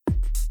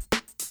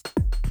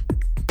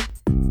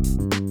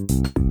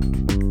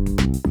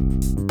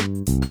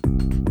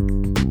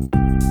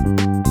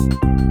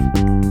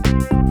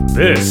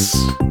This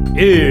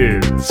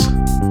is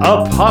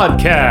a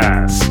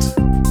podcast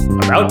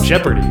about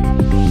Jeopardy!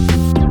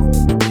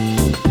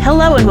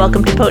 Hello and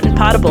welcome to Potent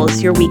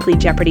Potables, your weekly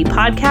Jeopardy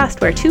podcast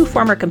where two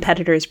former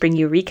competitors bring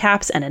you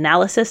recaps and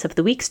analysis of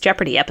the week's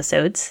Jeopardy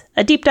episodes,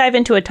 a deep dive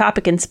into a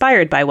topic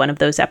inspired by one of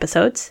those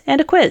episodes,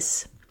 and a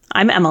quiz.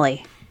 I'm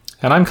Emily.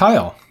 And I'm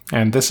Kyle.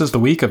 And this is the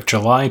week of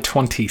July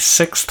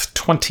 26th,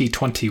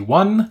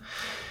 2021.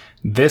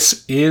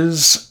 This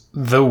is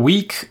the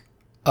week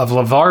of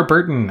LeVar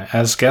Burton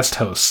as guest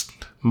host.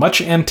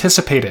 Much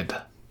anticipated.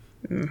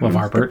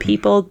 LeVar Burton. The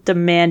people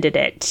demanded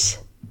it.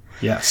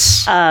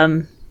 Yes.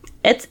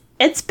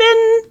 It's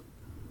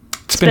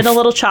been a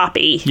little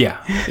choppy.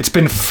 Yeah. It's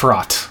been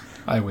fraught,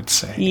 I would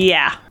say.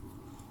 Yeah.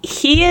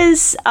 He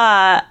is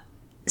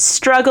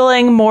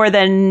struggling more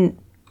than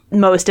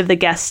most of the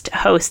guest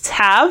hosts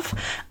have.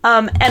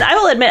 And I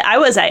will admit, I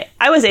was a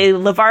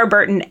LeVar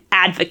Burton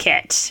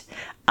advocate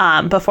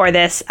before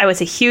this. I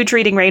was a huge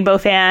Reading Rainbow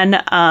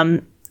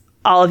fan.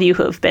 All of you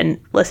who have been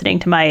listening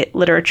to my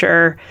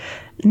literature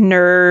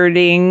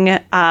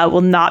nerding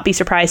will not be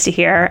surprised to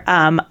hear.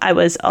 I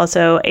was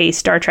also a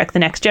Star Trek The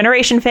Next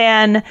Generation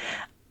fan.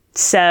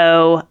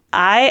 So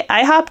I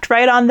hopped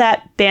right on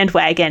that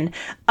bandwagon.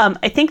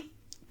 I think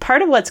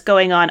part of what's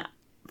going on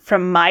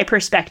from my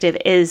perspective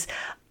is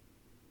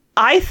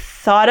I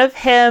thought of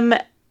him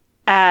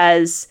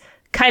as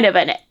kind of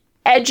an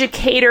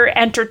educator,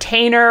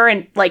 entertainer,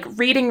 and like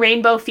Reading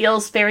Rainbow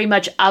feels very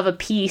much of a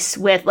piece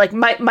with like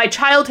my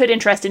childhood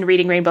interest in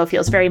Reading Rainbow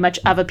feels very much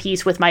of a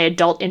piece with my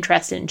adult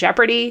interest in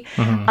Jeopardy.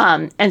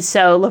 Mm-hmm. And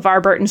so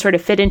LeVar Burton sort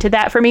of fit into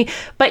that for me,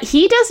 but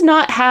he does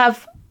not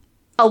have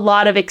a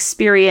lot of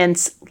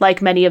experience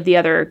like many of the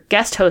other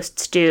guest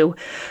hosts do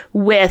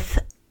with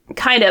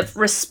kind of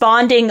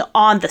responding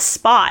on the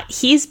spot.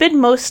 He's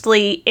been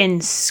mostly in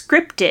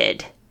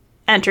scripted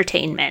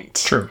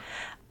entertainment. True.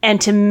 And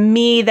to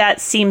me,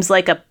 that seems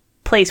like a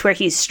place where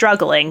he's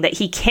struggling, that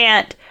he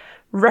can't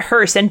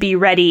rehearse and be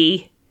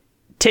ready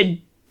to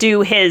do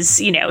his,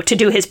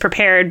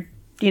 prepared,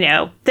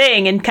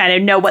 thing and kind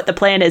of know what the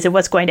plan is and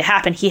what's going to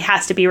happen. He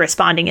has to be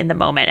responding in the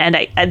moment.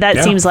 And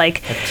that seems like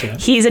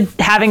he's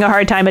having a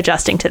hard time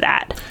adjusting to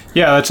that.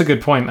 Yeah, that's a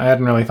good point. I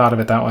hadn't really thought of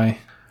it that way.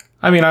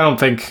 I mean, I don't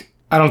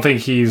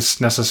think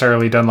he's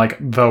necessarily done like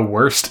the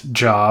worst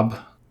job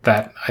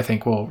that I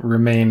think will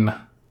remain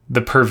the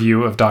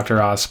purview of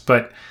Dr. Oz,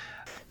 but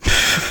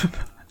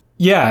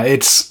yeah,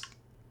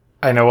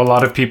 I know a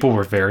lot of people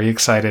were very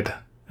excited,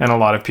 and a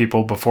lot of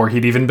people before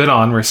he'd even been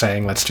on were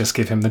saying, let's just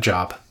give him the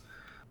job.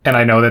 And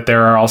I know that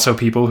there are also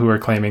people who are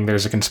claiming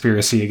there's a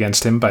conspiracy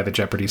against him by the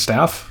Jeopardy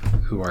staff,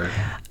 who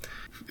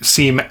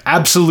seem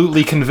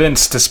absolutely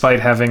convinced, despite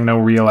having no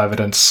real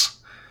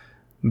evidence,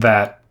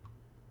 that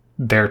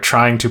they're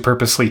trying to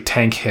purposely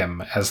tank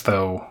him as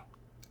though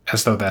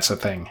that's a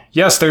thing.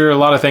 Yes, there are a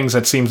lot of things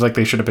that seems like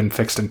they should have been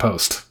fixed in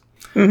post.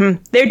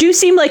 Mm-hmm. There do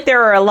seem like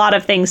there are a lot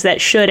of things that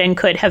should and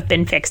could have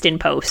been fixed in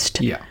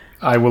post. Yeah,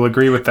 I will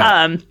agree with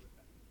that.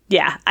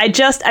 Yeah, I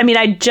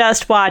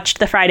just watched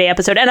the Friday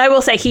episode, and I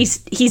will say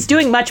he's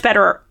doing much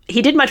better.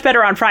 He did much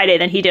better on Friday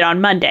than he did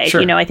on Monday.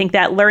 Sure. I think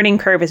that learning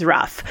curve is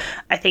rough.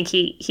 I think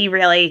he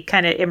really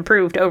kind of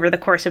improved over the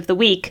course of the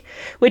week,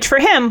 which for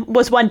him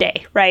was one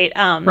day, right?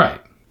 Right.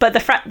 But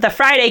the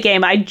Friday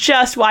game, I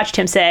just watched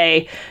him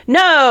say,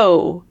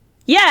 no,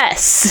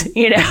 yes,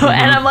 mm-hmm.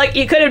 And I'm like,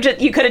 you could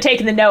have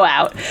taken the no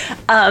out.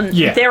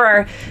 Yeah.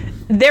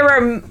 There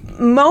are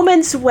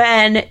moments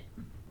when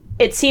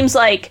it seems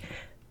like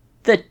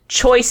the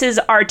choices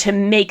are to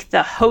make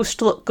the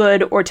host look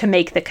good or to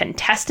make the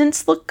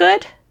contestants look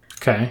good.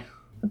 Okay.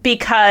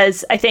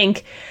 Because I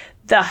think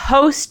the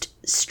host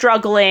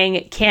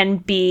struggling can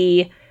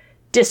be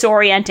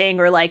disorienting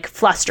or like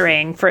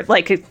flustering for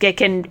like it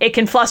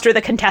can fluster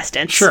the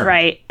contestants. Sure.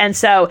 Right. And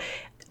so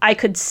I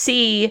could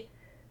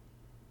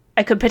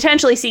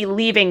potentially see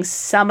leaving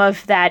some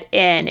of that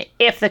in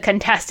if the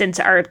contestants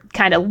are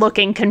kind of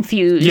looking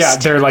confused. Yeah,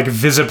 they're like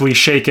visibly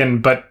shaken,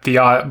 but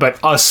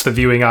us, the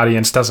viewing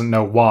audience, doesn't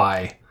know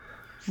why.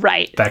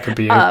 Right. That could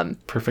be a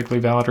perfectly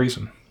valid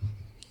reason.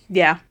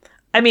 Yeah.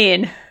 I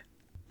mean,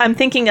 I'm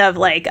thinking of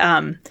like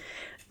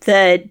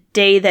the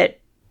day that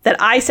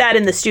I sat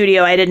in the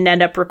studio, I didn't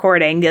end up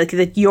recording. Like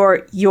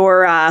your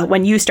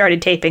when you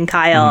started taping,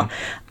 Kyle,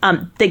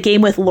 the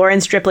game with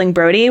Lauren Stripling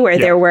Brody, where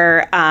there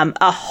were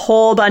a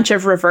whole bunch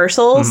of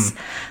reversals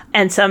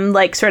and some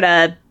like sort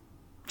of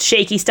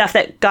shaky stuff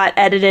that got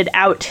edited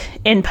out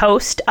in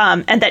post,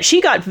 and that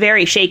she got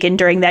very shaken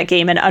during that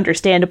game, and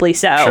understandably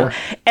so. Sure.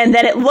 And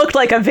then it looked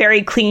like a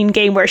very clean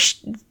game where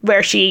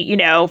she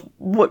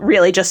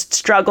really just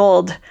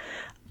struggled.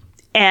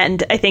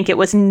 And I think it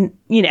was,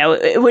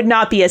 it would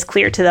not be as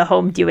clear to the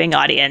home viewing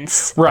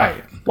audience.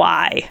 Right.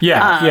 Why.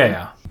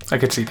 Yeah. I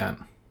could see that.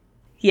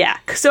 Yeah.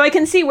 So I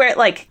can see where,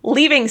 like,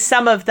 leaving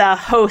some of the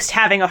host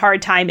having a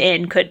hard time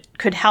in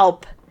could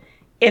help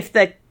if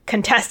the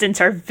contestants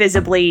are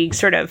visibly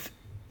sort of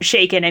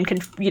shaken and,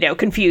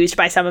 confused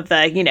by some of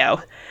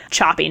the,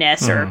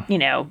 choppiness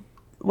or,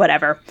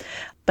 whatever.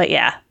 But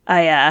yeah,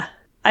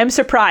 I'm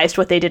surprised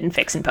what they didn't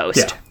fix in post.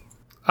 Yeah.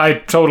 I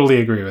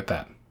totally agree with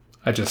that.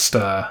 I just,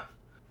 I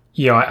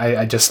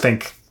just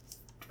think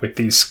with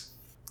these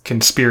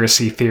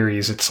conspiracy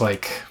theories, it's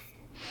like...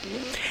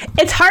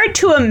 It's hard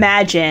to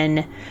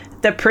imagine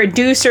the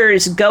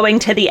producers going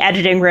to the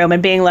editing room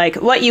and being like,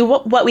 what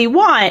we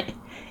want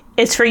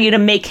is for you to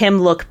make him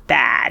look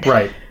bad.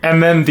 Right.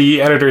 And then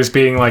the editors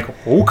being like,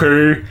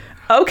 okay,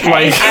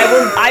 like,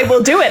 I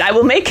will do it. I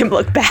will make him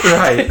look bad.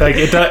 Right. Like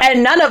it does.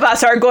 And none of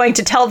us are going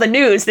to tell the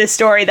news this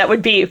story that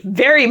would be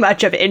very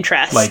much of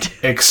interest.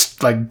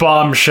 Like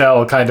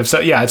bombshell kind of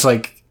stuff. Yeah, it's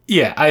like,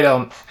 yeah, I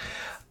don't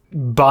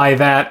buy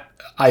that.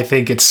 I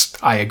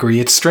agree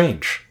it's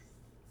strange.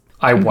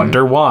 I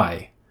wonder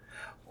why.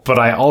 But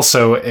I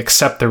also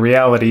accept the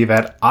reality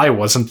that I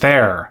wasn't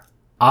there.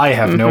 I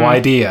have no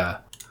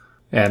idea.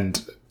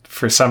 And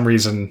for some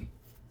reason,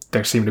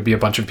 there seem to be a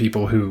bunch of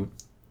people who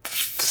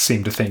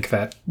seem to think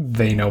that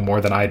they know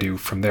more than I do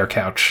from their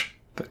couch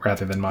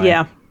rather than mine.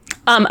 Yeah.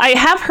 I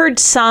have heard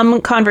some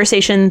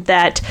conversation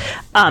that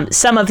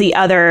some of the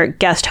other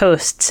guest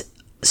hosts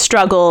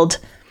struggled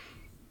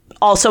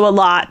also a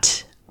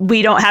lot.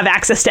 We don't have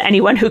access to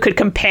anyone who could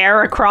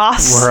compare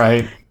across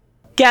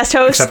guest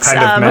hosts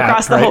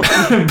across the whole.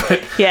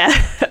 But,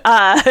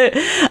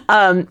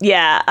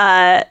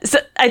 So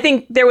I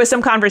think there was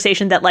some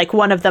conversation that like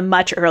one of the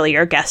much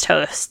earlier guest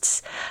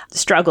hosts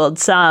struggled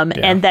some,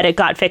 and that it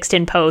got fixed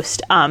in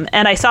post.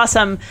 And I saw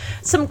some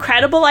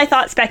credible, I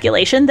thought,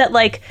 speculation that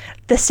like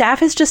the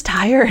staff is just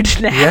tired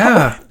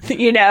now.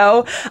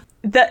 Yeah.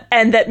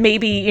 That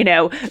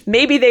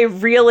maybe they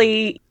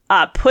really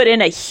put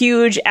in a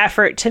huge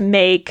effort to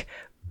make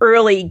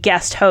early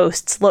guest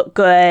hosts look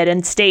good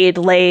and stayed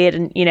late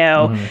and,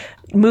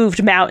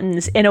 moved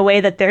mountains in a way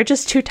that they're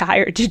just too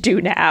tired to do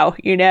now.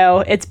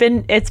 It's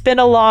been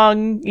a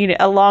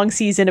long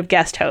season of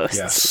guest hosts.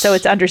 Yes. So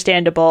it's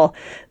understandable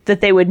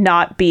that they would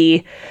not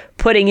be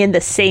putting in the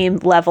same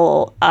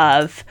level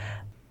of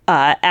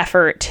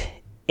effort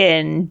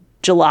in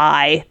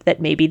July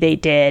that maybe they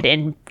did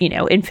in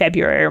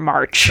February or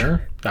March.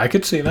 Sure. I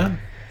could see that.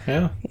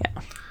 Yeah.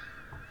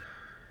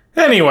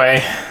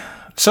 Anyway,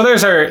 so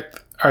there's our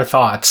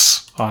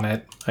thoughts on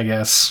it, I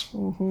guess.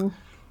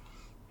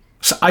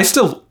 So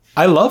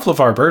I love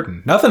LeVar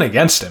Burton. Nothing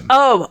against him.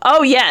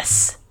 Oh,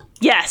 yes.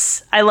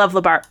 Yes, I love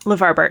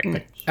LeVar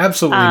Burton.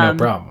 Absolutely no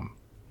problem.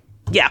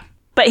 Yeah,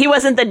 but he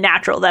wasn't the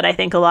natural that I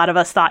think a lot of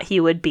us thought he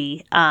would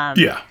be.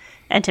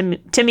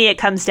 And to me, it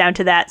comes down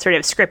to that sort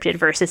of scripted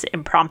versus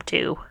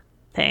impromptu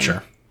thing.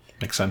 Sure.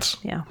 Makes sense.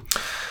 Yeah.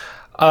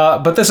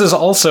 But this is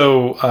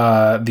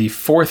also the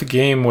fourth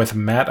game with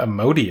Matt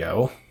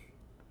Amodio.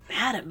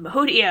 Matt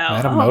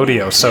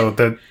Amodio. So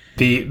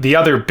the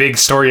other big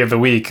story of the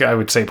week, I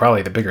would say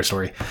probably the bigger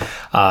story.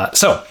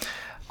 So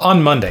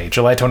on Monday,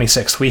 July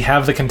 26th, we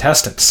have the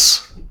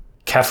contestants.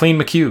 Kathleen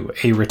McHugh,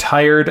 a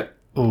retired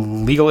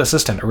legal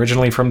assistant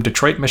originally from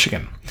Detroit,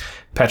 Michigan.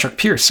 Patrick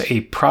Pierce,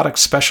 a product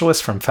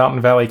specialist from Fountain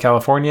Valley,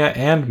 California.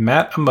 And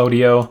Matt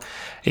Amodio,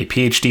 a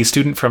PhD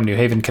student from New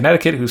Haven,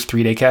 Connecticut, whose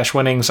 3-day cash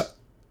winnings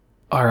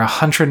are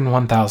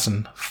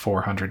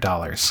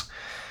 $101,400.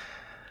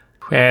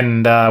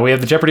 And we have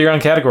the Jeopardy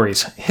round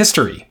categories: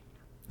 history,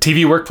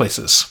 TV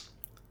workplaces,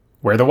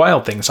 where the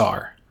wild things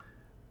are,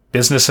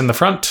 business in the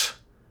front,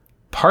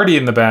 party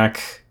in the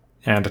back,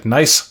 and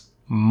nice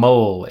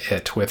mull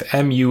it with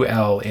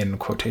MUL in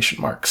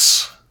quotation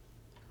marks.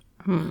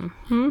 And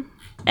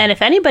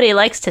if anybody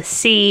likes to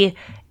see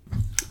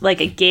like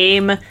a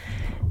game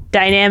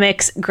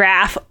dynamics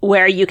graph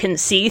where you can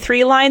see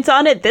 3 lines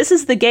on it, this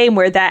is the game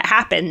where that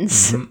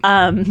happens.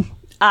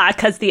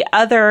 Because the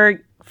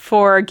other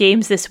 4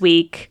 games this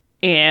week,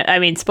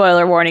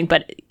 spoiler warning,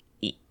 but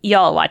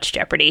y'all watch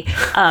Jeopardy,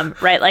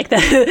 right? Like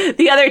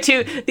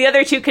the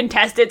other two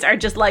contestants are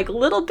just like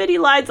little bitty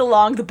lines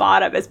along the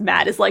bottom, as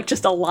Matt is like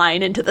just a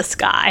line into the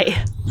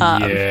sky.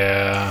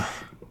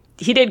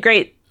 He did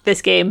great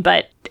this game,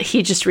 but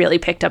he just really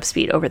picked up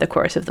speed over the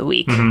course of the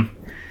week.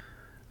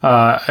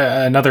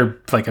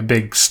 Another like a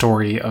big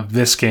story of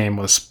this game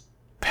was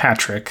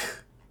Patrick,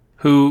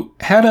 who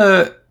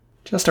had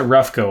just a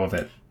rough go of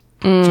it.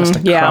 Just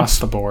across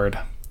the board.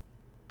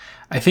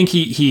 I think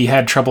he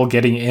had trouble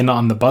getting in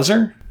on the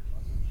buzzer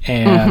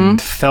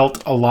and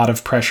felt a lot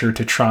of pressure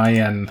to try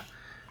and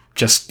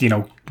just,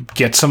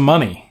 get some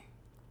money.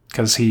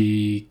 Because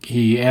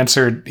he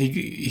answered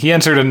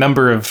a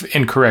number of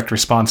incorrect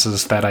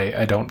responses that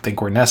I don't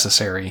think were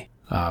necessary.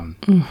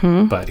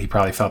 But he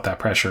probably felt that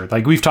pressure.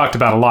 Like we've talked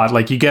about a lot,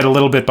 like you get a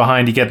little bit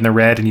behind, you get in the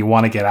red and you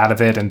want to get out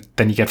of it, and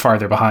then you get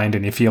farther behind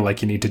and you feel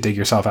like you need to dig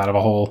yourself out of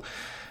a hole.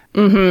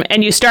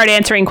 And you start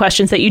answering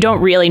questions that you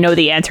don't really know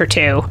the answer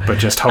to. But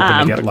just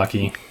hoping to get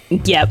lucky.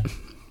 Yep.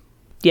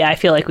 Yeah, I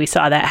feel like we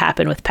saw that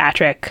happen with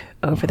Patrick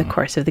over the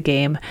course of the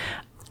game.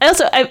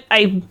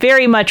 I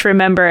very much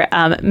remember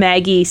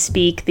Maggie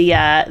Speak,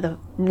 the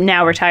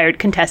now retired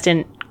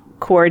contestant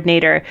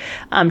coordinator,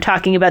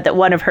 talking about that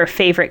one of her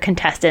favorite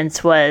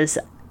contestants was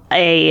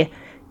a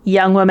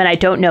young woman, I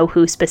don't know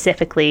who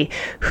specifically,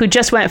 who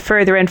just went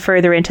further and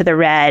further into the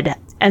red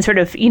and sort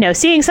of,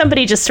 seeing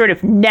somebody just sort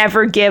of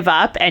never give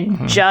up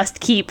and just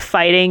keep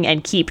fighting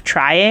and keep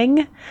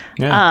trying.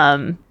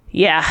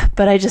 Yeah.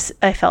 But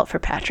I felt for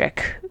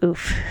Patrick.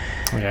 Oof.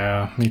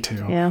 Yeah, me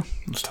too. Yeah.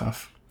 It's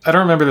tough. I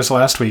don't remember this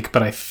last week,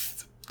 but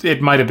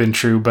it might have been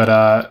true,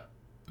 but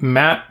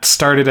Matt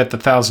started at the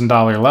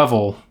 $1,000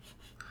 level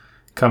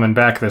coming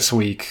back this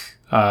week,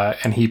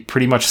 and he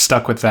pretty much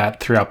stuck with that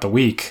throughout the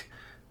week.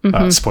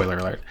 Spoiler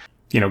alert.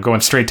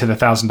 Going straight to the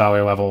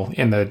 $1,000 level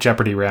in the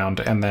Jeopardy round,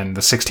 and then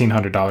the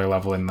 $1,600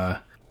 level in the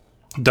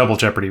double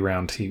Jeopardy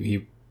round.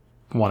 He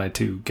wanted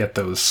to get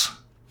those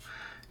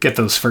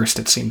first,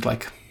 it seemed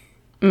like.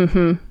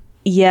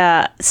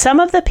 Yeah, some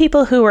of the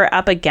people who were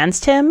up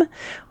against him,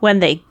 when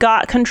they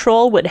got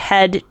control, would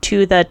head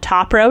to the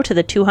top row, to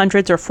the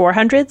 200s or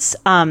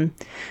 400s,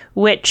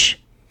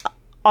 which,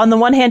 on the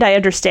one hand, I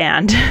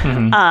understand.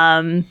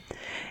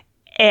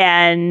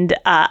 And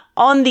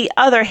on the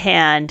other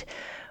hand,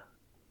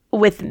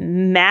 with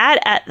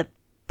Matt at the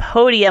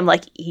podium,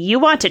 like, you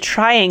want to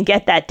try and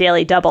get that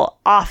daily double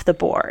off the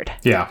board.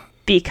 Yeah.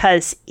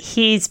 Because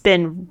he's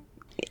been...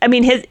 I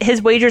mean,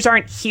 his wagers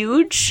aren't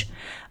huge,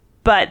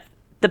 but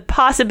the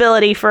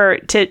possibility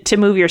to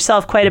move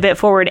yourself quite a bit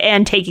forward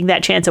and taking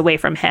that chance away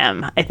from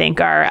him, I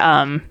think,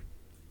 are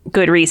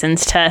good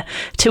reasons to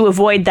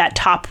avoid that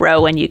top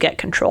row when you get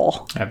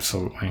control.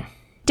 Absolutely.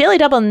 Daily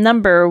Double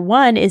number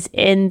 1 is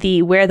in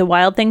the Where the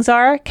Wild Things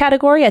Are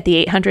category at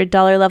the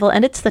 $800 level,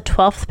 and it's the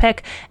 12th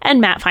pick,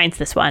 and Matt finds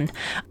this one.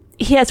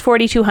 He has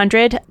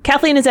 4,200.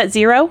 Kathleen is at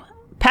 0.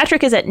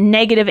 Patrick is at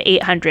negative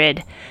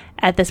 800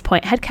 at this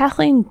point. Had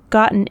Kathleen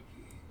gotten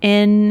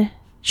in?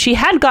 She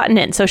had gotten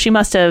in, so she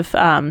must have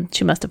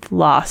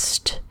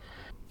lost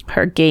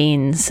her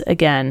gains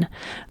again.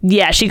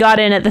 Yeah, she got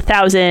in at the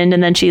 1,000,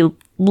 and then she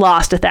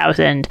lost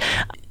 1,000.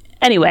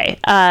 Anyway,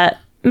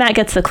 Matt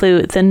gets the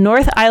clue. The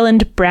North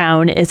Island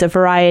brown is a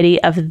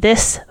variety of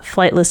this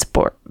flightless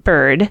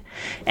bird,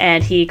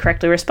 and he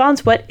correctly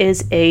responds, "What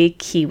is a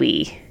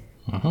kiwi?"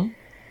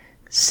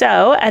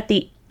 So at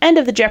the end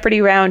of the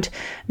Jeopardy round,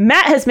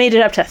 Matt has made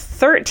it up to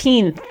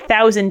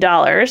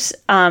 $13,000.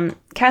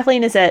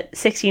 Kathleen is at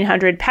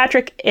 1,600.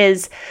 Patrick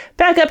is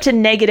back up to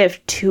negative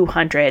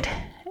 200.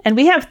 And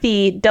we have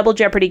the double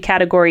Jeopardy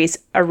categories: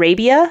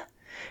 Arabia,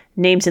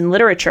 names in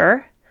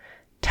literature,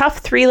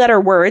 tough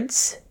 3-letter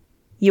words,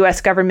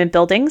 U.S. government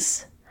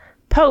buildings,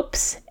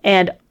 popes,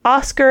 and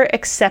Oscar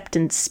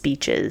acceptance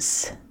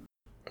speeches.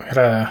 I had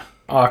a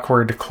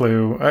awkward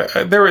clue.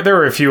 There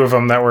were a few of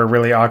them that were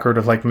really awkward,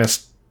 of like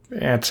missed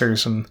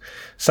answers and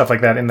stuff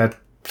like that in the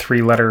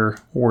 3-letter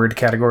word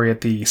category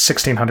at the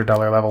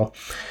 $1,600 level.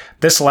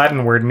 This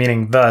Latin word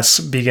meaning thus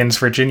begins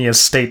Virginia's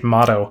state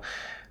motto.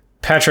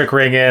 Patrick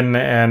rang in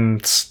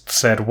and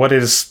said, "What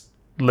is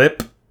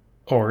lip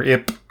or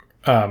ip?"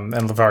 And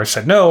LeVar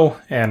said no,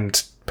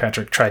 and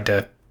Patrick tried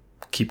to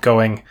keep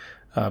going,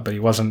 but he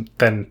wasn't.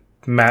 Then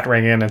Matt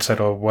rang in and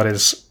said, "Oh, what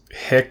is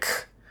hic?"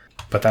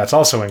 But that's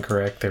also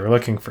incorrect. They were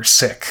looking for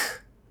sick,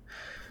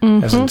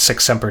 as in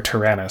sic semper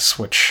tyrannis,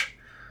 which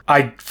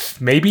I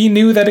maybe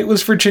knew that it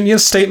was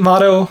Virginia's state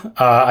motto.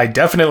 I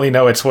definitely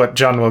know it's what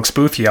John Wilkes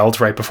Booth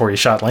yelled right before he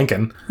shot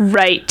Lincoln.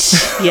 Right.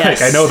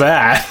 Yes. I know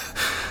that.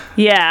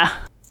 Yeah.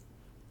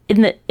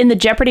 In the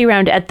Jeopardy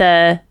round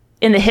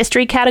in the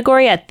history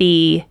category at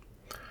the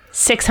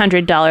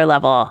 $600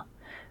 level,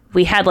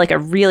 we had like a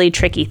really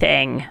tricky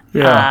thing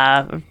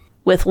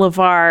with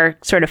LeVar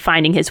sort of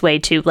finding his way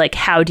to, like,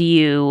 how do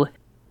you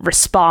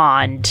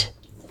respond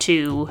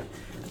to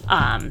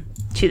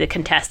the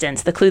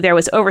contestants. The clue there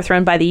was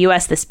overthrown by the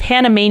U.S. This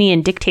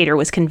Panamanian dictator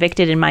was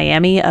convicted in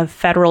Miami of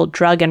federal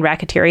drug and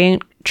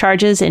racketeering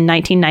charges in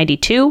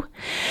 1992.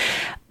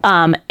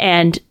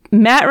 And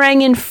Matt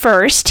rang in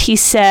first. He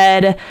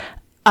said,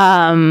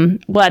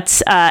 and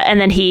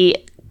then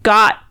he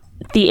got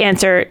the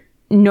answer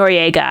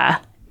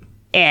Noriega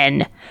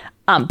in,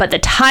 but the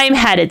time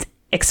had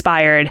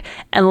expired,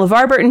 and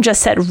LeVar Burton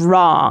just said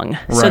wrong.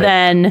 Right. So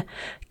then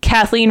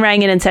Kathleen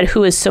rang in and said,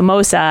 "Who is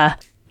Somoza?"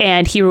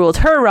 And he ruled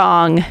her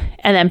wrong.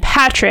 And then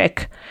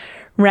Patrick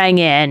rang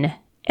in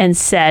and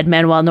said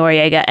Manuel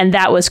Noriega, and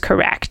that was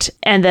correct.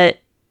 And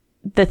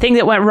the thing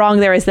that went wrong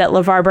there is that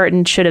LeVar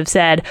Burton should have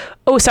said,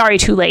 "Oh, sorry,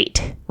 too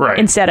late," right,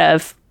 instead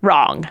of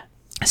wrong.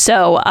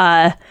 So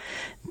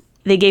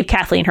they gave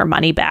Kathleen her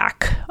money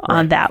back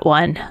on that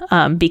one,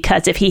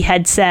 because if he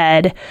had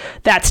said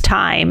that's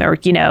time, or,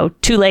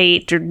 too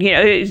late,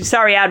 or,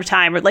 sorry, out of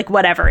time, or like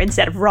whatever,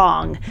 instead of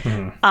wrong,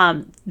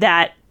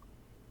 that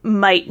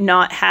might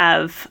not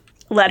have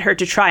led her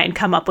to try and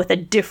come up with a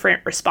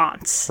different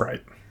response.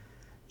 Right.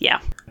 Yeah.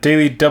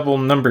 Daily Double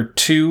number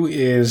 2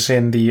 is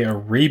in the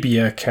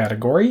Arabia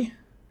category.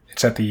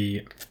 It's at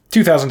the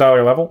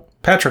 $2,000 level.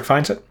 Patrick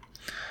finds it.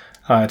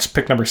 It's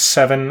pick number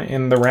 7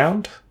 in the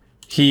round.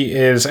 He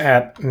is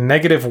at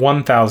negative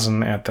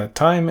 1,000 at that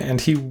time, and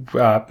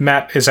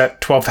Matt is at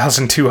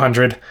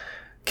 12,200.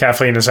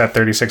 Kathleen is at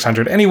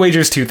 3,600, and he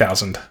wagers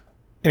 2,000.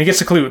 And he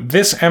gets a clue.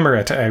 This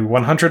emirate, a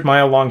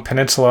 100-mile-long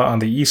peninsula on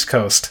the east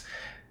coast,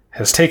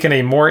 has taken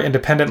a more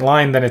independent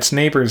line than its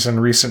neighbors in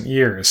recent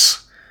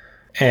years.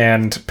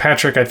 And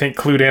Patrick, I think,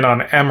 clued in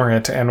on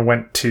Emirat and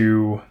went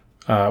to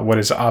what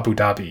is Abu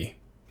Dhabi.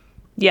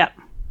 Yep.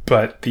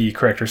 But the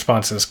correct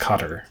response is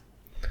Qatar.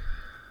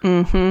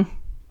 Mm-hmm.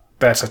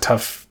 That's a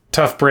tough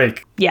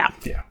break. Yeah.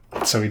 Yeah.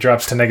 So he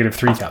drops to negative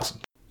 3,000.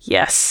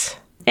 Yes.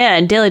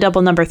 And Daily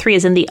Double number 3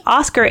 is in the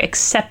Oscar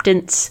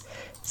acceptance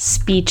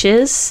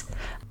speeches.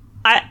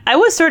 I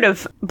was sort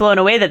of blown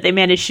away that they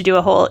managed to do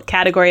a whole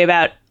category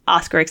about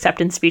Oscar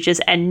acceptance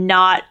speeches and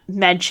not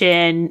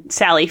mention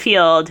Sally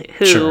Field,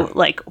 who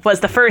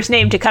was the first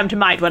name to come to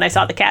mind when I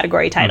saw the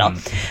category title.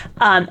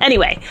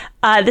 Anyway,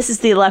 this is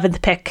the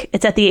 11th pick.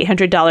 It's at the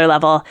 $800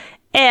 level.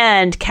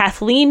 And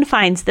Kathleen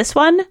finds this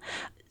one.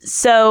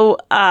 So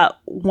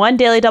one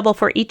Daily Double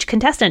for each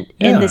contestant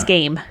in this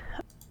game.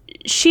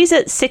 She's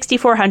at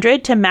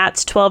 6,400 to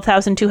Matt's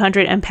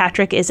 12,200, and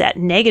Patrick is at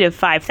negative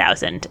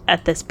 5,000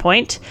 at this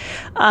point.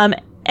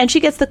 And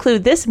she gets the clue.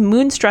 This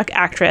moonstruck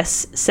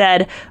actress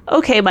said,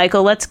 "Okay,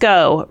 Michael, let's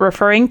go,"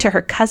 referring to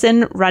her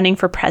cousin running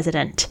for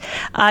president.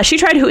 She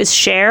tried who is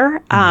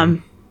Cher.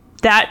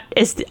 That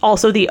is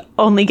also the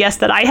only guess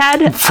that I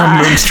had. From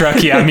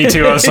Moonstruck, yeah, me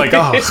too. I was like,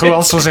 oh, who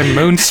else was in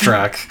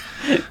Moonstruck?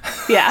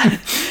 Yeah.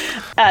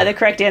 The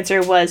correct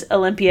answer was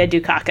Olympia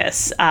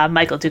Dukakis.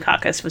 Michael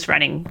Dukakis was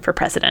running for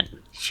president.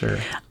 Sure.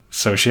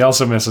 So she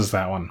also misses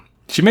that one.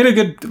 She made a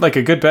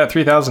good bet.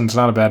 3,000 is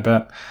not a bad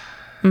bet.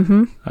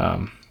 Mm-hmm.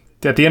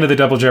 At the end of the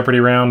Double Jeopardy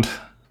round,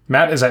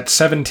 Matt is at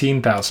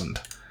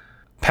 17,000.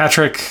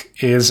 Patrick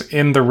is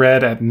in the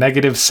red at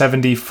negative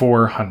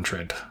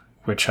 7,400,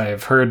 which I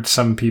have heard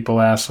some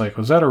people ask,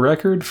 was that a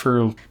record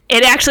for...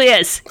 It actually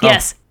is,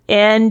 yes.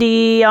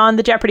 Andy on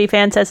the Jeopardy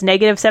fan says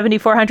negative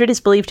 7,400 is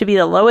believed to be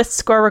the lowest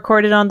score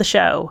recorded on the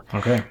show.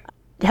 Okay.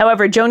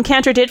 However, Joan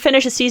Cantor did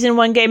finish a season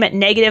 1 game at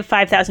negative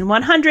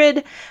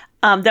 5,100.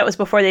 That was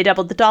before they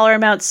doubled the dollar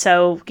amount.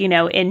 So,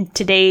 in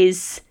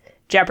today's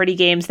Jeopardy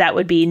games, that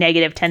would be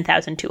negative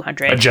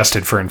 10,200.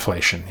 Adjusted for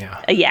inflation,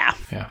 yeah. Yeah.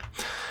 Yeah.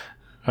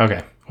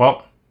 Okay.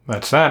 Well,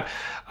 that's that.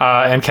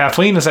 And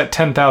Kathleen is at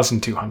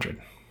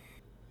 10,200.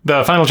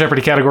 The final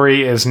Jeopardy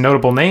category is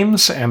notable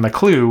names, and the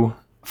clue: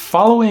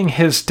 following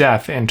his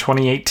death in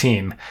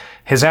 2018,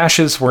 his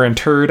ashes were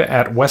interred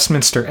at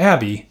Westminster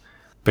Abbey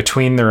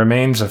between the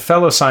remains of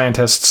fellow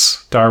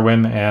scientists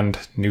Darwin and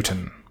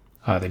Newton.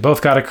 They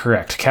both got it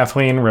correct.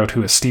 Kathleen wrote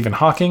who is Stephen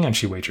Hawking, and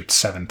she wagered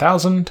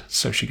 7,000,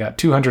 so she got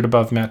 200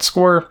 above Matt's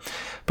score,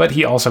 but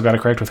he also got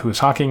it correct with who is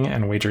Hawking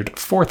and wagered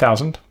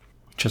 4,000,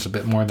 which is a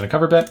bit more than a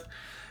cover bet,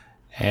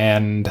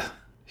 and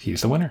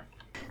he's the winner.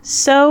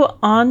 So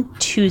on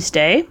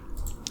Tuesday,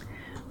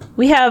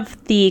 we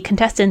have the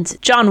contestants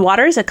John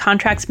Waters, a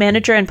contracts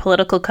manager and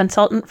political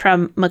consultant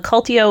from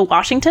Mukilteo,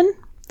 Washington.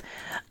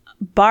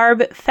 Barb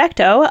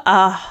Fecto,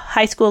 a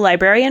high school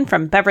librarian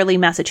from Beverly,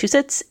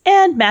 Massachusetts.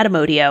 And Matt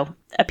Amodio,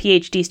 a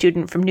PhD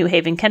student from New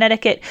Haven,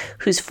 Connecticut,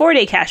 whose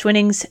 4-day cash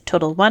winnings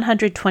total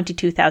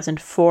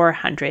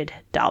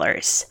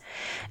 $122,400.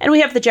 And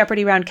we have the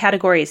Jeopardy round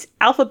categories: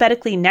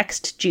 alphabetically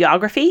next,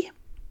 geography,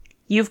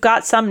 You've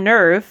Got Some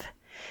Nerve,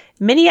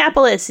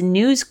 Minneapolis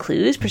News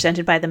Clues,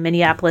 presented by the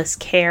Minneapolis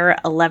Care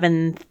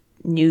 11th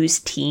News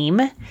Team,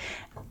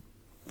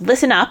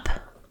 Listen Up,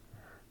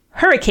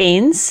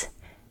 Hurricanes,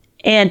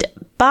 and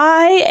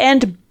By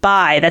and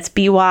By. That's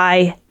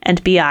B-Y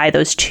and B-I,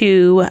 those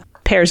two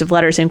pairs of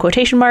letters in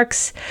quotation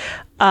marks.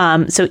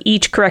 So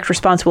each correct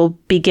response will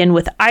begin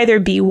with either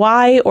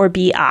B-Y or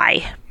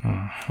B-I.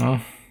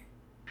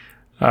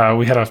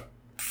 We had a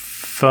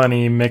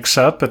funny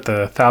mix-up at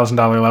the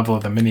 $1,000 level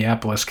of the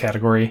Minneapolis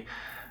category.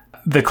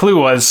 The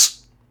clue was,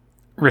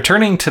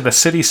 returning to the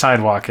city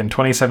sidewalk in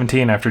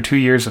 2017 after 2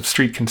 years of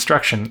street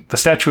construction, the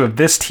statue of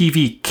this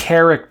TV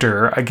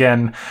character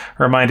again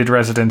reminded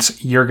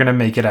residents, you're going to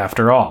make it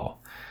after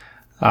all.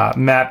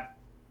 Matt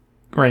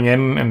rang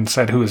in and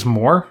said, who is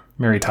Moore?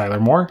 Mary Tyler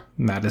Moore.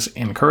 And that is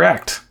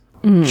incorrect.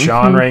 Mm-hmm.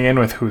 John rang in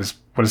with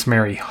what is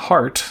Mary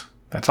Hart?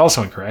 That's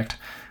also incorrect.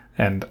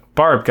 And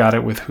Barb got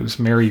it with who's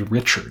Mary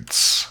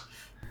Richards.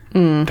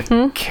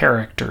 Mm-hmm. The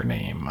character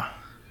name.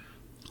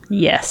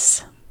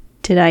 Yes.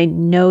 Did I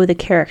know the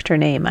character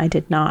name? I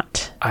did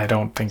not. I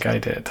don't think I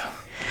did.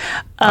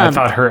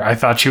 I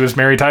thought she was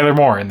Mary Tyler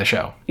Moore in the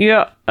show.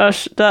 Yeah,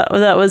 that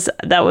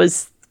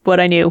was what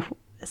I knew.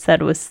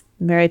 Said was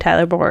Mary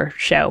Tyler Moore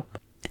show.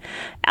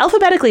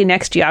 Alphabetically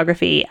next,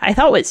 geography, I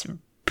thought was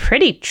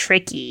pretty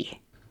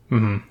tricky.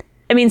 Mm-hmm.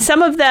 I mean,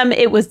 some of them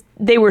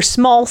they were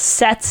small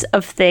sets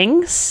of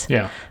things.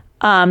 Yeah.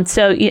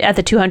 So at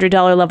the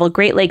 $200 level,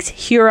 Great Lakes,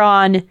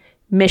 Huron,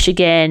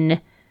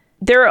 Michigan.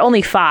 There are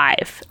only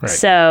 5. Right.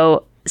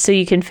 So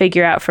you can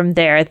figure out from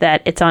there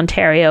that it's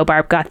Ontario.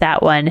 Barb got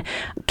that one.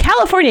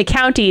 California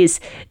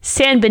counties,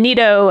 San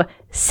Benito,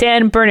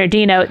 San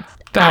Bernardino.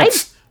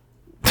 That's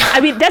a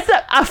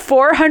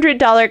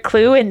 $400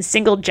 clue in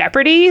single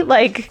Jeopardy.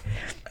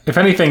 If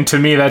anything, to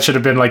me, that should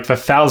have been the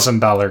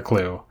 $1,000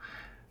 clue.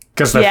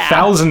 Because the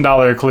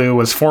 $1,000 clue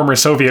was former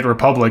Soviet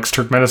republics,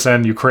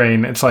 Turkmenistan,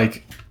 Ukraine. It's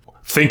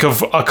think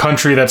of a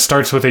country that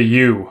starts with a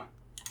U.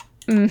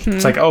 Mm-hmm.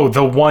 It's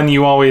the one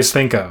you always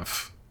think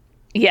of.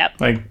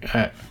 Yep.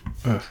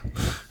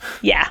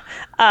 Yeah.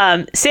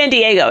 San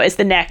Diego is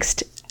the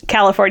next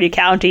California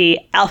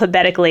county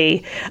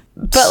alphabetically.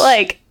 But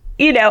like,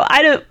 you know,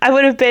 I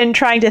would have been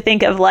trying to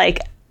think of like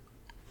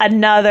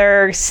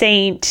another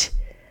saint.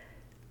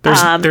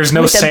 There's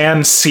no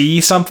San C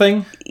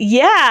something?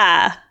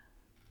 Yeah.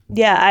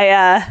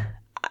 Yeah,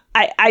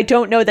 I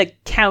don't know the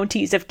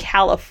counties of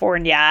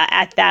California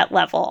at that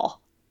level.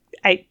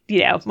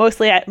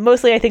 Mostly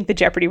I think the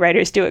Jeopardy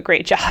writers do a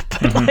great job,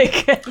 but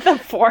like at the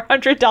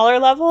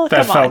 $400 level,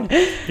 That come felt,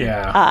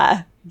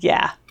 on.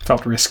 yeah.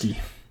 Felt risky.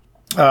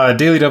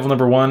 Daily Devil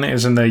number 1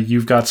 is in the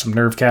You've Got Some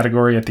Nerve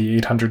category at the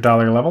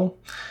 $800 level.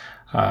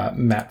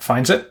 Matt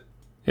finds it.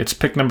 It's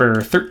pick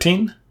number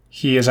 13.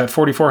 He is at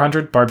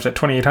 4,400, Barb's at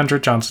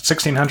 2,800, John's at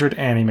 1,600,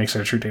 and he makes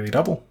it a true daily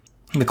double.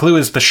 And the clue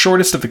is the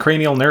shortest of the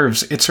cranial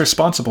nerves. It's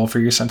responsible for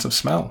your sense of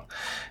smell.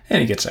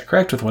 And he gets that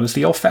correct with what is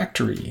the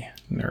olfactory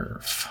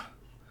nerve.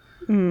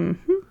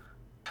 Mm-hmm.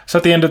 So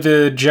at the end of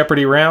the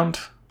Jeopardy round,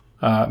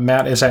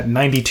 Matt is at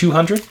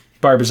 9,200,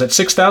 Barb is at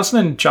 6,000,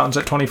 and John's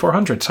at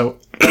 2,400. So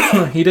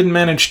he didn't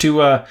manage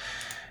to,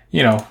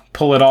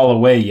 pull it all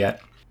away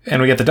yet.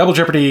 And we get the Double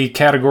Jeopardy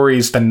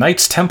categories: the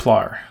Knights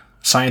Templar,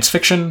 science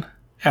fiction,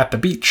 at the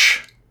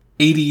beach,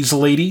 80s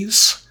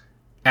ladies,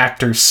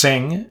 actors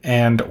sing,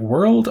 and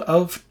World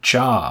of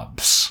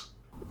Jobs.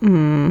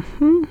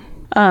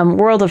 Mm-hmm.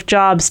 World of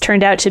Jobs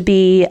turned out to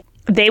be,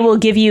 they will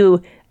give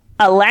you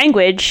a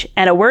language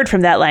and a word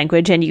from that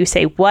language, and you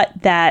say what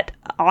that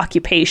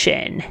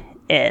occupation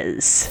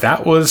is.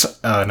 That was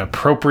an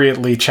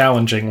appropriately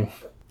challenging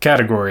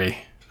category,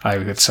 I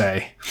would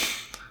say.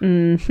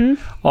 Mm-hmm.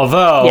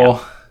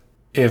 Although,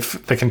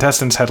 if the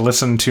contestants had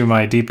listened to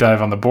my deep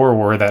dive on the Boer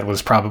War, that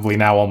was probably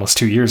now almost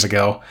 2 years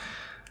ago,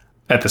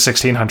 at the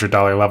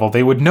 $1,600 level,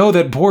 they would know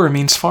that Boer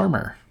means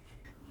farmer.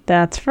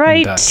 That's right.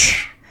 In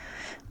Dutch.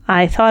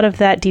 I thought of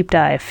that deep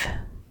dive.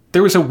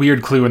 There was a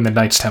weird clue in the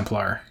Knights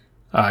Templar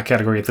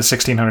category at the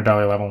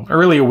 $1,600 level. Or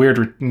really a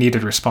weird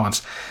needed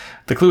response.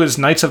 The clue is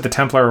Knights of the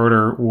Templar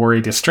Order wore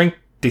a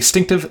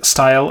distinctive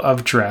style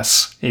of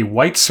dress, a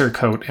white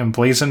surcoat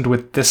emblazoned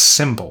with this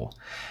symbol.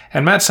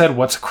 And Matt said,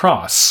 "What's a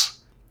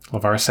cross?"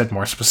 LeVar said,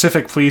 "More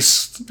specific,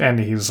 please." And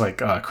he's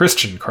like,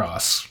 "Christian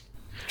cross."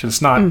 Which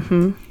is not...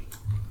 Mm-hmm.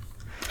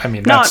 I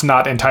mean, that's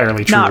not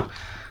entirely true.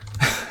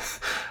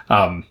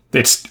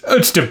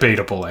 It's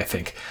debatable, I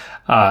think.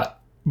 But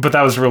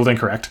that was ruled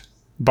incorrect.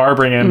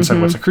 Barbara in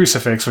said, "What's a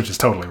crucifix?" which is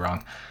totally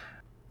wrong.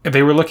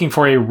 They were looking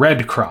for a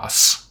red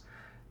cross.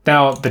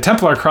 Now, the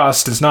Templar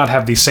cross does not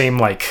have the same,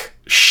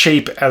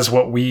 shape as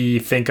what we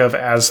think of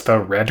as the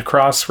red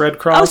cross.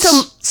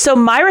 Oh, so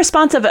my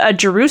response of a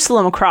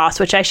Jerusalem cross,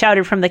 which I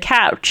shouted from the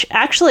couch,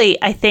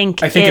 actually, I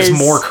think is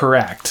more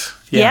correct.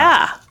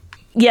 Yeah.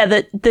 Yeah,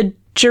 the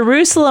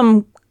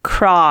Jerusalem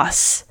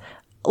cross,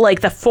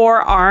 like the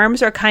four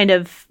arms are kind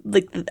of,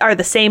 are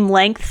the same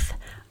length.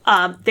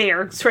 They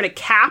are sort of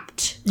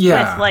capped.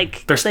 Yeah.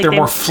 With, they're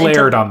more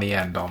flared on the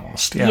end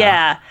almost. Yeah.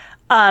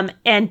 Yeah.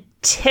 And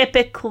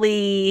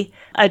typically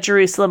a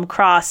Jerusalem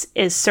cross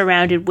is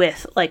surrounded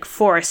with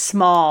four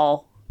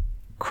small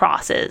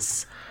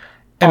crosses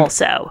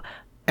also.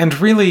 And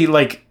really,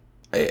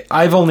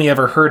 I've only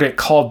ever heard it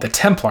called the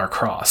Templar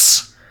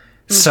cross.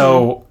 Mm-hmm.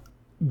 So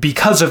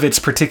because of its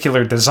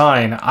particular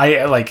design,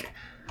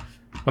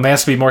 when they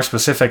asked to be more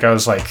specific, I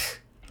was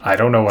like, I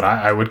don't know what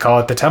I would call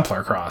it the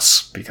Templar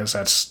cross, because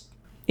that's...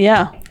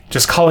 Yeah.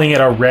 Just calling it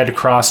a red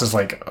cross is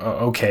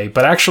okay.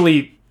 But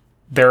actually,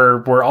 there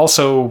were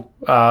also...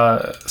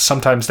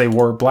 sometimes they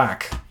wore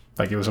black.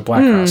 It was a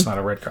black cross, not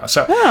a red cross.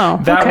 So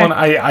that one,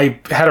 I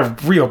had a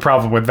real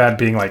problem with that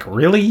being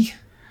really?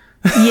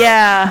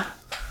 Yeah.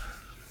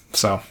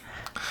 So.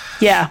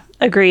 Yeah,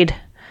 agreed.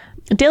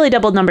 Daily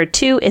Double number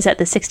 2 is at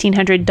the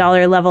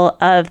 $1,600 level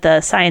of the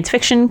science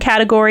fiction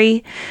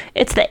category.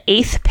 It's the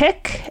 8th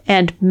pick,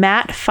 and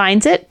Matt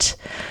finds it.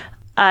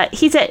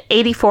 He's at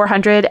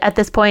 8,400 at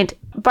this point.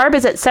 Barb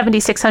is at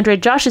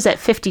 7,600. Josh is at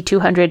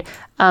 5,200.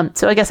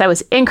 So I guess I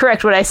was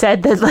incorrect when I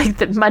said that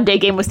the Monday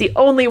game was the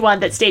only one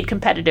that stayed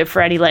competitive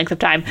for any length of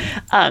time.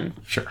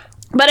 Sure.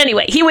 But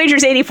anyway, he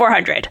wagers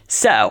 8,400.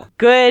 So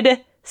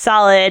good,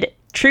 solid,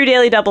 true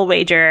Daily Double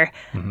wager.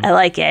 Mm-hmm. I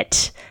like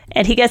it.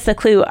 And he gets the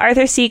clue.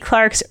 Arthur C.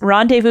 Clarke's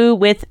Rendezvous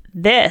with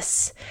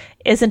This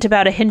isn't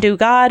about a Hindu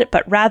god,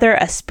 but rather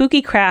a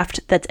spooky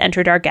craft that's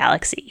entered our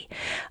galaxy.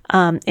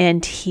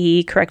 And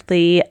he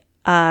correctly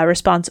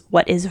responds,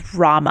 what is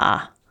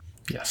Rama?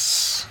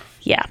 Yes.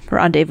 Yeah,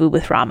 Rendezvous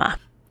with Rama.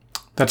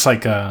 That's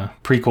like a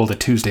prequel to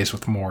Tuesdays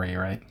with Morrie,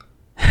 right?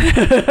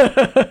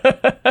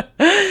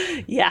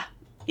 Yeah.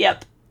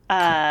 Yep.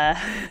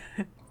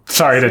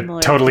 Sorry to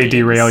totally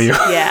derail you.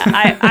 Yeah,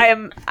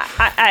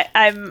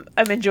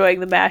 I'm enjoying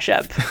the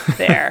mashup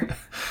there.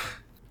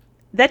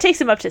 That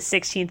takes him up to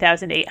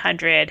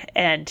 16,800,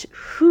 and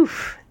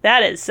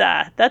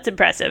that's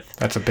impressive.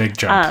 That's a big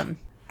jump.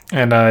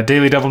 And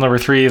Daily Double number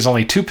 3 is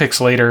only 2 picks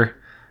later.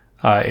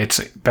 It's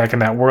back in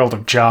that World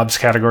of Jobs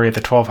category at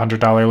the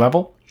 $1,200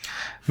 level.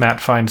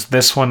 Matt finds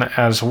this one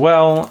as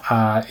well.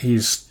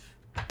 He's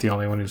the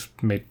only one who's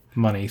made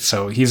money,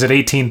 so he's at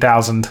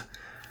 18,000.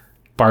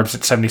 Barb's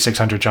at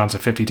 7,600, John's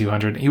at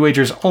 5,200. He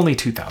wagers only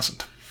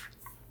 2,000.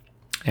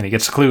 And he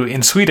gets a clue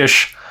in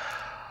Swedish,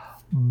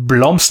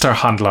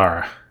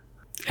 Blomsterhandlar.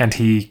 And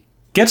he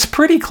gets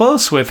pretty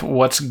close with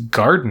what's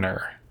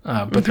gardener,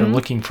 but they're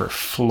looking for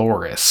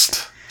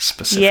florist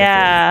specifically.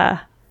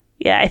 Yeah,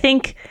 I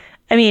think,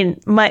 I mean,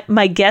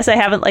 my guess, I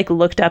haven't like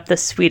looked up the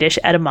Swedish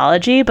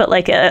etymology, but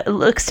like it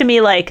looks to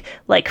me like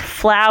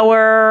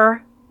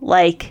flower,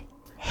 like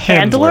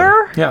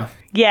handler.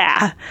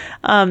 Yeah.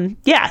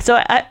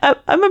 So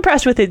I'm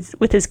impressed with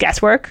his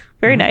guesswork.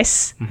 Very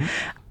nice.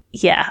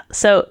 Yeah.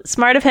 So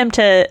smart of him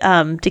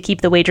to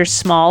keep the wagers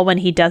small when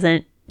he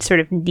doesn't sort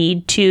of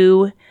need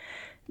to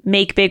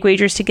make big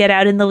wagers to get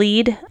out in the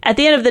lead. At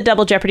the end of the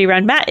Double Jeopardy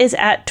round, Matt is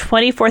at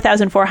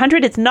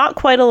 24,400. It's not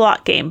quite a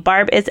lot game.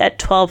 Barb is at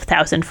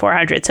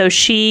 12,400. So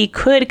she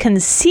could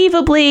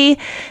conceivably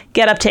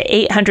get up to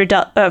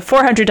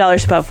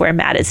 $400 above where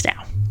Matt is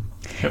now.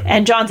 Yep.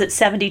 And John's at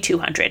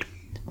 7,200.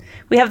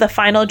 We have the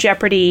final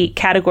Jeopardy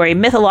category,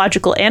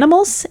 mythological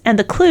animals, and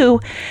the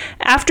clue,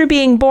 after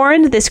being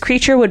born, this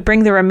creature would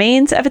bring the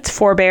remains of its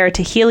forebear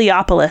to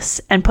Heliopolis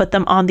and put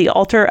them on the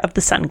altar of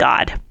the sun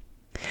god.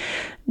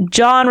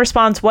 John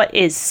responds, what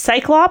is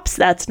Cyclops?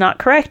 That's not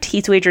correct.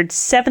 He's wagered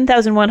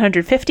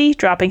 7,150,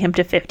 dropping him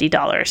to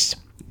 $50.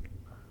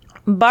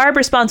 Barb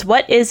responds,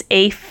 what is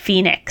a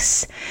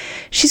phoenix?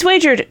 She's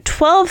wagered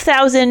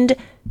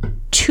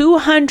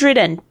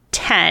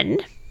 12,210,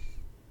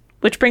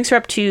 which brings her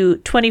up to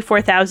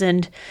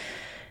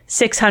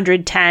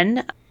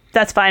 24,610.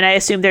 That's fine. I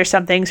assume there's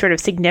something sort of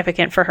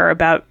significant for her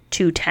about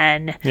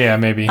 210. Yeah,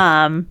 maybe.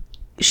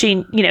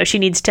 She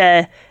needs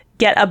to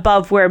get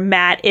above where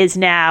Matt is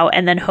now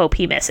and then hope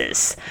he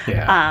misses.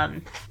 Yeah.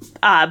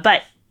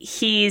 But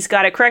he's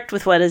got it correct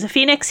with what is a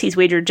phoenix. He's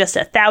wagered just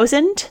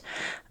 1,000,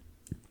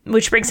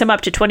 which brings him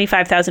up to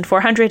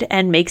 25,400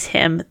 and makes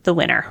him the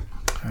winner.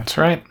 That's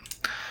right.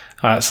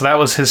 So that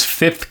was his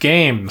 5th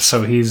game.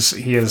 So he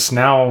is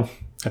now,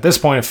 at this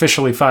point,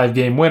 officially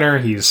 5-game winner.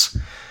 He's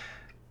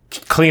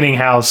cleaning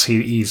house.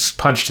 He's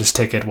punched his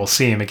ticket. We'll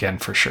see him again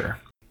for sure.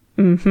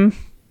 Mm-hmm.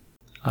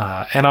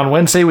 And on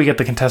Wednesday, we get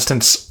the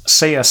contestants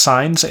Saya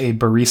Signs, a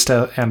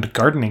barista and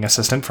gardening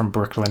assistant from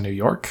Brooklyn, New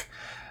York.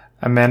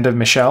 Amanda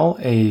Michelle,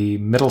 a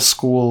middle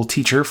school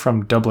teacher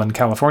from Dublin,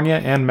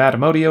 California, and Matt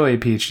Amodio, a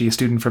PhD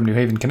student from New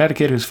Haven,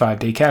 Connecticut, whose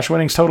 5-day cash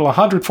winnings total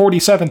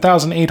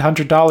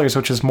 $147,800,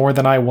 which is more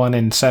than I won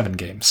in 7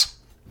 games.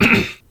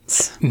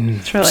 It's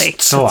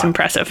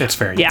impressive. It's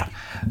very good.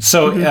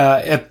 So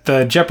at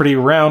the Jeopardy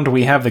round,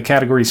 we have the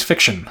categories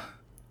fiction,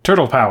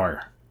 turtle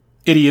power,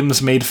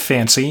 idioms made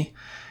fancy,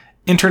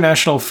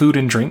 international food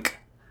and drink,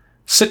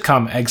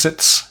 sitcom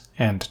exits,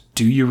 and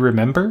do you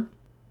remember?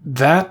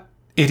 That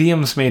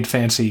idioms made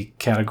fancy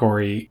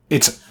category,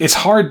 it's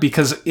hard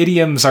because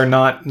idioms are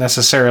not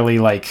necessarily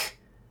like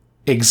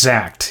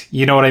exact.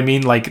 You know what I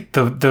mean? Like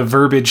the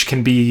verbiage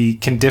can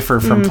differ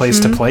from place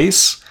to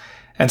place.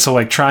 And so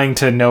like trying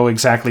to know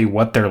exactly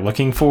what they're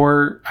looking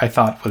for, I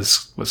thought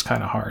was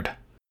kind of hard.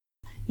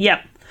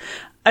 Yep.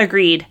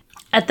 Agreed.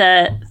 At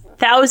the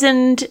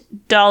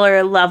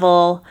 $1,000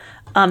 level,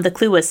 the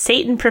clue was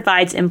Satan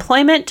provides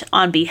employment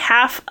on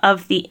behalf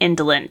of the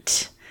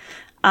indolent.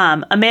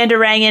 Amanda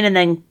rang in and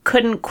then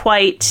couldn't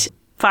quite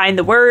find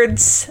the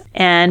words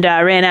and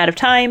ran out of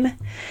time.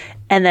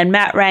 And then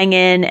Matt rang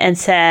in and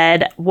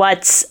said,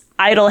 what's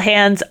idle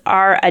hands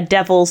are a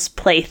devil's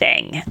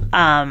plaything,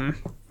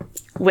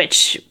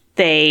 which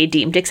they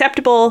deemed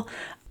acceptable.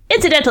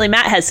 Incidentally,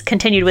 Matt has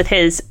continued with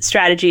his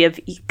strategy of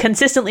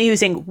consistently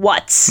using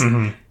what's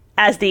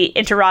as the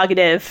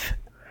interrogative,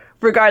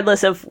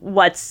 regardless of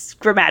what's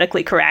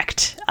grammatically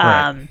correct.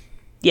 Right.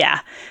 Yeah.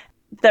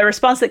 The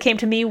response that came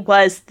to me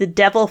was the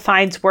devil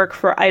finds work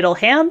for idle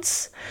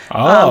hands.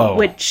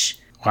 Which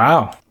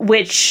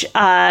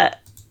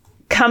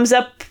comes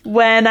up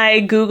when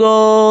I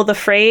Google the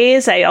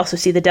phrase. I also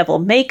see the devil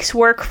makes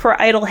work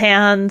for idle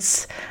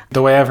hands.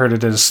 The way I've heard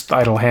it is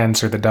idle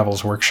hands are the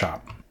devil's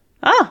workshop.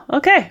 Oh,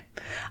 okay.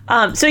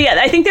 So yeah,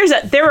 I think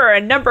there are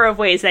a number of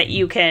ways that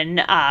you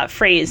can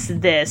phrase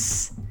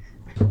this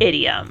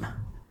idiom.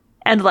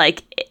 And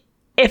like,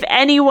 if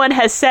anyone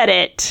has said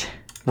it,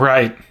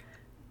 right,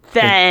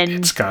 then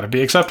it's got to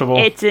be acceptable.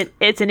 It's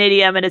an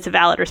idiom and it's a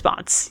valid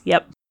response.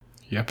 Yep,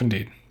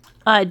 indeed.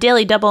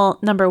 Daily Double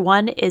number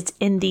 1 is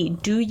in the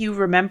Do You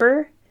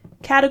Remember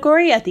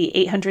category at the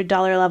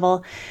 $800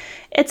 level.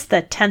 It's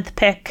the 10th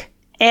pick,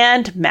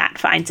 and Matt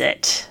finds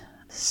it.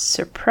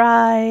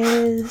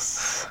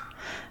 Surprise.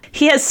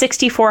 He has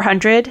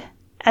 6,400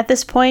 at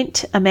this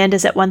point.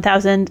 Amanda's at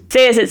 1,000.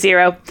 Saya's at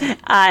 0.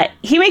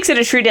 He makes it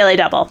a true Daily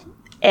Double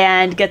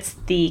and gets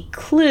the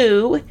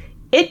clue.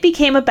 It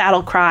became a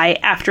battle cry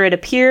after it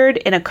appeared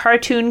in a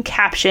cartoon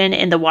caption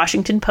in the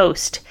Washington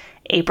Post,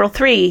 April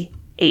 3,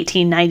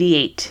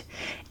 1898.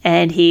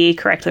 And he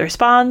correctly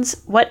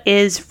responds, what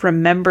is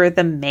Remember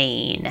the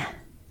Maine?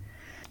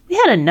 We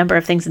had a number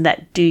of things in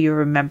that Do You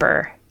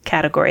Remember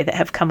category that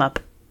have come up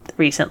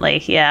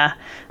recently. Yeah.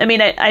 I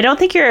mean, I don't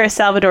think you're a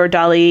Salvador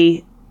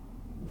Dali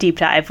deep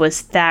dive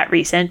was that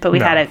recent, but we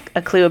had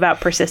a clue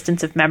about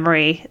persistence of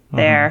memory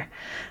there.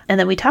 And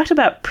then we talked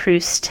about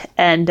Proust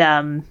and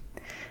the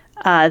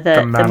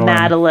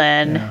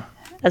Madeleine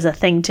as a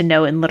thing to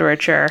know in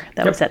literature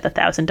that was at the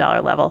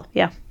 $1,000 level.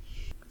 Yeah.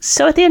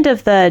 So at the end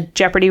of the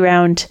Jeopardy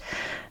round,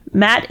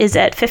 Matt is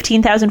at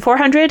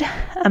 15,400.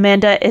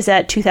 Amanda is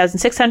at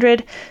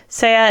 2,600.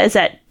 Saya is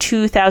at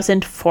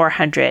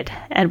 2,400.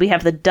 And we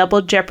have the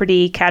double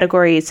Jeopardy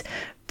categories.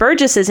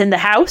 Burgess is in the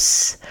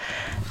house.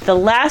 The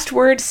last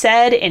word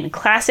said in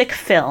classic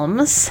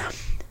films.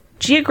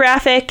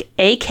 Geographic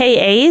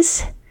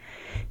AKAs.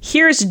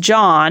 Here's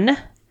John.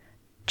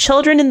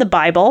 Children in the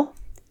Bible.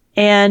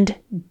 And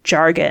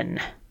jargon.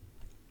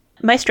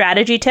 My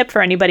strategy tip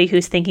for anybody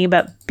who's thinking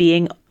about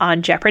being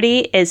on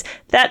Jeopardy is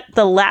that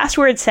the last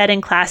word said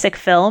in classic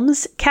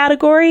films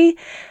category,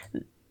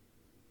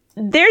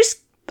 there's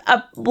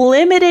a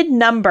limited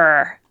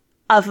number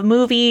of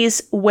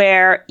movies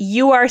where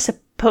you are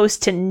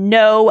supposed to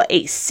know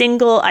a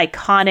single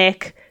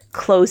iconic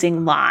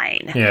closing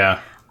line.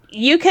 Yeah.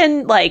 You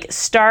can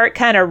start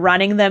kind of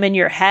running them in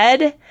your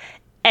head,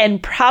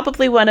 and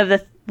probably one of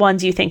the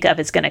ones you think of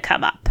is going to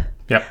come up.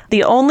 Yep.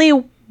 The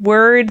only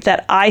word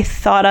that I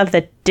thought of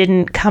that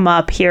didn't come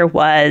up here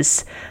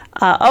was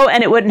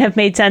and it wouldn't have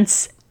made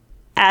sense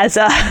as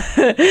a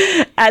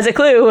as a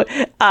clue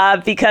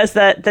because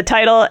the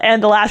title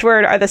and the last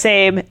word are the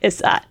same.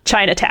 Is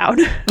Chinatown.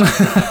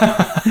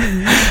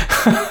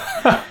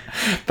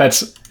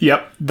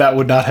 That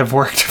would not have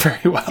worked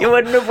very well. It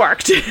wouldn't have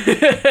worked.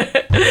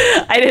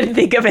 I didn't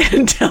think of it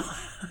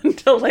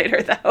until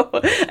later, though.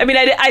 I mean,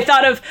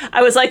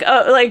 I was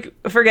like,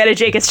 forget it,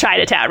 Jake, it's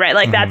Chinatown, right?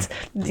 Like, that's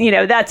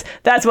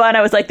one.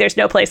 I was like, there's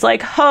no place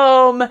like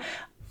home.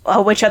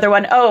 Oh, which other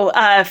one?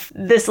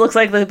 This looks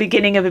like the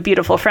beginning of a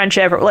beautiful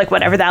friendship, or like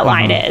whatever that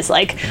line is.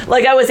 Like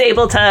I was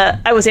able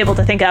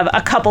to think of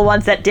a couple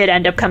ones that did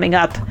end up coming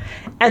up,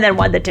 and then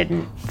one that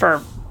didn't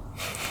for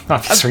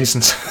obvious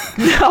reasons.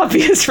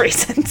 Obvious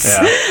reasons.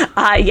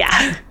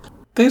 Yeah.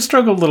 They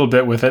struggled a little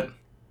bit with it.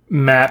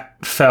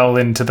 Matt fell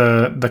into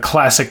the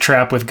classic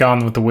trap with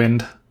Gone with the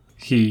Wind.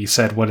 He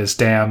said, "What is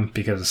damn?"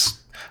 because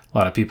a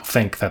lot of people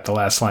think that the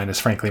last line is,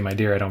 "Frankly, my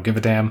dear, I don't give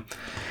a damn."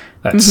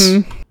 That's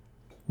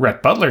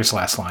Rhett Butler's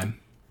last line.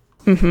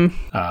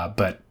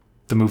 But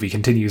the movie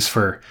continues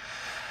for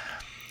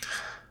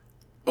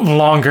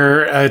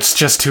longer. It's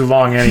just too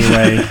long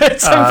anyway.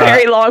 It's a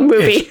very long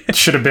movie. It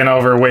should have been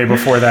over way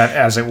before that,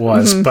 as it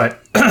was. But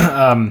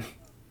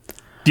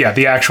yeah,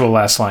 the actual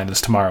last line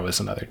is "Tomorrow is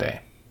another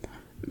day."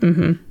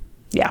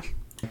 Yeah.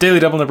 Daily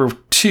Double number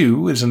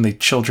 2 is in the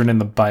Children in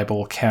the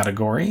Bible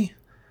category.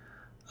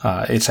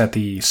 It's at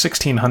the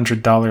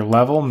 $1,600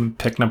 level.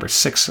 Pick number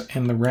 6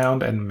 in the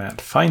round, and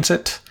Matt finds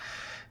it.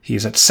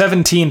 He's at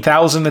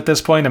 17,000 at this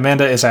point.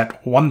 Amanda is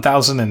at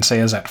 1,000, and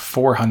Saya's at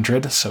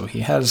 400. So he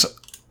has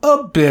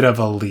a bit of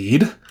a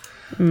lead.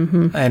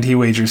 And he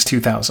wagers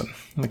 2,000.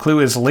 The clue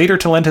is, later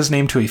to lend his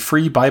name to a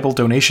free Bible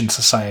donation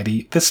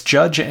society, this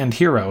judge and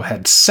hero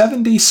had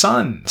 70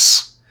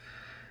 sons.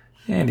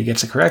 And he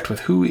gets it correct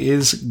with "Who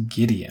is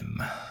Gideon?"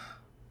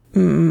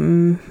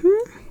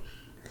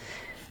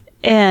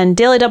 And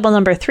Daily Double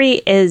number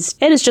 3 is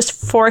just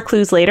 4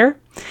 clues later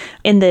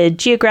in the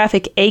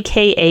Geographic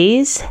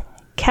AKAs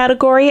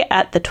category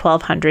at the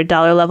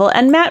 $1,200 level.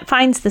 And Matt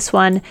finds this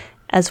one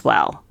as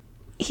well.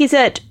 He's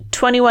at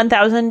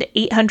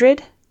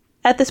 21,800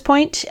 at this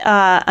point.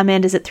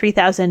 Amanda's at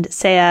 3,000.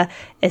 Saya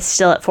is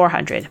still at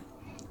 400.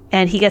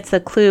 And he gets the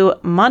clue,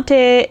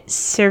 Monte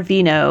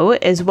Cervino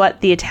is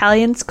what the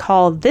Italians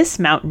call this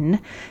mountain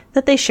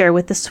that they share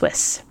with the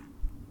Swiss.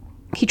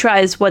 He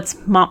tries what's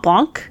Mont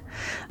Blanc,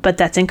 but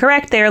that's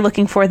incorrect. They are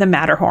looking for the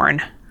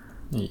Matterhorn.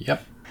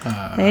 Yep.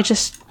 They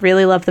just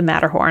really love the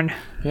Matterhorn.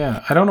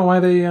 Yeah, I don't know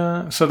why they...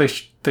 so they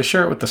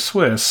share it with the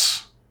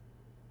Swiss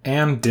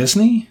and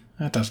Disney?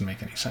 That doesn't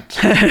make any sense.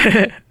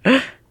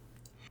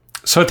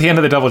 So at the end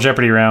of the Double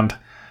Jeopardy round,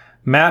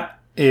 Matt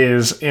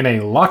is in a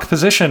lock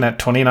position at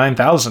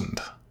 29,000.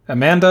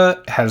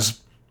 Amanda has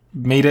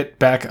made it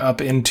back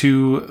up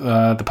into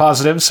the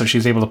positives, so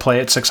she's able to play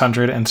at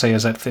 600, and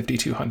Saya's at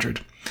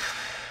 5,200.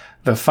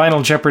 The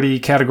final Jeopardy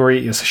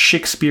category is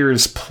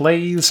Shakespeare's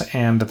plays,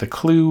 and the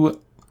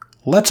clue,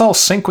 "Let's all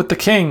sink with the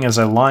king," is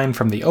a line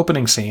from the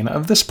opening scene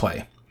of this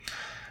play.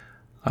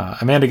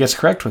 Amanda gets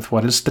correct with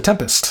 "What is the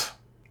Tempest?"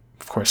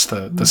 Of course,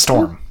 the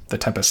storm. The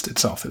tempest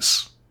itself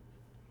is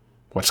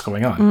what's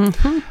going on.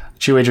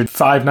 She wagered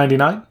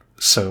 $5.99,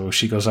 so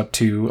she goes up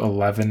to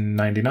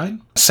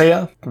 $11.99.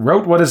 Saya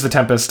wrote "What is the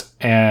Tempest?"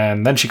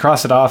 and then she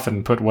crossed it off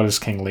and put "What is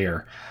King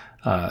Lear?"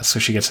 So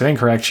she gets it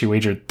incorrect. She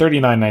wagered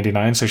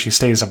 $39.99, so she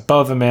stays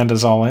above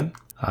Amanda's all-in.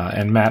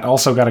 And Matt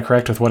also got it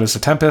correct with "What is the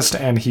Tempest?"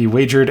 and he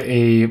wagered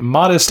a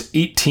modest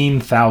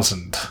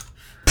 $18,000.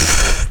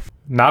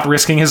 Not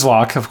risking his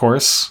lock, of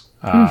course,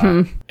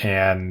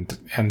 and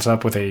ends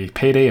up with a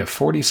payday of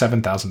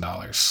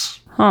 $47,000.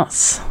 Oh,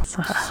 so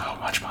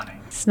much money.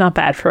 It's not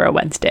bad for a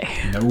Wednesday.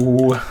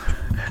 No,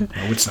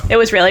 it's not. It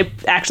was really,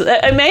 actually,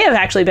 it may have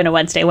actually been a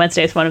Wednesday.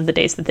 Wednesday is one of the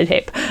days that they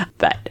tape,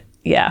 but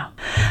Yeah.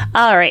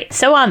 All right.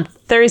 So on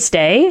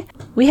Thursday,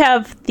 we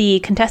have the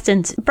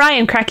contestants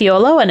Brian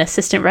Cracchiolo, an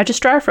assistant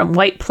registrar from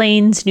White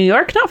Plains, New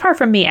York, not far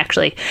from me,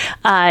 actually.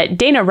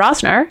 Dana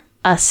Rosner,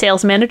 a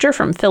sales manager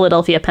from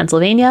Philadelphia,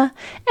 Pennsylvania,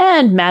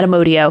 and Matt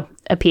Amodio,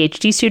 a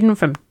PhD student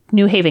from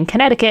New Haven,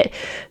 Connecticut,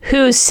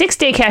 whose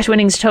 6-day cash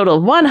winnings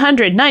total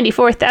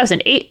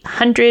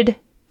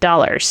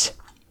 $194,800.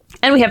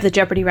 And we have the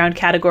Jeopardy round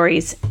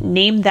categories: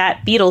 Name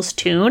That Beatles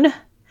Tune,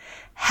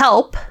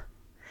 Help,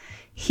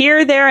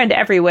 Here, There, and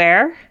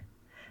Everywhere,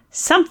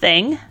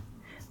 Something,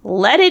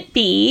 Let It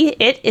Be,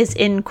 It is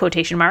in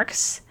quotation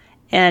marks,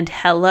 and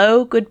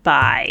Hello,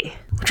 Goodbye.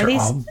 Which are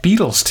all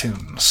Beatles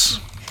tunes.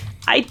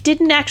 I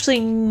didn't actually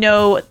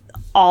know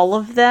all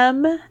of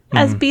them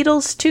as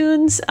Beatles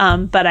tunes,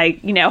 but I,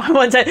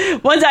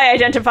 once I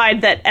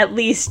identified that at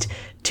least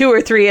 2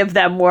 or 3 of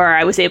them were,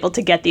 I was able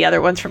to get the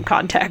other ones from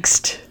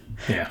context.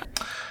 Yeah.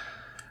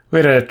 We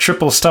had a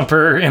triple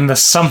stumper in the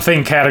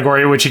something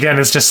category, which again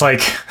is just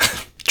like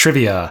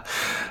trivia.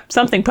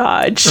 Something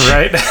podge.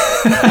 Right?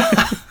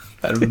 That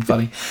would have been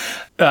funny.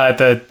 At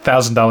the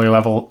 $1,000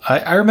 level,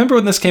 I remember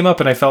when this came up,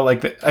 and I feel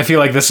like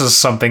this is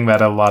something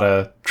that a lot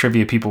of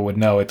trivia people would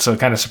know. So it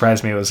kind of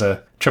surprised me it was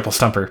a triple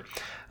stumper.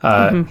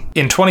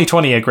 In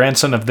 2020, a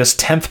grandson of this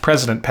 10th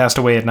president passed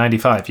away at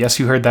 95. Yes,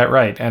 you heard that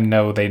right. And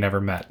no, they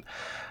never met.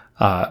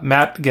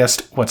 Matt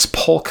guessed what's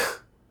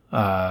Polk.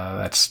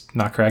 That's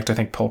not correct. I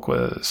think Polk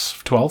was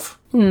 12.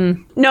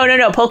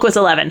 No. Polk was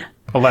 11.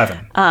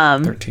 11.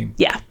 13.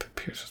 Yeah.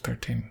 Pierce was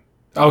 13.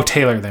 Oh,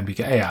 Taylor then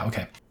began. Yeah,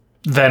 okay.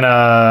 Then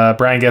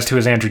Brian guessed who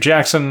is Andrew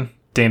Jackson.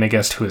 Dana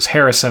guessed who is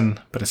Harrison,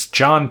 but it's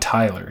John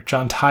Tyler.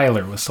 John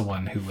Tyler was the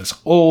one who was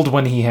old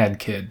when he had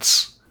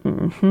kids.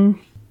 Mm-hmm.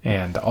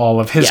 And all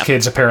of his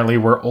kids apparently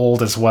were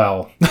old as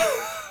well.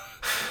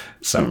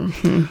 So,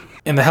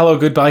 in the Hello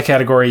Goodbye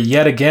category,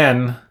 yet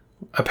again,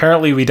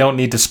 apparently we don't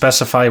need to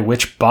specify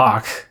which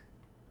Bach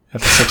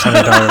at the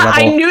 $600 level.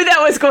 I knew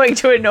that was going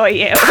to annoy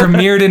you.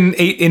 Premiered in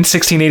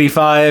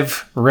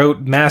 1685,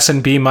 wrote Mass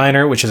in B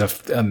minor, which is an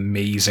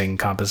amazing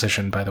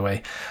composition, by the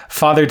way.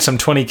 Fathered some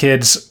 20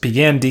 kids,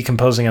 began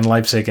decomposing in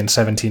Leipzig in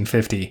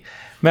 1750.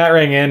 Matt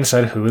rang in,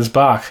 said, who is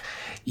Bach?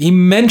 He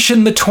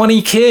mentioned the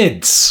 20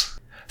 kids.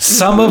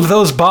 Some of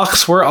those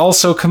Bachs were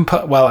also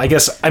well, the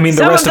rest of the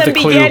clue. Some of them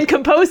began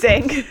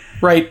composing.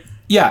 Right.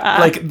 Yeah,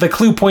 like the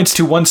clue points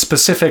to one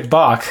specific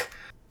Bach.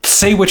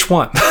 Say which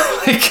one.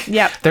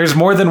 There's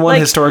more than one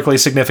historically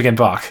significant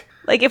Bach.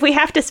 Like if we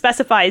have to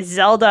specify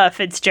Zelda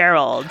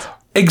Fitzgerald.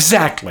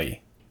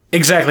 Exactly.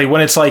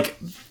 When it's like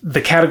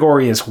the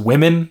category is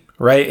women,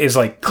 right? Is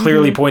like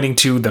clearly pointing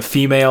to the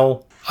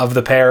female of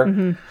the pair.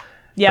 Mm-hmm.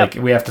 Yeah. Like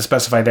we have to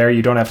specify there.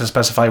 You don't have to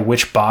specify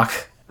which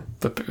Bach.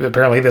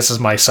 Apparently this is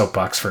my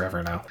soapbox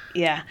forever now.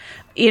 Yeah.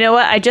 You know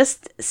what? I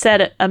just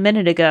said a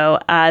minute ago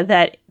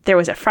that there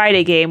was a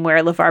Friday game where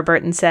LeVar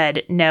Burton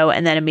said no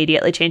and then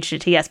immediately changed it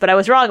to yes. But I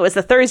was wrong. It was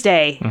the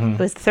Thursday. Mm-hmm. It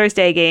was the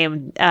Thursday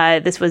game.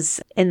 This was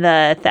in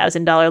the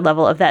 $1,000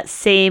 level of that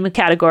same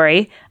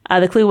category.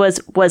 The clue was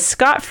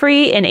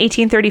scot-free in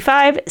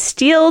 1835,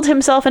 steeled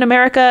himself in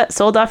America,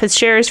 sold off his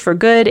shares for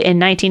good in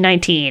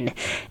 1919.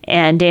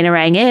 And Dana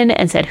rang in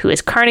and said, who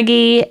is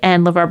Carnegie?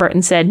 And LeVar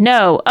Burton said,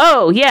 no.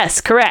 Oh,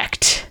 yes,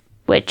 correct.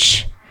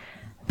 Which,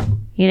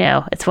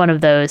 it's one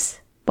of those,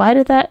 why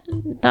did that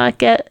not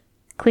get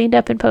cleaned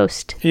up in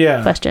post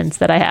questions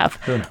that I have?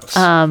 Who knows?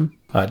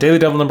 Daily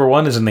Devil number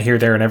 1 is in the Here,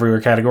 There, and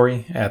Everywhere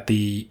category at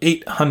the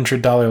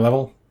 $800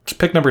 level. It's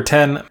pick number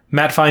 10.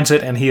 Matt finds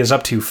it, and he is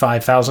up to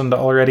 $5,000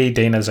 already.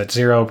 Dana's at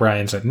 0.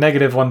 Brian's at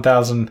negative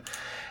 $1,000.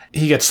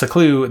 He gets the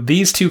clue.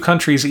 These 2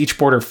 countries each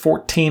border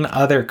 14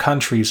 other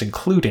countries,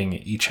 including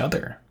each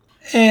other.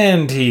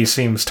 And he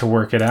seems to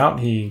work it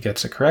out. He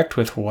gets it correct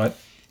with what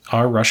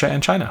are Russia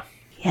and China.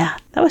 Yeah,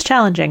 that was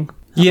challenging.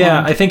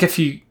 Yeah, I think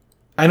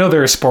I know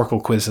there are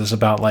Sporkle quizzes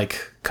about,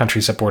 like,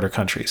 countries that border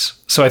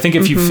countries. So I think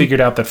if you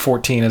figured out that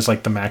 14 is,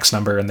 like, the max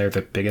number and they're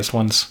the biggest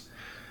ones,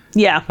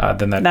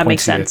 then that points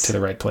makes sense. To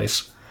the right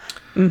place.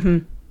 Mm-hmm.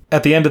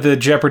 At the end of the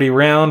Jeopardy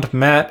round,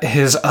 Matt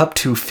is up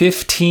to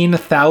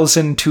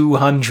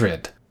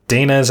 15,200.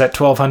 Dana is at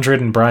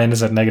 1,200 and Brian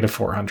is at negative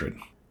 400.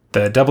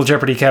 The Double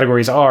Jeopardy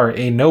categories are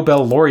a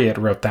Nobel laureate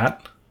wrote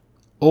that,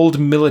 old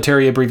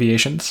military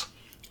abbreviations,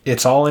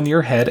 it's all in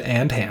your head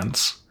and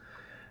hands,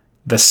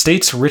 the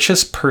state's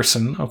richest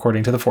person,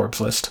 according to the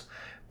Forbes list,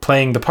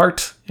 playing the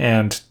part,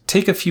 and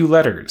take a few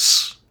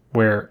letters,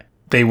 where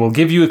they will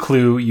give you a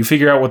clue, you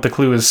figure out what the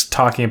clue is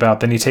talking about,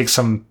 then you take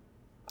some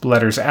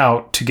letters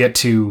out to get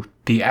to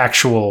the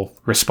actual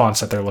response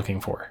that they're looking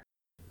for.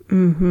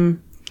 Mm-hmm.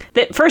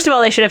 First of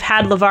all, they should have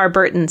had LeVar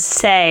Burton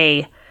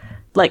say,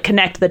 like,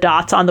 connect the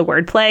dots on the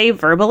wordplay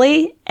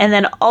verbally, and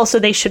then also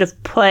they should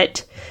have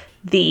put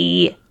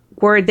the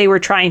word they were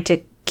trying to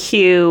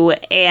cue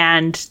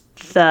and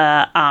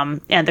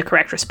the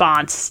correct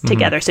response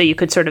together, so you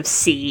could sort of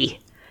see.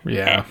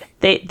 Yeah,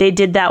 they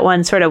did that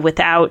one sort of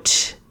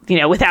without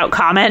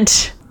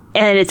comment,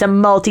 and it's a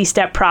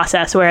multi-step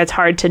process where it's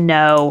hard to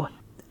know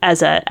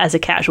as a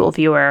casual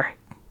viewer,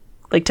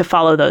 like, to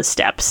follow those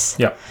steps.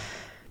 Yeah,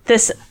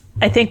 this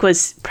I think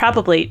was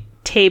probably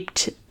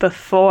taped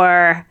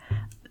before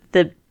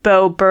the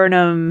Bo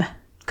Burnham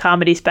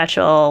comedy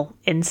special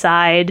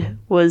Inside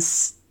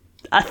was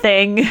a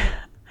thing.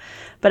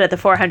 But at the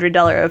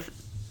 $400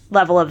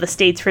 level of the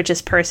state's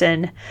richest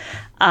person,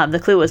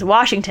 the clue was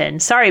Washington.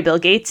 Sorry, Bill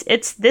Gates,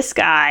 it's this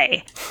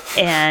guy.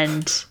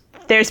 And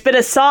there's been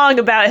a song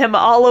about him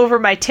all over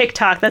my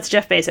TikTok. That's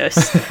Jeff Bezos.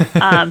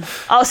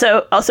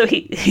 Also,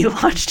 he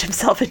launched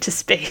himself into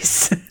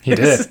space. He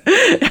did.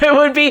 It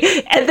would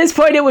be, at this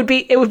point, it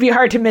would be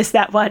hard to miss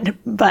that one.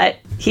 But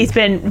he's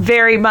been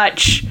very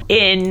much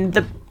in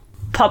the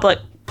public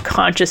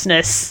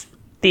consciousness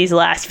these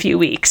last few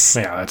weeks.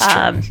 Yeah,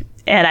 that's true.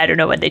 And I don't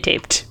know when they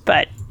taped,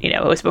 but,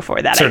 it was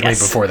before that, Certainly I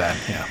guess. before that,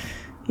 yeah.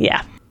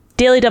 Yeah.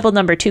 Daily Double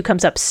number 2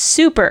 comes up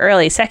super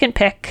early. Second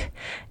pick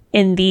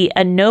in the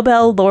A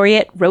Nobel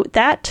Laureate Wrote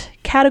That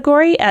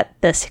category at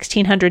the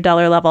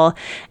 $1,600 level.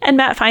 And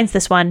Matt finds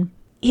this one.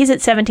 He's at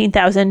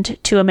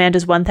 $17,000 to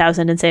Amanda's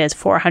 $1,000 and Zaya's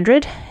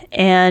 $400.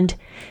 And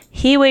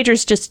he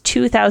wagers just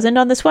 $2,000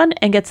 on this one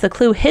and gets the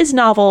clue. His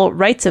novel,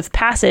 Rites of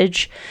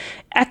Passage,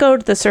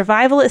 echoed the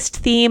survivalist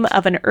theme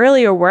of an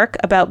earlier work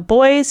about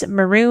boys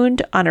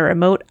marooned on a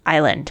remote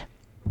island.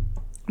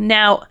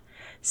 Now,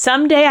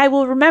 someday I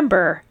will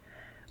remember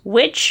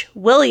which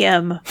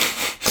William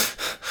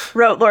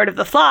wrote Lord of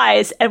the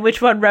Flies and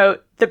which one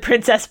wrote The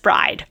Princess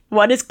Bride.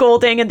 One is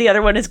Golding and the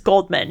other one is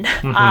Goldman.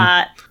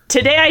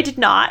 Today I did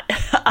not,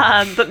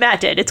 but Matt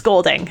did. It's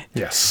Golding.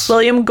 Yes.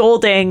 William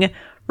Golding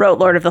wrote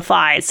Lord of the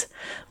Flies.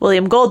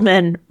 William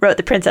Goldman wrote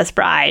The Princess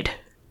Bride.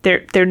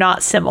 They're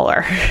not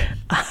similar,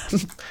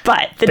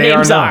 but the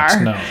names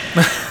are. No.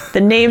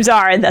 The names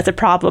are, and that's a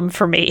problem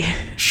for me.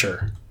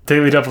 Sure.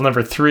 Daily Double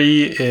number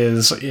 3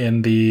 is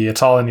in the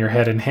It's All in Your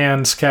Head and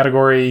Hands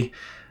category.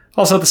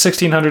 Also the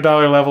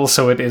 $1,600 level,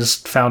 so it is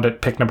found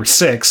at pick number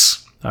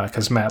 6,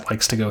 because Matt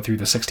likes to go through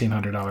the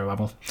 $1,600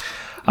 level.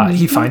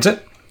 He finds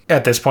it.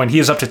 At this point, he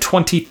is up to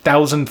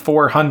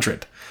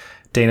 $20,400.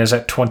 Dana's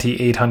at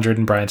 $2,800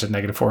 and Brian's at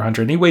 -$400,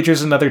 and he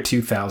wagers another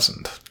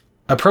 $2,000.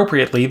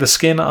 Appropriately, the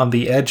skin on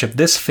the edge of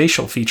this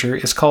facial feature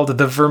is called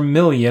the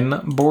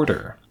vermilion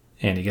border.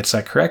 And he gets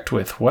that correct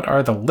with what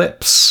are the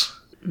lips?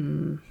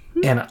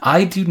 And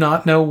I do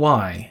not know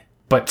why,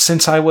 but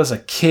since I was a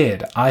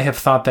kid, I have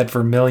thought that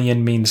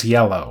vermilion means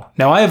yellow.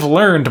 Now, I have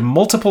learned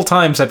multiple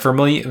times that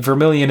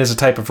vermilion is a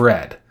type of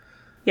red.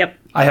 Yep.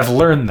 I have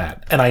learned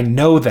that, and I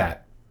know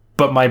that,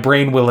 but my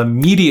brain will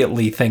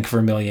immediately think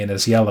vermilion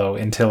is yellow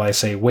until I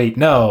say, wait,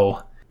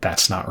 no,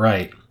 that's not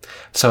right.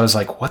 So I was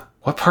like, what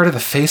part of the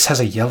face has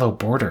a yellow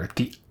border?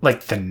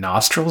 The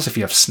nostrils if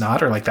you have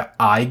snot, or like the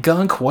eye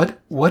gunk? What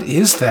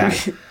is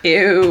that?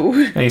 Ew.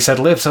 And he said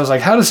lips. I was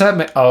like, how does that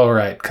make... Oh,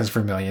 right, because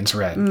vermilion's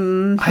red.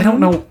 Mm-hmm. I don't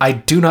know. I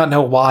do not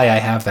know why I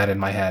have that in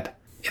my head.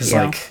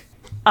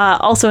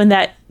 Also in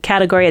that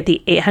category at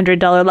the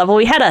 $800 level,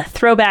 we had a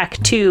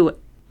throwback to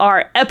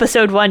our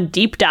episode 1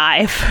 deep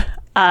dive.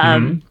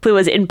 Clue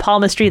was in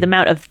palmistry, the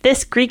mount of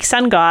this Greek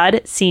sun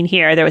god, seen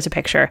here, there was a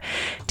picture,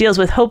 deals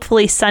with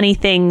hopefully sunny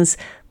things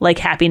like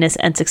happiness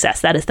and success.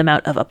 That is the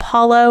mount of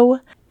Apollo.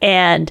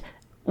 And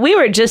we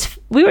were just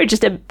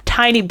a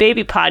tiny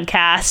baby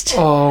podcast.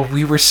 Oh,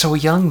 we were so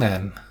young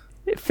then.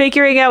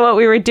 Figuring out what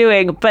we were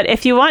doing. But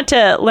if you want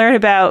to learn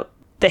about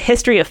the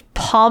history of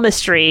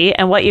palmistry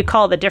and what you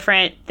call the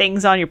different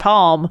things on your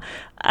palm,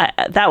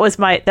 that was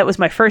my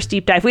first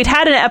deep dive. We'd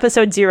had an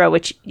episode 0,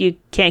 which you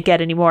can't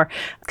get anymore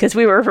because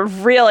we were a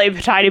really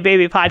tiny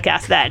baby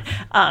podcast then.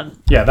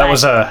 That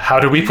was a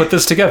how do we put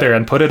this together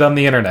and put it on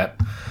the internet?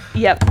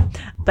 Yep.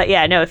 But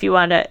yeah, no. If you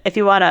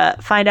wanna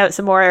find out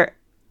some more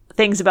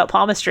things about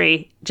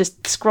palmistry,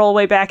 just scroll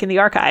way back in the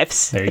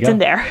archives. It's in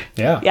there.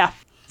 Yeah.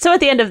 So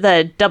at the end of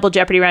the Double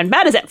Jeopardy round,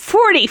 Matt is at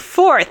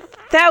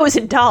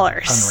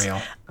 $44,000.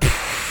 Unreal.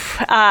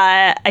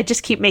 I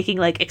just keep making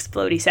like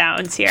explodey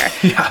sounds here.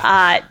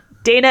 Yeah.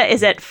 Dana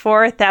is at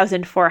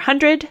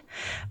 4,400.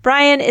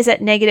 Brian is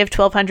at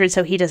 -1,200,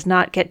 so he does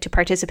not get to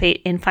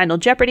participate in Final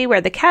Jeopardy,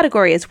 where the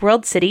category is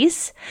world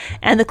cities.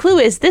 And the clue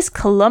is this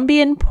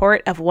Colombian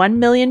port of 1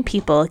 million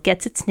people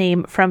gets its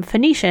name from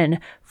Phoenician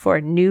for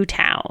new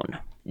town.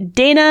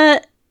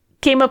 Dana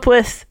came up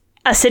with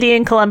a city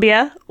in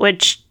Colombia,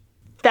 which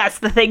that's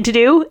the thing to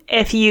do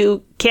if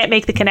you can't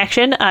make the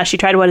connection. She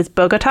tried what is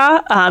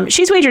Bogota.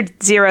 She's wagered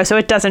 0, so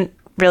it doesn't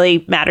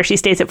really matter. She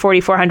stays at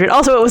 4,400.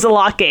 Also, it was a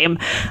lock game.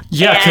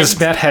 Yeah, because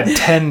Matt had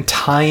 10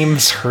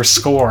 times her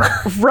score.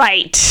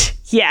 Right.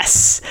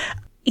 Yes.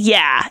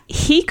 Yeah.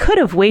 He could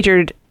have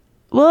wagered...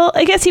 Well,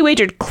 I guess he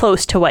wagered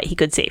close to what he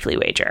could safely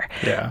wager.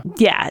 Yeah.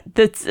 Yeah.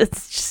 It's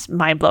just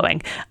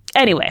mind-blowing.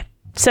 Anyway,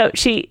 so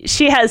she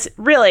has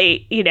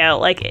really, it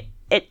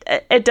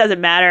doesn't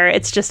matter.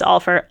 It's just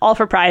all for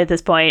pride at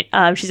this point.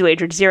 She's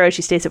wagered 0.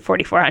 She stays at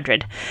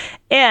 4,400.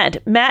 And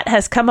Matt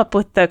has come up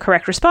with the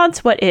correct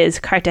response. What is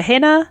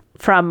Cartagena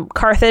from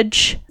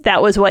Carthage?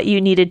 That was what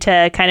you needed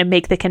to kind of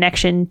make the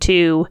connection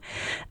to.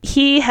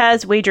 He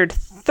has wagered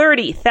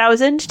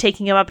 30,000,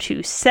 taking him up to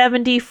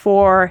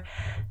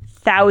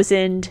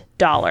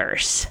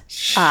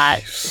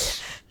 $74,000.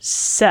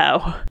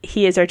 So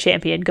he is our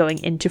champion going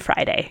into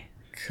Friday.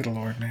 Good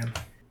Lord, man.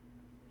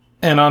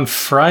 And on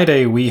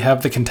Friday, we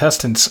have the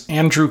contestants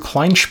Andrew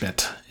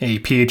Kleinschmidt, a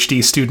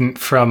PhD student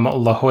from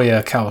La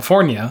Jolla,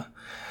 California,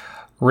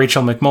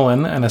 Rachel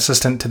McMullen, an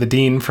assistant to the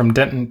dean from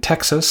Denton,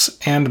 Texas,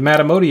 and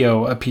Matt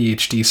Amodio, a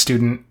PhD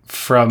student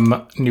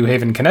from New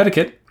Haven,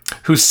 Connecticut,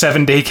 whose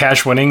 7-day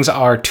cash winnings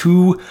are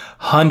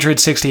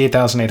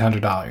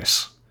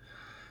 $268,800.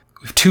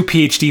 We have 2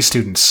 PhD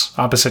students,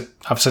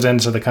 opposite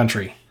ends of the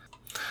country.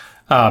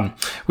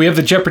 We have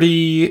the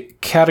Jeopardy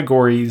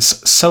categories: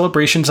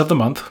 Celebrations of the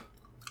Month,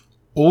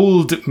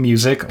 Old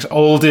Music,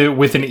 old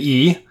with an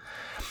E,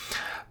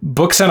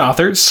 Books and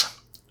Authors,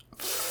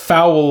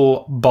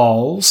 Foul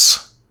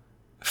Balls,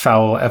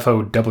 Foul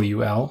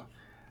Fowl,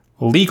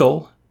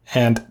 Legal,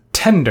 and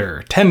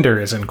Tender. Tender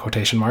is in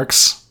quotation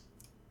marks,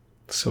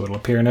 so it'll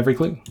appear in every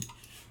clue.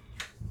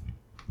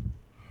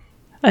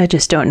 I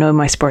just don't know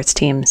my sports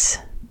teams.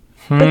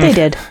 But they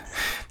did.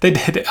 They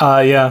did,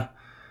 yeah.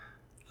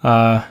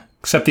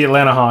 Except the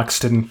Atlanta Hawks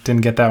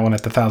didn't get that one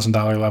at the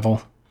 $1,000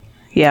 level.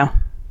 Yeah.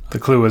 The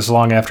clue was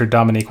long after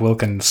Dominique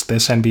Wilkins.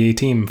 This NBA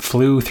team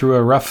flew through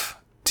a rough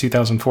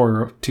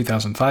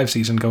 2004-2005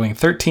 season, going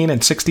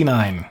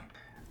 13-69.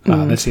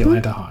 That's the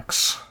Atlanta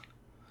Hawks.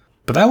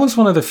 But that was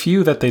one of the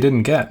few that they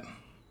didn't get.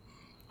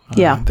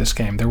 This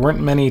game. There weren't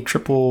many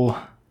triple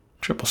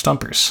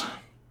stumpers.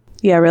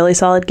 Yeah, really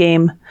solid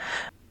game.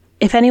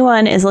 If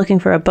anyone is looking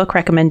for a book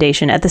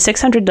recommendation, at the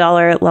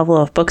 $600 level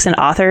of Books and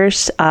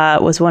Authors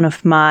was one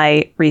of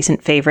my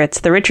recent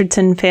favorites. The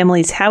Richardson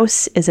family's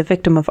house is a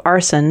victim of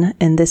arson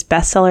in this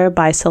bestseller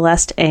by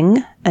Celeste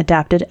Ng,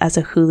 adapted as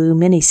a Hulu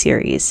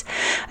miniseries.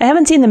 I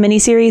haven't seen the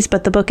miniseries,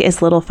 but the book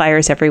is Little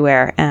Fires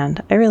Everywhere,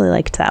 and I really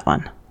liked that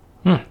one.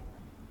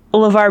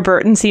 LeVar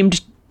Burton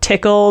seemed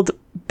tickled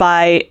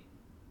by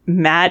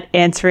Matt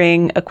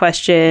answering a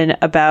question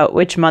about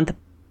which month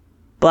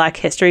Black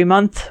History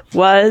Month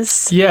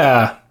was.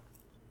 Yeah.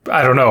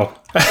 I don't know.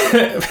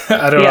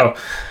 I don't know.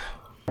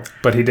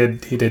 But he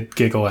did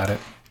giggle at it.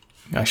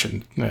 I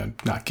shouldn't,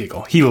 not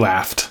giggle. He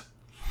laughed.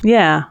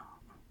 Yeah.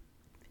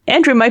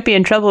 Andrew might be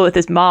in trouble with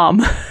his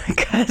mom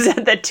because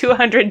at the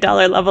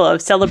 $200 level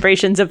of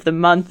Celebrations of the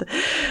Month,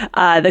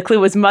 the clue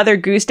was Mother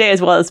Goose Day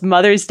as well as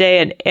Mother's Day,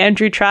 and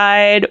Andrew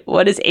tried,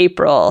 what is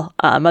April?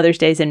 Mother's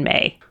Day's in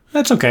May.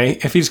 That's okay.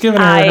 If he's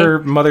giving her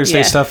Mother's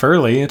Day stuff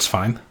early, it's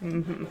fine.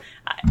 Mm-hmm.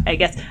 I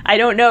guess I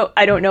don't know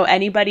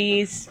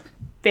anybody's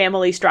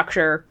family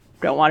structure.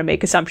 Don't want to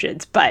make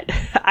assumptions, but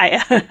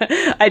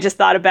I just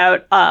thought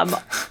about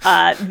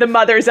the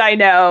mothers I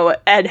know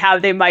and how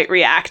they might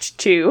react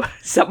to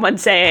someone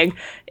saying,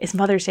 "Is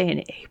Mother's Day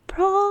in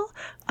April?"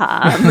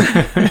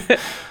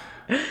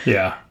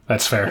 Yeah,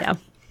 that's fair.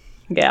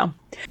 Yeah.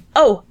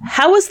 Oh,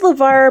 how was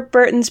LeVar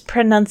Burton's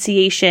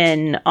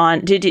pronunciation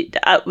on? Do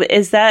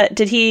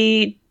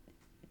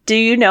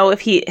you know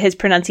if his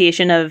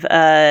pronunciation of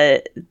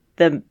the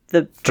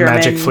German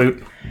Magic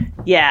Flute?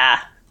 Yeah.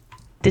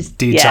 Die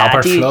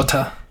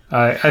Zauberflöte.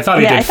 I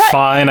thought he did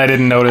fine. I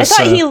didn't notice.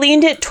 I thought he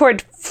leaned it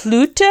toward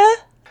Flute.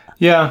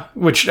 Yeah,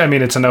 which, I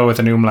mean, it's an O with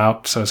an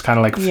umlaut, so it's kind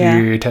of like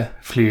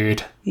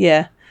Flute.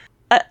 Yeah.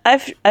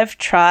 I've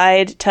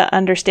tried to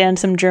understand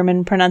some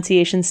German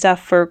pronunciation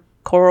stuff for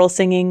choral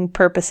singing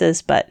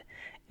purposes, but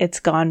it's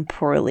gone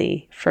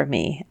poorly for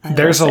me.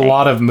 There's a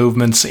lot of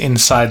movements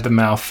inside the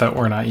mouth that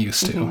we're not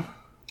used to.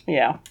 Mm-hmm.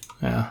 Yeah.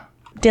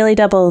 Daily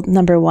Double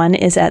number 1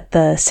 is at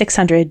the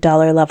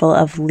 $600 level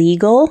of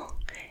Legal.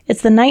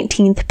 It's the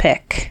 19th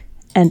pick,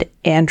 and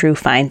Andrew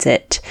finds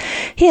it.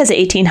 He has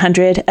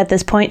 $1,800 at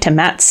this point to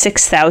Matt's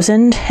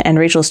 $6,000 and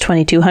Rachel's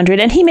 $2,200,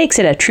 and he makes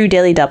it a true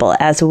Daily Double,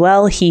 as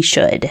well he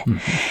should.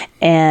 Mm-hmm.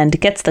 And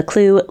gets the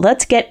clue,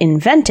 let's get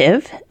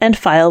inventive and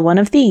file one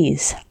of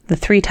these. The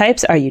 3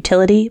 types are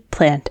utility,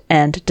 plant,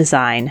 and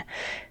design.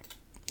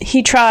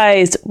 He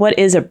tries what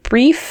is a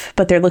brief,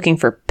 but they're looking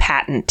for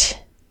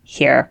patent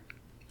here.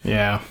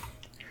 Yeah.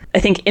 I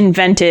think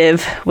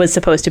inventive was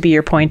supposed to be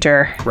your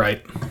pointer.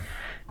 Right.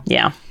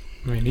 Yeah.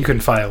 I mean, you can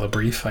file a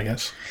brief, I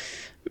guess.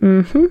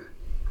 Mm-hmm.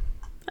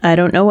 I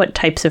don't know what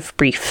types of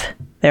brief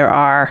there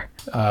are,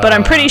 but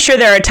I'm pretty sure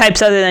there are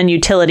types other than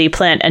utility,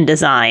 plant, and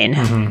design.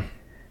 Mm-hmm.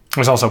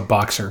 There's also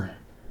boxer.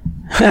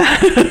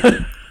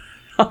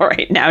 All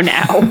right, now.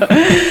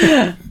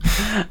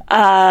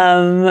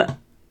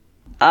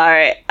 All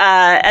right.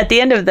 At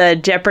the end of the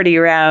Jeopardy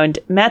round,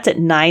 Matt's at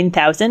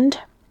 9,000.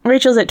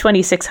 Rachel's at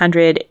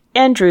 2,600.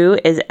 Andrew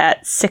is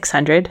at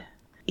 600.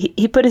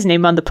 He put his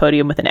name on the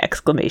podium with an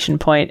exclamation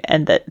point,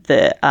 and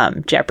the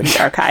Jeopardy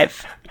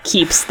archive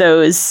keeps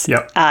those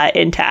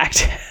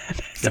intact.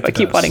 So I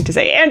keep wanting to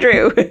say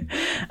Andrew. We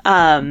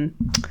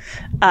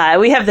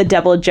have the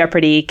double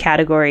Jeopardy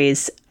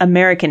categories: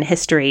 American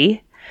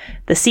history,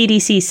 the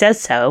CDC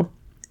says so,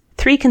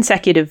 3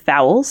 consecutive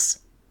vowels,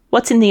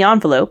 what's in the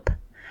envelope,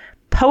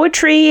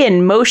 poetry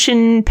and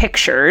motion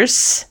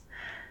pictures,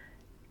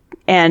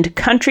 and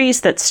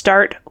countries that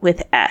start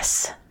with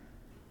S.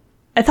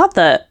 I thought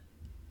the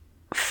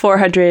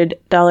 $400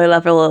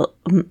 level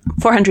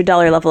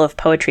of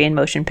poetry and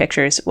motion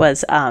pictures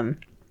was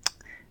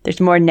There's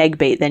more neg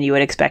bait than you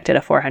would expect at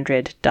a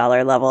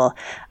 $400 level.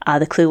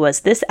 The clue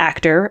was this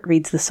actor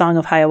reads the Song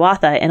of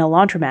Hiawatha in a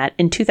laundromat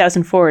in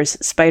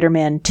 2004's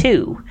Spider-Man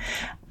 2.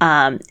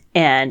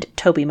 And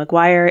Tobey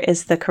Maguire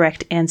is the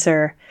correct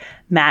answer.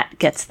 Matt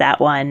gets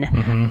that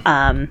one.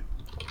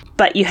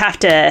 But you have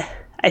to,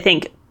 I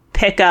think,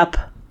 pick up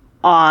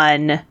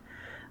on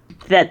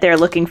that they're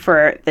looking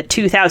for the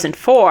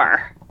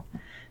 2004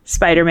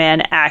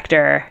 Spider-Man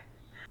actor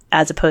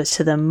as opposed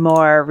to the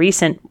more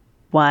recent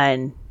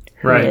one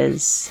who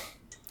is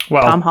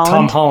Tom Holland.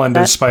 Tom Holland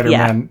is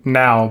Spider-Man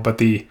now, but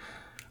the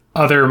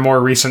other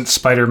more recent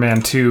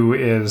Spider-Man 2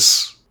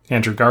 is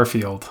Andrew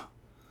Garfield.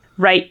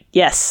 Right,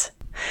 yes.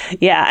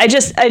 Yeah, I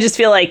just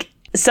feel like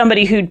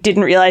somebody who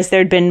didn't realize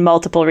there'd been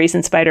multiple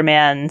recent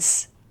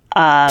Spider-Mans,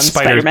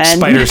 Spider-Man.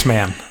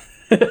 Spider-Man.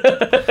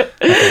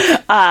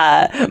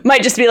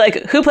 Might just be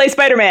like, who plays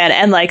Spider-Man?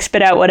 And like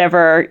spit out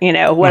whatever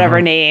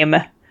name,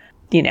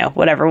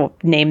 whatever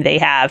name they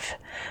have.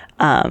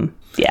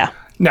 Yeah.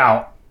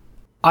 Now,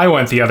 I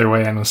went the other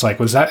way and was like,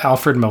 was that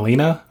Alfred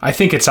Molina? I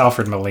think it's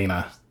Alfred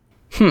Molina.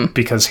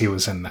 Because he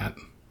was in that.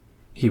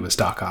 He was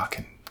Doc Ock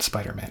in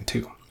Spider-Man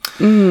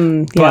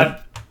 2.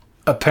 But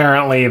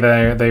apparently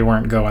they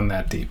weren't going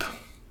that deep.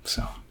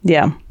 So.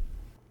 Yeah. All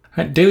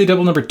right, Daily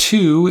Double number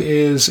 2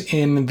 is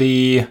in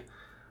the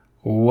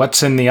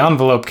What's in the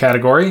Envelope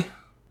category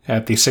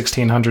at the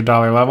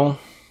 $1,600 level.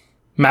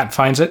 Matt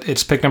finds it.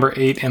 It's pick number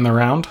 8 in the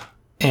round.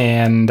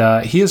 And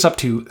he is up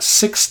to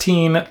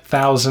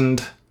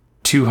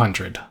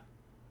 16,200.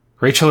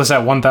 Rachel is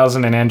at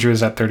 1,000 and Andrew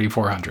is at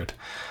 3,400.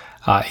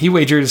 He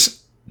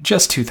wagers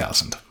just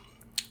 2,000.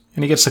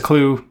 And he gets the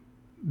clue.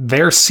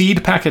 They're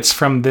seed packets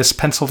from this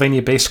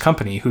Pennsylvania-based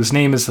company whose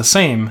name is the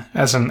same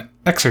as an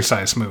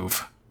exercise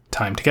move.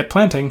 Time to get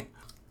planting.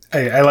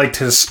 I liked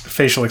his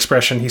facial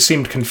expression. He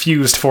seemed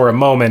confused for a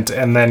moment,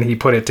 and then he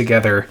put it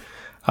together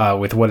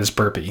with what is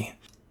burpee.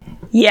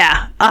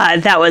 Yeah,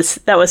 that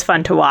was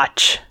fun to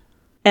watch.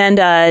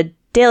 And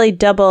Daily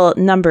Double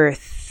number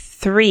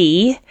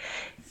 3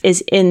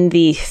 is in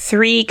the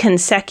 3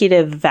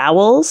 consecutive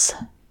vowels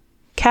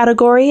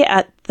category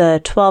at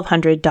the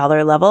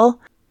 $1,200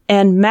 level.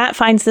 And Matt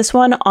finds this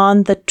one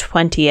on the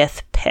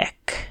 20th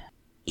pick.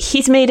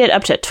 He's made it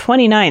up to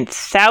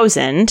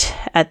 29,000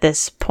 at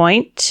this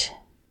point.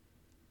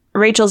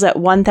 Rachel's at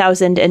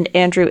 1,000 and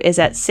Andrew is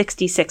at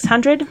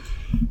 6,600.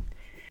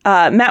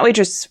 Matt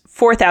wagers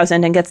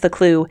 4,000 and gets the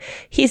clue.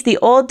 He's the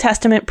Old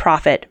Testament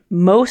prophet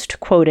most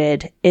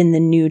quoted in the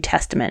New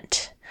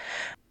Testament.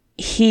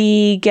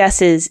 He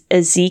guesses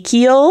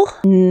Ezekiel.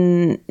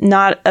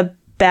 Not a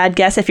bad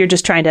guess if you're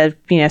just trying to,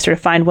 sort of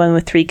find one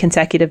with 3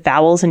 consecutive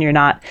vowels and you're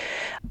not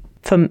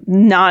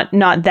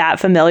that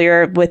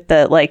familiar with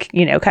the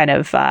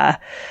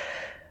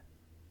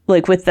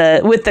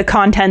with the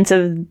contents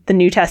of the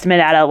New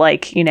Testament at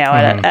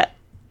a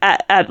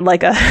at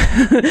like a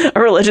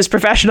religious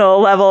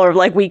professional level or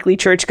like weekly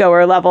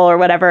churchgoer level or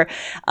whatever.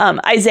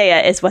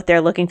 Isaiah is what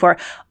they're looking for.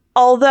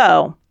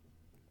 Although,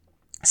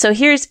 so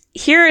here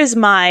is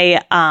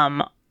my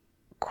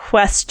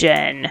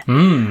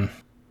question.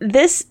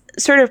 This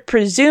sort of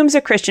presumes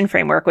a Christian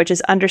framework, which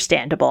is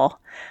understandable.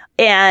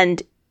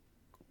 And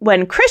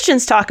when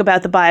Christians talk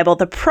about the Bible,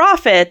 the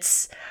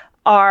prophets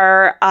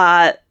are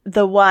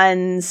the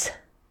ones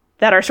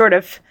that are sort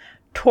of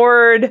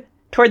toward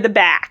the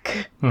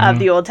back of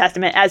the Old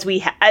Testament as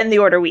in the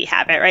order we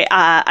have it, right?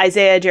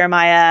 Isaiah,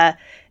 Jeremiah,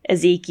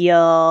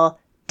 Ezekiel,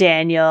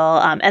 Daniel,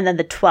 and then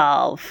the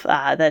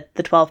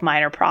 12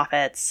 minor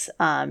prophets,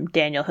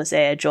 Daniel,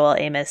 Hosea, Joel,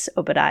 Amos,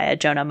 Obadiah,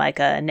 Jonah,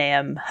 Micah,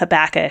 Nahum,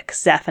 Habakkuk,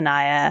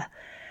 Zephaniah,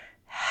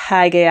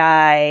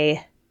 Haggai,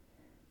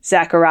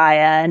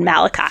 Zechariah, and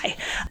Malachi.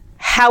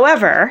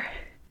 However,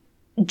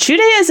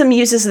 Judaism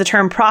uses the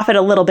term prophet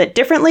a little bit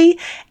differently,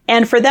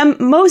 and for them,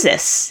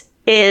 Moses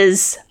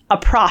is a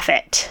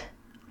prophet.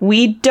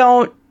 We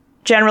don't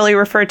generally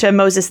refer to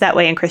Moses that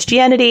way in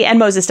Christianity, and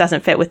Moses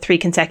doesn't fit with 3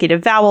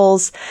 consecutive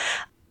vowels.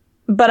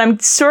 But I'm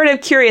sort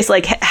of curious,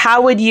 like,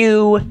 how would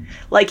you,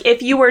 like,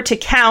 if you were to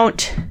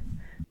count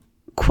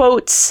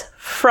quotes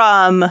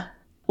from,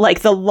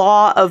 like, the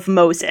Law of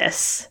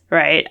Moses,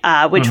 right,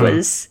 which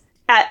was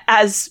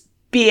as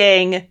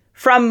being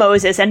from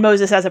Moses and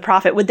Moses as a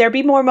prophet, would there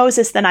be more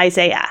Moses than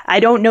Isaiah? I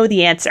don't know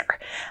the answer.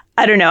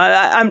 I don't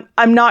know.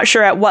 I'm not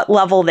sure at what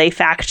level they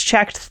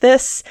fact-checked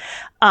this.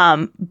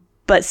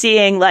 But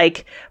seeing,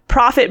 like,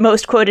 prophet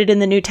most quoted in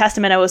the New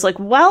Testament, I was like,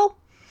 well,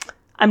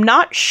 I'm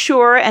not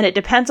sure, and it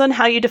depends on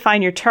how you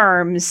define your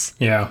terms.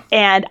 Yeah.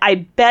 And I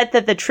bet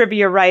that the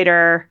trivia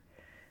writer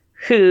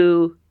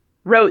who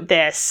wrote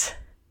this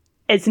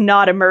is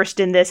not immersed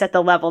in this at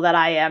the level that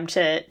I am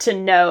to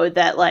know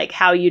that, like,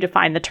 how you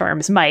define the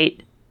terms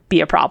might be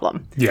a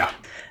problem. Yeah.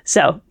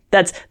 So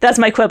that's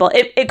my quibble.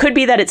 It could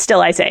be that it's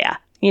still Isaiah.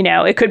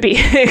 It could be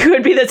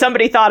that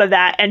somebody thought of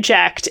that and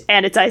checked,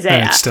 and it's Isaiah.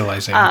 And it's still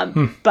Isaiah.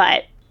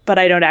 But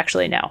I don't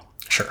actually know.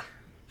 Sure.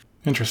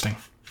 Interesting.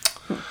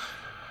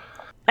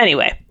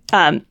 Anyway,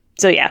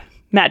 so yeah,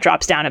 Matt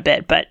drops down a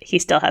bit, but he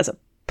still has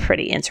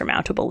pretty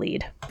insurmountable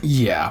lead.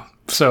 Yeah.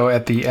 So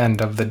at the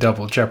end of the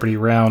Double Jeopardy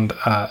round,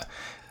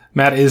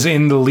 Matt is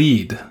in the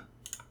lead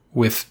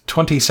with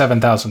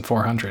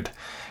 27,400.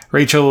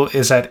 Rachel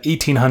is at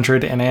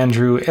 1,800 and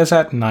Andrew is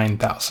at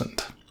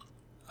 9,000.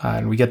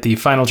 And we get the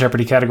Final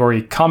Jeopardy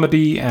category,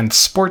 comedy and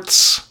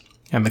sports.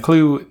 And the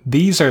clue,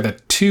 these are the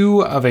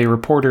two of a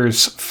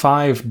reporter's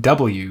 5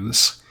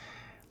 W's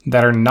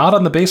that are not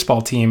on the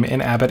baseball team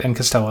in Abbott and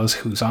Costello's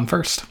Who's on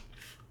First.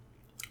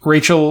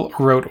 Rachel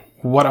wrote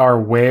what are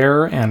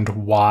where and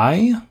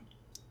why,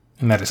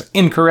 and that is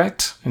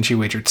incorrect, and she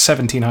wagered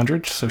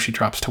 1,700, so she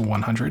drops to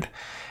 100.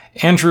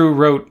 Andrew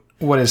wrote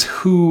what is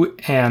who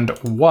and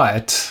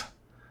what,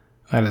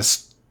 that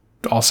is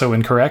also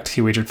incorrect.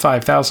 He wagered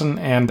 5,000,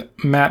 and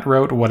Matt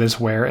wrote what is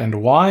where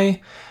and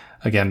why.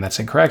 Again, that's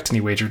incorrect, and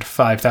he wagered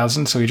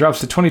 5,000, so he drops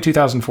to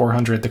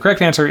 22,400. The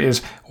correct answer is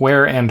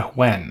where and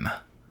when.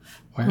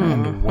 Where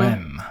and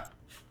when.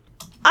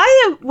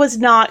 I was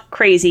not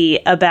crazy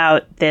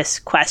about this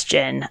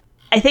question.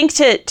 I think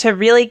to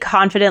really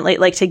confidently,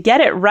 like, to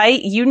get it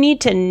right, you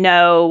need to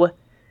know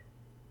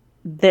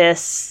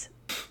this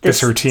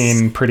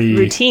routine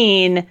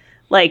routine,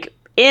 like,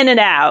 in and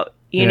out,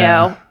 you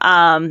know?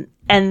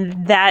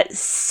 And that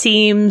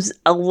seems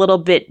a little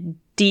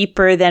bit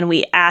deeper than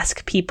we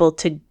ask people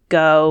to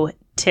go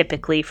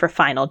typically for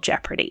Final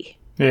Jeopardy.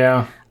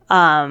 Yeah.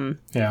 You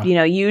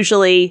know,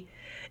 usually,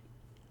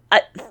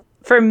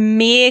 for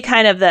me,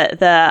 kind of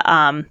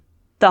the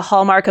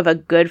hallmark of a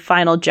good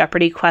Final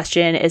Jeopardy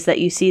question is that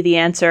you see the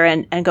answer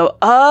and go,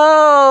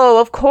 oh,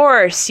 of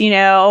course, you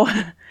know,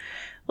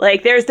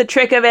 like there's the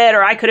trick of it,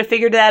 or I could have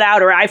figured that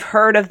out, or I've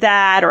heard of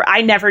that, or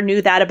I never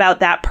knew that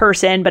about that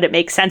person, but it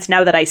makes sense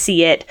now that I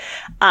see it.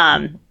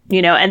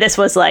 You know, and this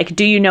was like,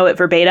 do you know it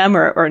verbatim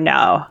or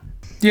no?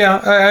 Yeah,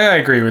 I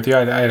agree with you.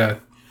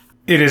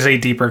 It is a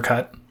deeper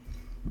cut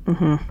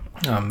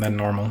than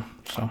normal.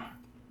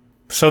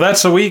 So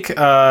that's the week.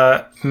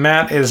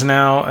 Matt is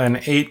now an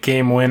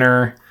 8-game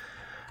winner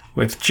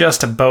with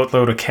just a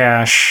boatload of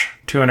cash,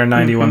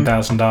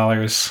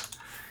 $291,000.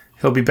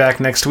 He'll be back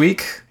next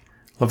week.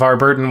 LeVar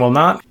Burton will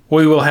not.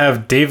 We will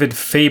have David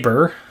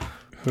Faber,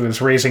 who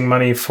is raising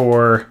money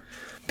for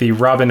the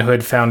Robin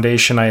Hood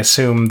Foundation. I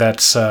assume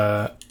that's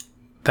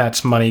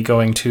money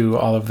going to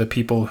all of the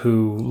people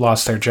who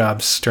lost their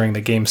jobs during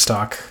the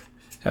GameStop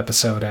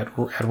episode at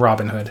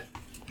Robin Hood.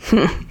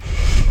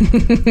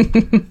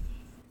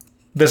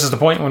 This is the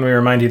point when we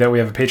remind you that we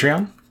have a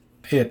Patreon.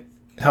 It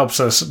helps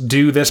us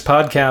do this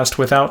podcast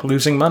without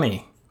losing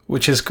money,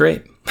 which is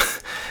great.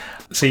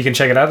 So you can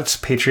check it out. It's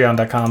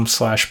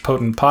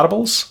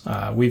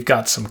patreon.com/potentpotables. We've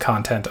got some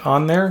content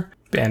on there.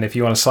 And if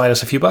you want to slide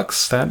us a few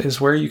bucks, that is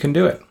where you can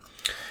do it.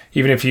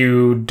 Even if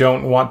you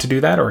don't want to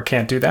do that or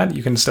can't do that,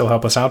 you can still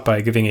help us out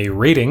by giving a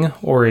rating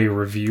or a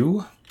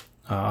review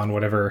on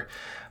whatever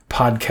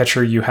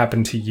podcatcher you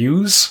happen to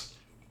use.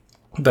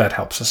 That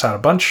helps us out a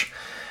bunch.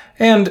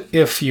 And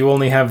if you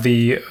only have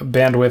the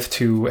bandwidth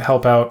to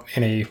help out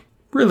in a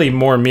really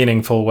more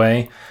meaningful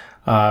way,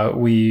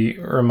 we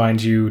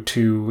remind you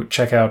to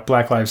check out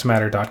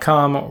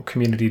blacklivesmatter.com, or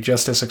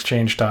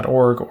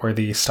communityjusticeexchange.org, or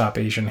the Stop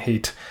Asian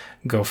Hate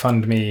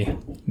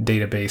GoFundMe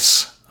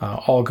database.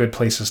 All good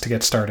places to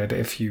get started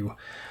if you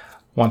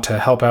want to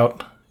help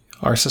out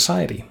our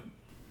society.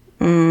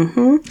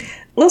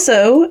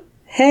 Also,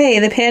 hey,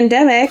 the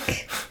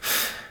pandemic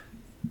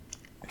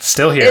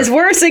still here. is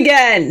worse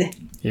again.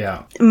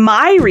 Yeah.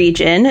 My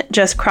region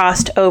just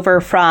crossed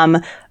over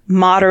from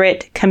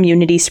moderate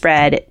community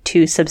spread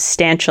to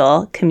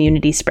substantial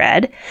community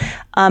spread.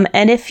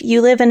 And if you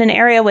live in an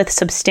area with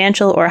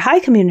substantial or high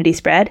community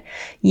spread,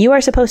 you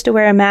are supposed to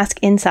wear a mask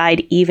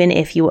inside even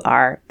if you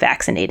are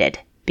vaccinated,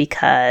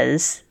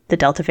 because the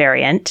Delta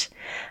variant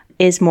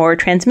is more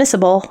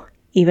transmissible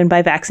even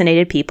by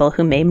vaccinated people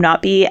who may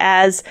not be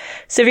as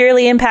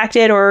severely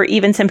impacted or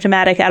even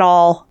symptomatic at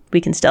all.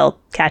 We can still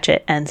catch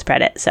it and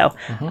spread it. So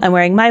I'm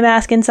wearing my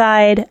mask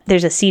inside.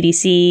 There's a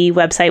CDC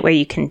website where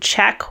you can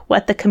check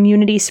what the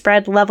community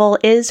spread level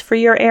is for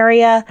your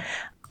area.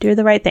 Do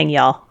the right thing,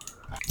 y'all.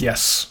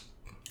 Yes.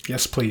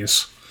 Yes,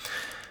 please.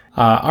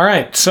 All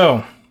right.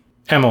 So,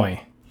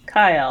 Emily.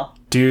 Kyle.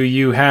 Do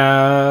you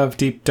have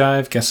deep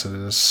dive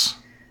guesses?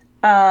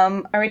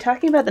 Are we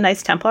talking about the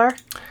Knights Templar?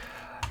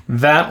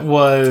 That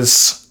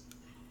was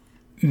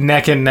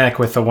neck and neck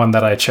with the one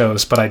that I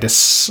chose, but I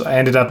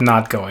ended up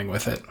not going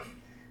with it.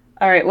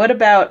 All right, what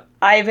about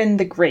Ivan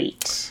the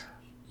Great?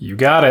 You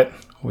got it.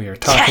 We are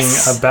talking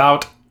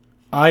about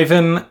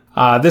Ivan.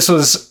 This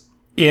was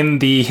in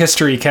the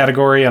history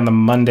category on the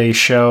Monday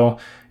show,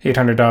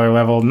 $800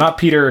 level. Not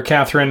Peter or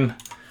Catherine,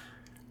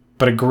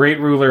 but a great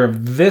ruler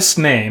of this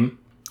name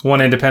won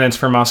independence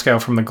for Moscow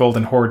from the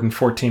Golden Horde in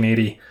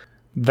 1480.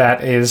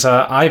 That is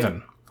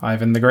Ivan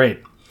the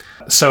Great.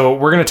 So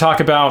we're going to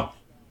talk about...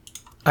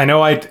 I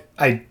know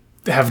I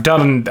have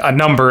done a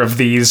number of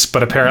these,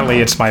 but apparently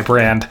it's my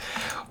brand.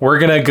 We're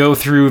going to go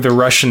through the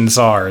Russian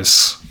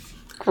czars.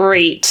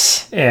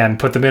 Great. And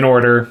put them in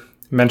order,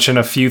 mention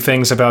a few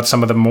things about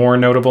some of the more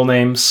notable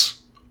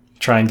names,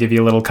 try and give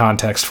you a little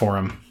context for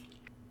them.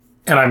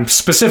 And I'm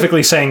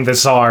specifically saying the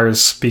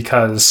Tsars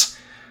because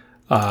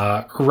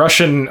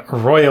Russian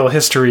royal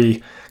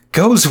history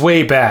goes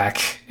way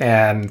back,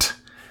 and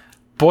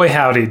boy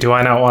howdy, do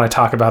I not want to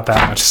talk about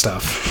that much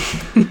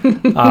stuff.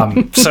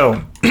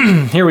 So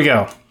here we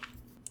go.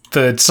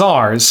 The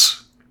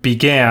Tsars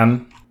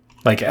began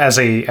like as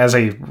a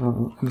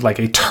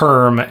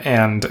term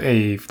and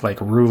a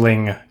like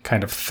ruling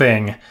kind of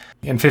thing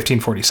in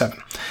 1547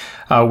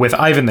 with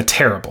Ivan the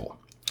Terrible.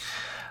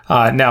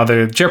 Now,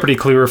 the Jeopardy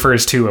clue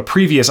refers to a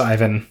previous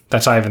Ivan.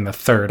 That's Ivan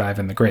III,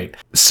 Ivan the Great.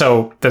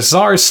 So the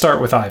Tsars start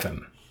with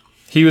Ivan.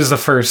 He was the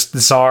first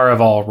Tsar of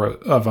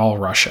all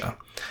Russia.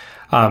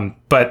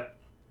 But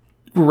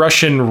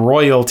Russian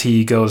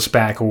royalty goes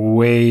back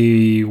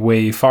way,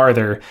 way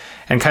farther.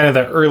 And kind of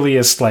the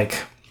earliest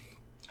like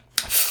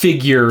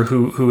figure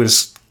who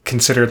is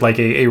considered like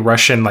a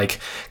Russian like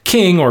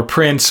king or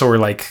prince or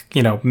like,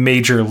 you know,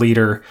 major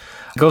leader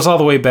goes all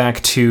the way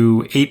back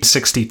to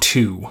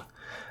 862.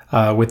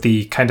 With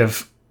the kind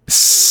of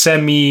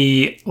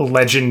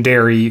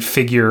semi-legendary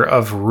figure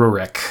of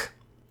Rurik.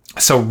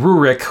 So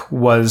Rurik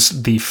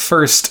was the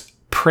first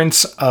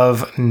prince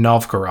of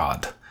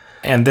Novgorod.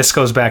 And this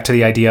goes back to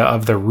the idea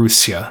of the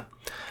Russia.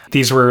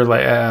 These were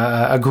like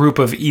a group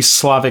of East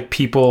Slavic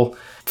people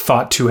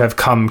thought to have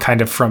come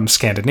kind of from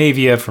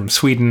Scandinavia, from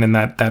Sweden and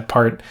that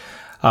part,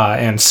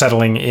 and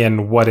settling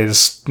in what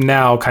is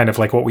now kind of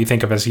like what we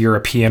think of as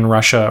European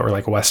Russia or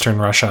like Western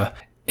Russia.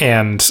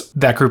 And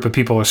that group of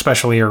people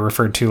especially are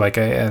referred to like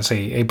as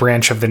a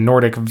branch of the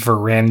Nordic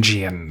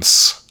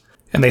Varangians.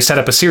 And they set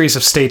up a series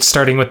of states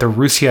starting with the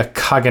Russia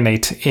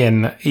Khaganate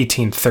in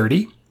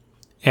 1830.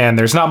 And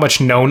there's not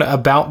much known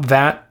about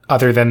that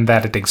other than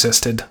that it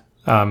existed.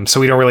 So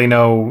we don't really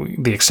know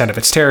the extent of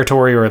its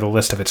territory or the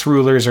list of its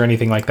rulers or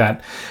anything like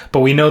that.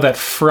 But we know that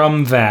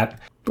from that,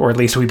 or at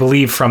least we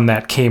believe from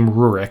that, came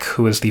Rurik,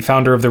 who is the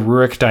founder of the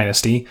Rurik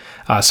dynasty.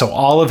 So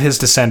all of his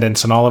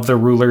descendants and all of the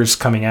rulers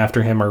coming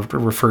after him are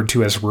referred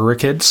to as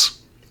Rurikids.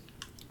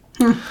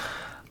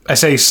 I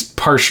say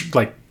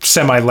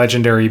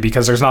semi-legendary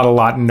because there's not a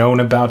lot known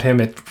about him.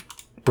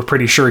 We're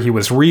pretty sure he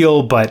was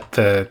real, but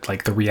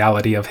the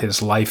reality of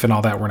his life and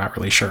all that, we're not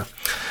really sure.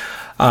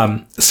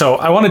 So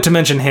I wanted to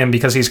mention him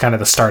because he's kind of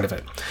the start of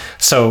it.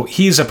 So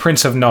he's a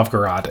prince of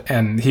Novgorod,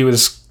 and he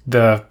was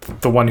the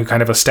one who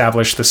kind of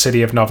established the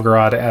city of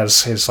Novgorod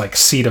as his like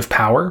seat of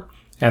power.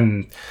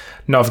 And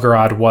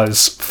Novgorod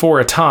was, for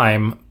a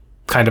time,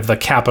 kind of the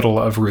capital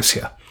of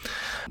Russia.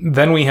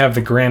 Then we have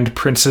the Grand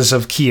Princes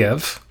of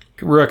Kiev.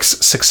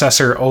 Rurik's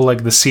successor, Oleg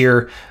the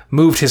Seer,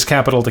 moved his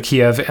capital to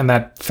Kiev, and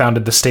that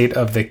founded the state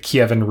of the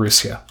Kievan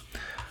Russia,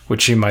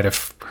 which you might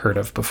have heard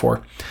of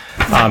before.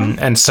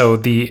 And so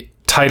the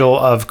title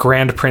of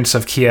Grand Prince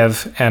of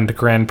Kiev and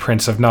Grand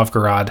Prince of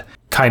Novgorod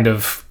kind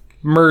of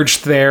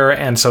merged there,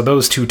 and so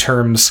those two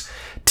terms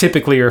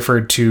typically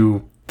referred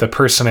to the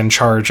person in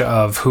charge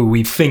of who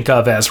we think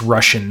of as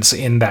Russians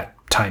in that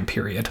time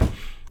period.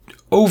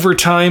 Over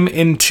time,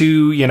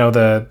 into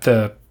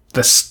the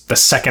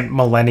second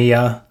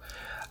millennia,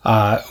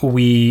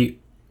 we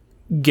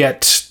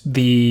get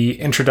the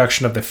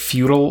introduction of the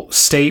feudal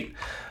state.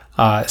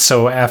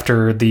 So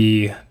after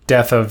the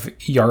death of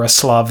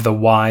Yaroslav the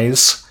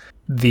Wise,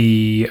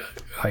 the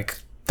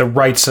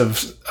rights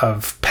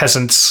of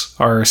peasants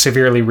are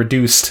severely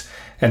reduced,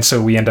 and so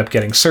we end up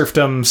getting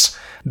serfdoms.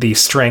 The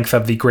strength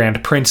of the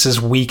grand prince is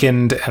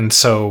weakened, and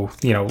so,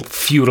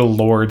 feudal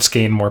lords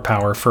gain more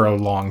power for a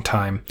long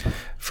time,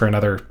 for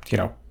another,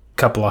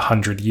 couple of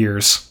 100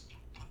 years.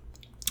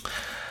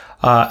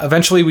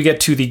 Eventually we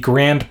get to the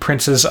Grand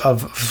Princes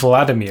of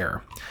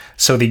Vladimir.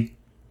 So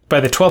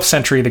by the 12th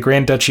century, the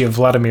Grand Duchy of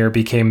Vladimir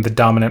became the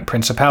dominant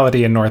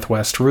principality in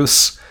Northwest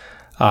Rus,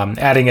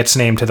 adding its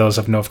name to those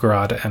of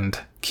Novgorod and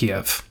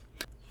Kiev.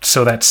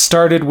 So that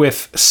started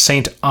with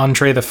Saint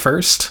Andrei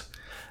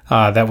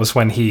I. That was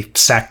when he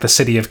sacked the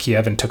city of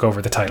Kiev and took over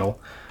the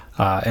title.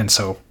 And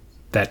so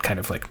that kind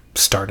of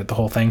started the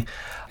whole thing.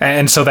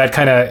 And so that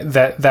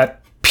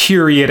that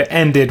period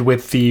ended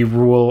with the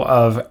rule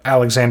of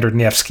Alexander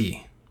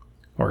Nevsky,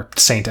 or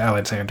Saint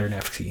Alexander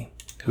Nevsky,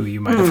 who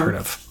you might have heard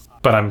of.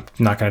 But I'm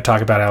not going to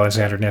talk about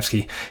Alexander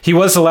Nevsky. He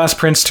was the last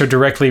prince to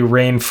directly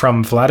reign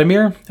from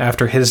Vladimir.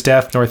 After his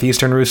death,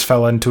 northeastern Rus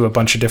fell into a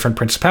bunch of different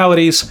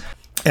principalities,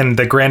 and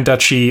the Grand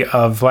Duchy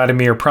of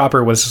Vladimir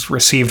proper was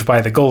received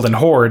by the Golden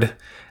Horde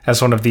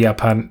as one of the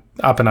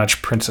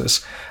Appanage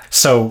princes.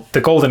 So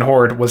the Golden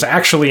Horde was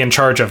actually in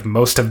charge of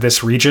most of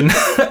this region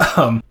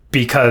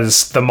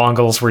because the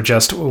Mongols were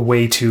just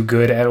way too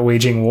good at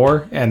waging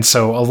war. And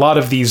so a lot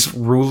of these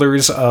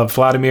rulers of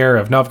Vladimir,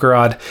 of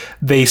Novgorod,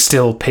 they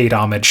still paid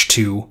homage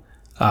to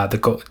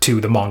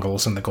the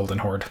Mongols and the Golden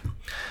Horde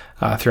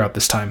throughout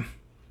this time.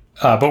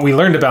 But we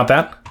learned about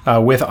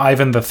that with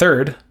Ivan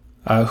III,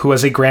 who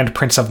was a Grand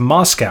Prince of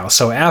Moscow.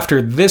 So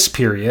after this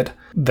period,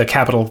 the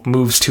capital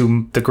moves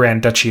to the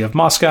Grand Duchy of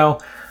Moscow,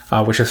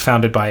 which was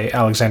founded by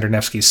Alexander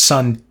Nevsky's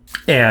son.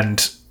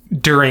 And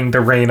during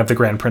the reign of the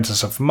Grand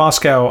Princes of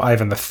Moscow,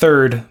 Ivan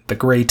III, the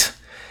Great,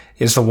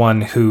 is the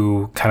one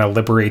who kind of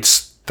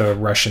liberates the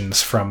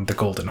Russians from the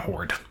Golden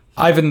Horde.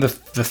 Ivan the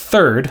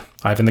Third,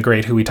 Ivan the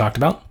Great, who we talked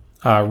about,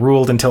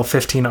 ruled until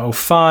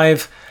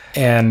 1505,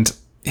 and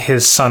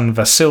his son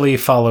Vasily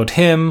followed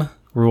him,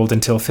 ruled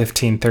until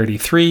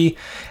 1533,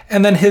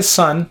 and then his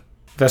son,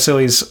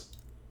 Vasily's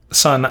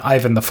son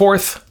Ivan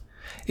IV,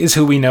 is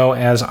who we know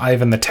as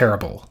Ivan the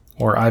Terrible,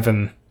 or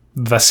Ivan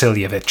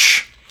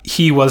Vasilyevich.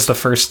 He was the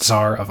first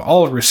Tsar of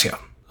all Russia.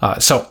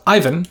 So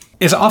Ivan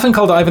is often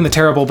called Ivan the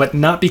Terrible, but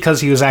not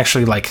because he was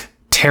actually, like,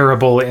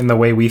 terrible in the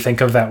way we think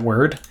of that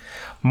word,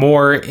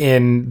 more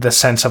in the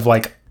sense of,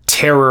 like,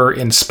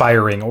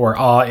 terror-inspiring or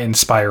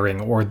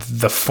awe-inspiring or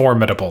the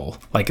formidable,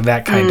 like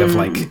that kind of,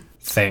 like,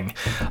 thing.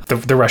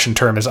 The Russian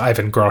term is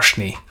Ivan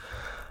Groshny,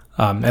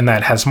 and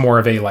that has more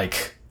of a,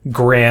 like,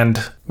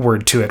 grand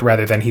word to it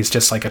rather than he's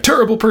just, like, a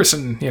terrible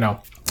person, you know.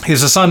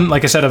 He's the son,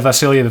 like I said, of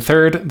Vasily III,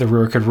 the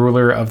Rurikid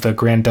ruler of the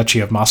Grand Duchy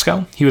of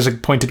Moscow. He was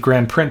appointed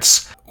Grand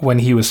Prince when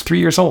he was 3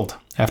 years old,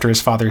 after his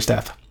father's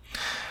death.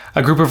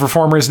 A group of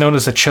reformers known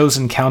as the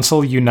Chosen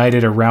Council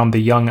united around the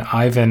young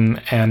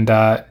Ivan and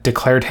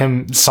declared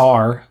him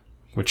Tsar,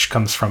 which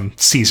comes from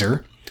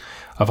Caesar,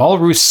 of all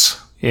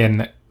Rus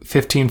in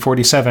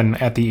 1547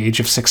 at the age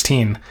of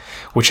 16,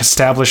 which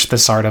established the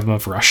Tsardom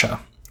of Russia,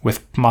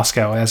 with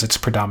Moscow as its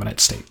predominant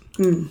state.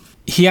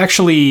 He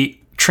actually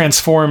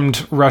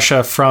transformed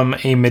Russia from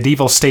a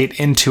medieval state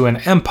into an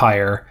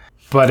empire,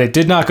 but it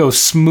did not go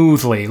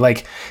smoothly.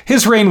 Like,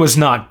 his reign was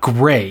not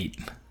great.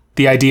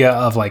 The idea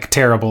of, like,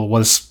 terrible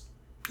was,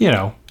 you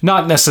know,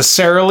 not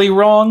necessarily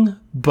wrong,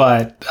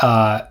 but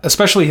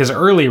especially his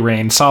early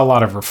reign saw a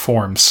lot of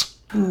reforms.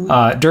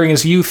 During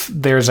his youth,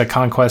 there's a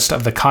conquest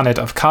of the Khanate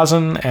of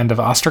Kazan and of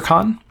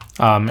Astrakhan,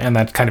 and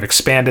that kind of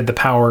expanded the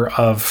power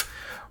of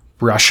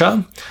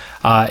Russia.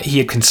 He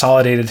had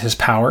consolidated his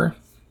power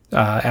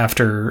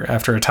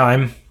after a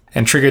time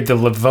and triggered the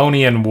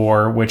Livonian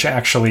War, which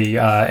actually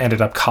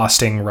ended up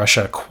costing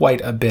Russia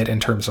quite a bit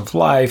in terms of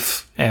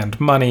life and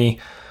money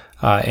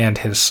and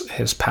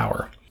his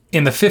power.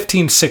 In the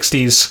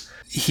 1560s,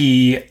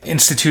 he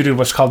instituted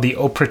what's called the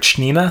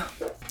Oprichnina.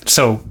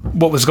 So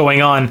what was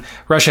going on,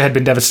 Russia had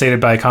been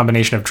devastated by a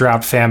combination of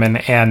drought, famine,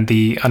 and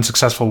the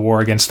unsuccessful war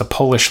against the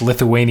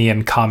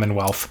Polish-Lithuanian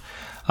Commonwealth,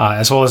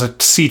 as well as a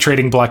sea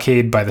trading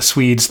blockade by the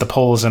Swedes, the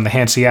Poles, and the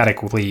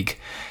Hanseatic League.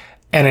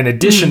 And in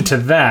addition to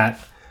that,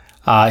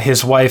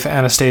 his wife,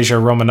 Anastasia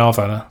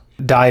Romanova,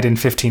 died in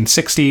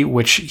 1560,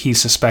 which he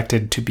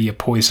suspected to be a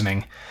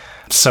poisoning.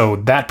 So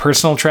that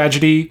personal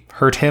tragedy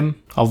hurt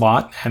him a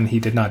lot, and he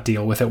did not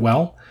deal with it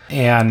well.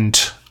 And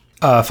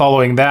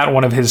following that,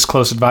 one of his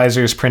close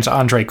advisors, Prince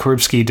Andrei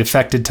Kurbsky,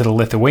 defected to the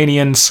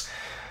Lithuanians,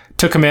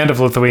 took command of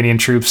Lithuanian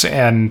troops,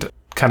 and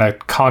kind of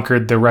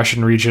conquered the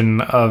Russian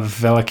region of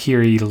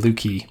Velikiry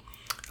Luki.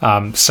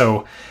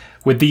 So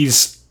with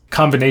these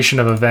combination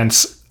of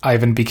events,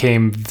 Ivan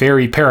became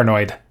very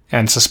paranoid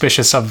and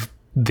suspicious of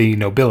the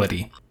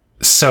nobility.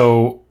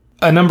 So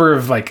a number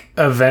of, like,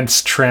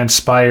 events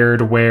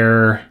transpired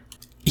where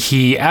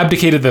he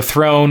abdicated the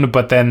throne,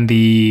 but then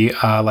the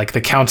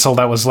council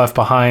that was left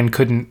behind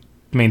couldn't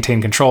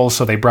maintain control,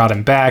 so they brought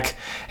him back,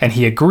 and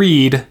he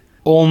agreed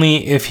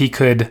only if he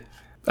could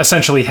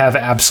essentially have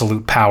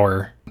absolute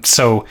power.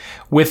 So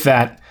with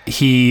that,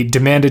 he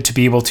demanded to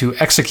be able to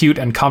execute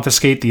and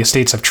confiscate the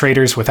estates of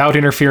traitors without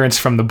interference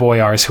from the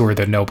boyars, who were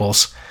the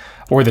nobles,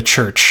 or the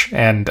church,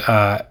 and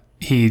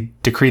he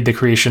decreed the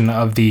creation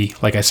of the,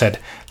 like I said,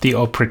 the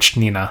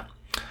Oprichnina,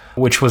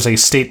 which was a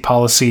state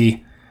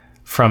policy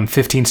from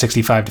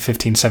 1565 to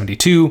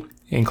 1572,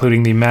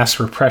 including the mass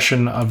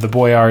repression of the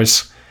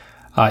boyars,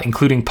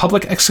 including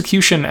public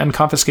execution and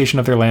confiscation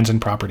of their lands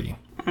and property.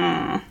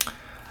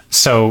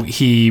 So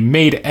he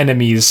made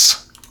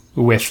enemies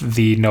with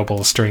the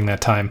nobles during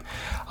that time.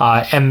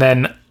 And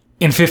then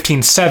in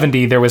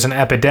 1570, there was an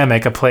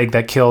epidemic, a plague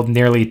that killed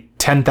nearly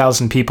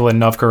 10,000 people in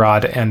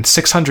Novgorod and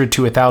 600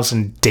 to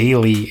 1,000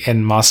 daily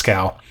in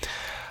Moscow.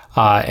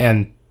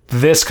 And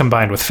this,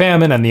 combined with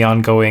famine and the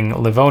ongoing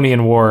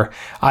Livonian War,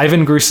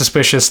 Ivan grew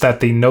suspicious that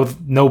the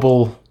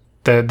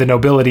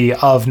nobility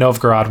of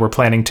Novgorod were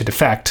planning to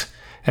defect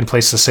and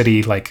place the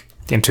city, like,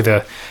 into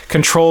the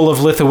control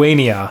of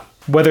Lithuania.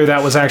 Whether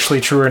that was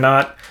actually true or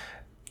not,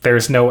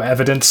 there's no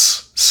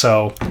evidence,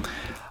 so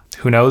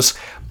who knows?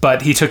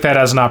 But he took that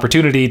as an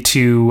opportunity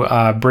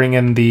to bring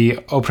in the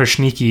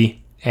Oprichniki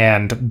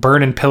and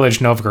burn and pillage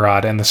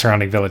Novgorod and the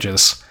surrounding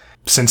villages.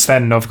 Since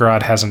then,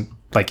 Novgorod hasn't,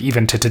 like,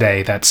 even to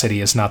today, that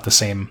city is not the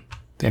same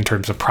in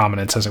terms of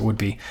prominence as it would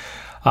be.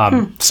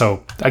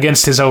 So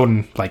against his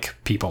own, like,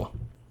 people.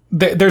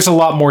 There's a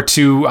lot more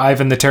to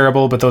Ivan the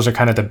Terrible, but those are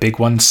kind of the big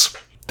ones.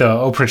 The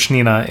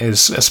Oprichnina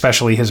is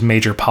especially his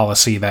major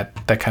policy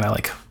that kind of,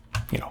 like,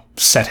 you know,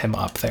 set him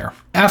up there.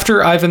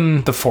 After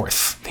Ivan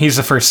IV, he's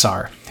the first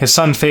Tsar. His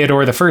son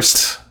Fyodor I,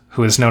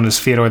 who is known as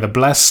Fyodor the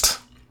Blessed,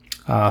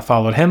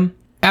 followed him.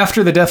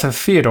 After the death of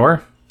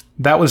Fyodor,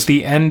 that was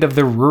the end of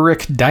the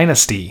Rurik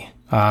dynasty.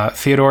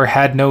 Fyodor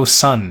had no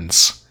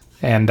sons,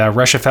 and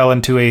Russia fell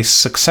into a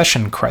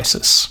succession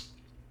crisis.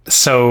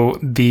 So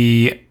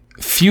the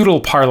feudal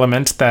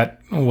parliament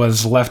that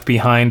was left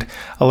behind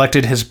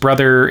elected his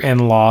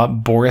brother-in-law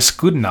Boris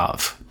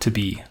Godunov to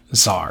be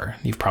Tsar.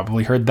 You've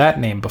probably heard that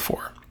name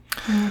before.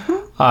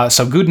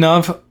 So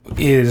Godunov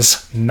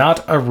is not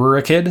a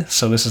Rurikid,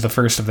 so this is the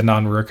first of the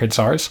non-Rurikid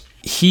Tsars.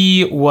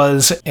 He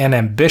was an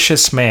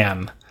ambitious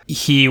man.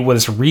 He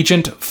was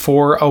regent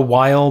for a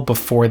while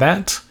before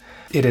that.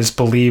 It is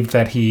believed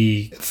that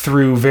he,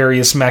 through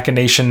various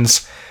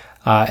machinations,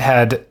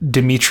 had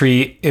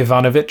Dmitry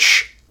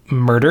Ivanovich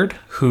murdered,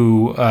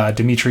 who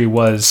Dmitry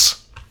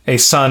was a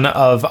son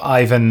of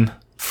Ivan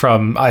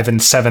from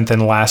Ivan's seventh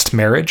and last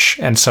marriage,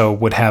 and so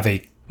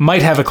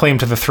might have a claim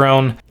to the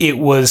throne. It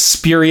was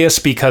spurious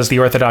because the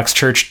Orthodox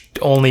Church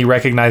only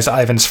recognized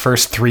Ivan's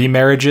first 3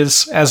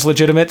 marriages as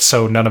legitimate,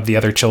 so none of the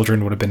other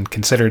children would have been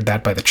considered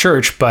that by the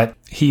church, but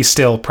he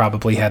still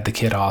probably had the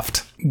kid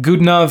offed.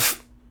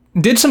 Godunov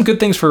did some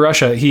good things for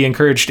Russia. He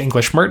encouraged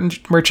English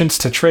merchants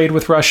to trade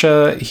with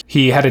Russia.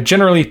 He had a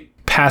generally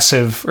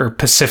passive or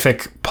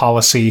pacific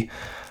policy.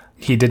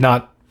 He did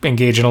not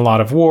engage in a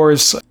lot of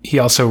wars. He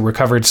also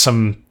recovered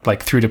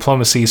through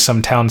diplomacy,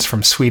 some towns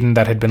from Sweden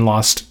that had been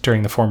lost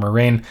during the former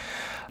reign.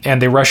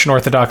 And the Russian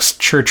Orthodox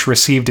Church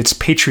received its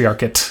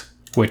patriarchate,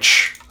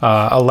 which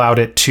allowed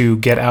it to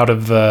get out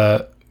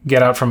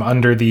from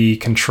under the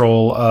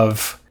control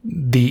of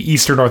the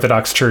Eastern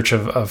Orthodox Church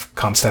of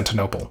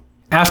Constantinople.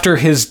 After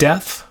his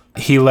death,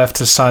 he left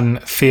his son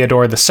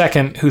Fyodor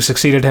II, who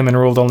succeeded him and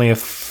ruled only a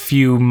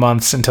few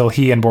months until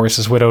he and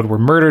Boris's widow were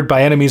murdered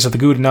by enemies of the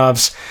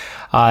Godunovs.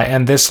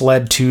 And this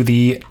led to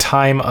the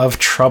Time of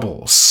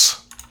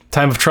Troubles.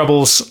 Time of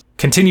Troubles,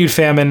 continued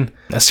famine,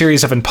 a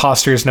series of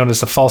imposters known as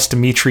the False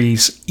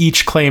Dimitris,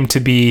 each claimed to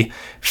be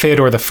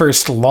Fyodor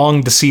I's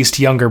long-deceased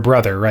younger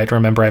brother, right?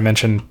 Remember I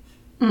mentioned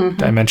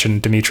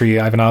Dmitry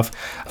Ivanov?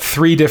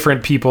 3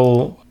 different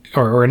people,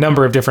 or a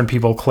number of different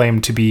people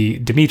claimed to be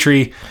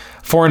Dmitry.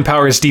 Foreign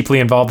powers deeply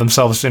involved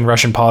themselves in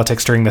Russian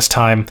politics during this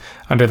time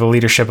under the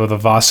leadership of the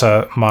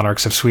Vasa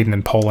monarchs of Sweden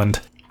and Poland.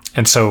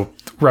 And so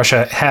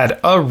Russia had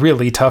a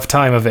really tough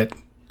time of it.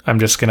 I'm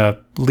just going to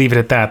leave it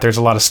at that. There's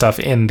a lot of stuff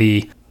in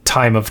the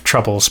Time of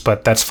Troubles,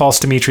 but that's False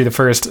Dmitry I,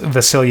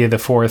 Vasily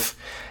IV,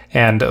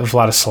 and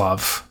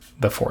Vladislav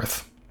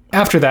IV.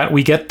 After that,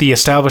 we get the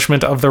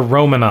establishment of the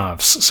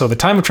Romanovs. So the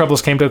Time of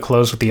Troubles came to a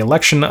close with the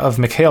election of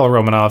Mikhail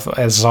Romanov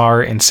as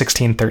Tsar in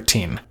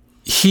 1613.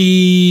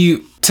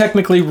 He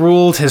technically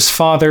ruled. His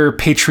father,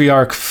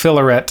 Patriarch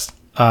Filaret,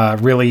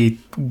 really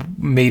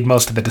made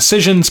most of the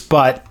decisions,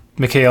 but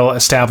Mikhail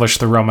established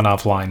the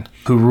Romanov line,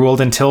 who ruled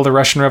until the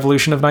Russian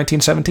Revolution of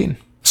 1917.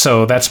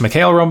 So that's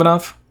Mikhail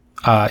Romanov.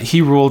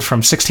 He ruled from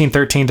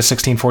 1613 to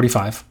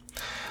 1645.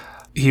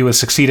 He was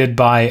succeeded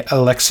by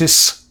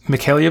Alexis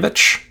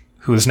Mikhailovich,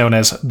 who is known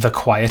as the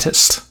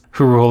Quietist,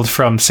 who ruled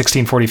from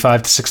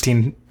 1645 to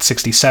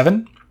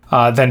 1667.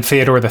 Then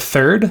Fyodor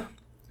III,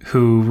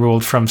 who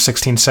ruled from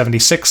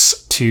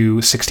 1676 to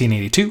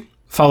 1682.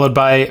 Followed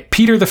by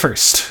Peter I,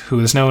 who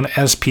is known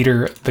as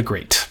Peter the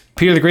Great.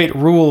 Peter the Great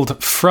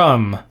ruled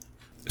from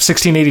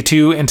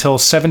 1682 until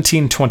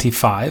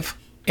 1725,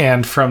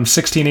 and from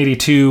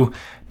 1682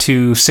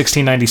 to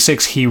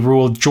 1696 he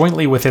ruled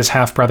jointly with his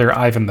half-brother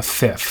Ivan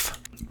V.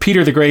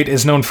 Peter the Great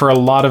is known for a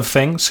lot of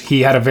things.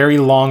 He had a very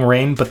long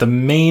reign, but the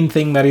main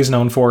thing that he's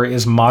known for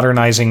is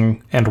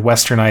modernizing and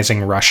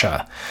westernizing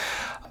Russia.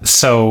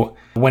 So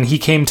when he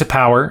came to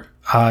power,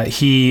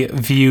 he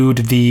viewed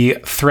the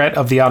threat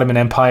of the Ottoman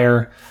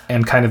Empire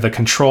and kind of the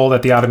control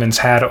that the Ottomans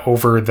had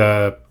over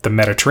the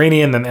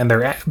Mediterranean and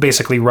their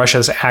basically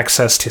Russia's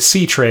access to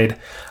sea trade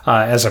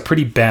as a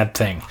pretty bad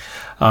thing.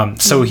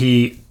 So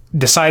he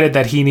decided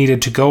that he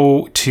needed to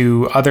go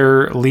to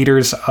other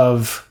leaders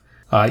of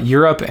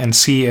Europe and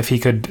see if he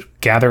could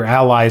gather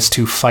allies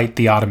to fight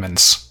the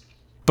Ottomans.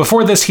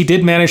 Before this, he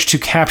did manage to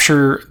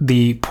capture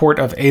the port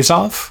of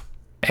Azov,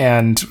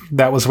 and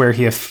that was where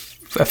he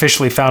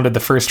officially founded the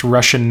first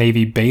Russian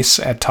Navy base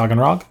at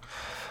Taganrog.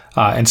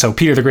 And so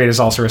Peter the Great is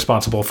also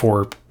responsible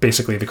for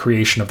basically the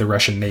creation of the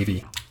Russian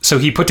Navy. So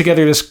he put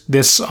together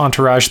this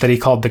entourage that he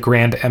called the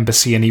Grand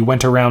Embassy, and he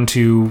went around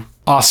to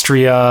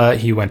Austria,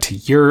 he went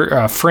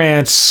to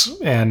France,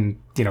 and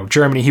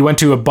Germany. He went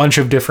to a bunch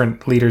of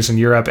different leaders in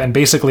Europe, and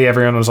basically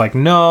everyone was like,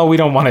 no, we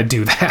don't want to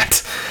do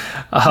that.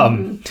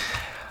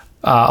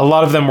 A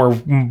lot of them were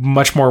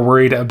much more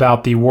worried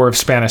about the War of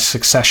Spanish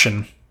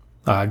Succession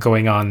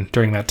going on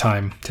during that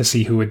time to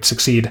see who would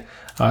succeed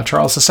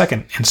Charles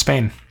II in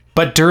Spain.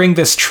 But during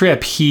this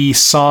trip, he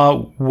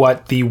saw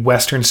what the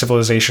Western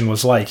civilization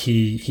was like.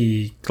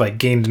 He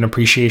gained an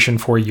appreciation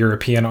for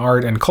European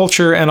art and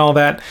culture and all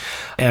that.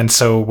 And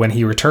so when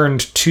he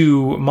returned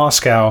to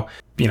Moscow,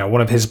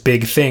 one of his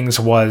big things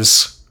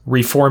was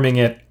reforming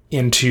it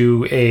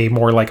into a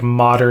more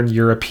modern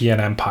European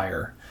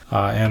empire.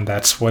 And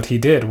that's what he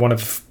did. One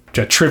of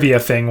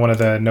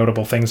the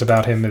notable things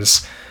about him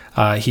is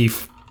he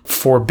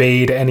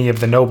forbade any of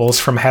the nobles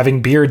from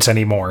having beards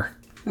anymore,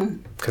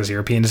 because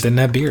Europeans didn't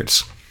have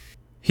beards.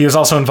 He was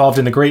also involved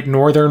in the Great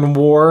Northern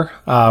War,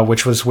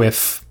 which was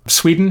with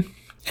Sweden,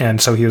 and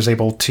so he was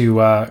able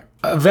to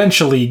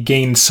eventually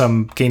gain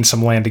some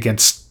land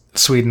against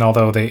Sweden,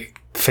 although they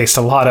faced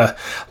a lot of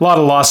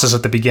losses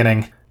at the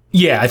beginning.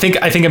 Yeah, I think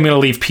I'm going to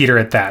leave Peter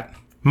at that.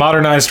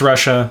 modernized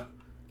Russia,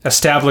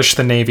 established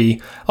the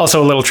navy.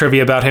 Also, a little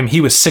trivia about him: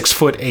 he was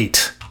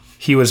 6'8".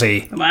 He was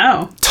a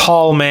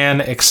tall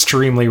man,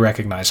 extremely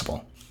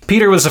recognizable.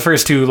 Peter was the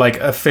first to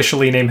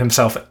officially name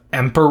himself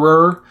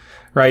emperor,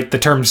 right? The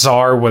term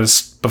czar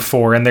was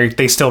before, and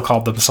they still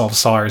called themselves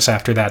czars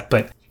after that,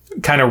 but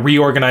kind of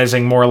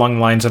reorganizing more along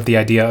the lines of the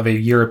idea of a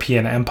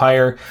European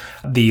empire.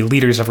 The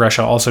leaders of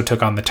Russia also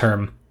took on the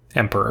term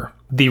emperor.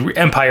 The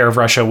Empire of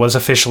Russia was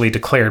officially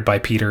declared by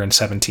Peter in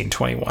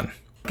 1721.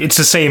 It's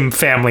the same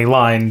family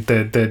line.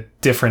 The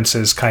difference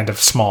is kind of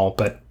small,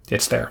 but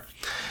it's there.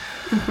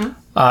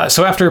 Mm-hmm.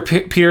 So after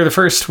Peter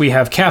I, we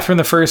have Catherine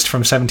I from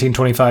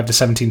 1725 to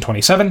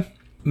 1727.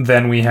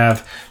 Then we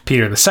have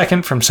Peter II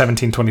from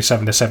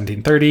 1727 to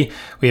 1730.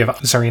 We have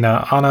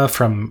Tsarina Anna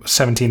from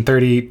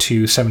 1730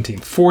 to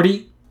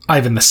 1740.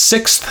 Ivan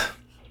VI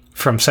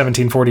from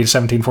 1740 to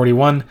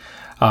 1741.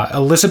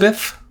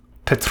 Elizabeth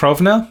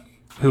Petrovna,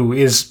 who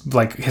is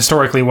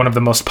historically one of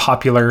the most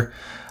popular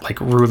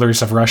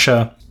rulers of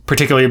Russia,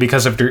 particularly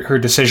because of her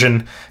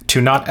decision to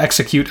not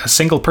execute a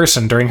single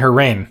person during her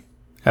reign,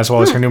 as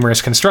well as her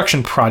numerous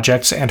construction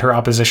projects and her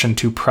opposition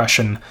to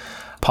Prussian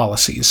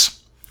policies.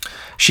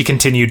 She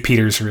continued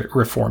Peter's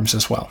reforms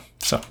as well,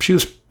 so she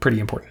was pretty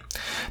important.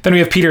 Then we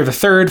have Peter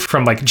III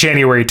from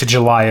January to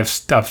July of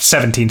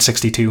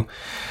 1762,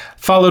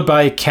 followed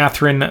by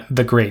Catherine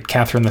the Great,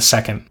 Catherine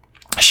II.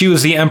 She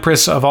was the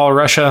Empress of all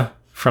Russia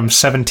from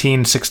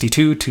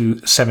 1762 to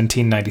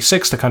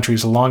 1796, the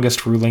country's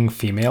longest ruling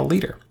female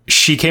leader.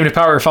 She came to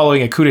power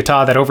following a coup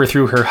d'etat that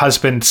overthrew her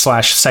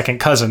husband/second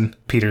cousin,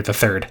 Peter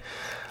III.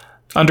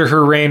 Under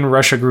her reign,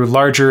 Russia grew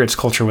larger, its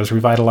culture was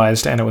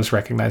revitalized, and it was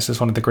recognized as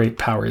one of the great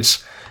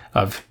powers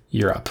of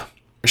Europe.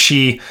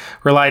 She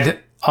relied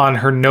on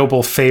her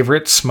noble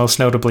favorites, most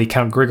notably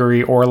Count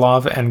Grigory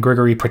Orlov and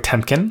Grigory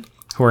Potemkin,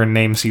 who are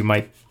names you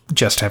might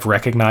just have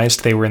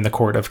recognized. They were in the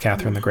court of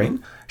Catherine the Great.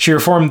 She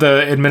reformed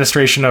the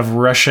administration of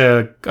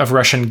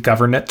Russian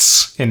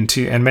governates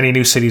and many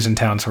new cities and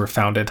towns were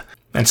founded.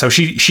 And so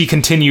she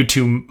continued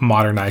to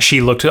modernize.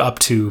 She looked up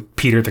to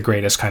Peter the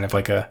Great as kind of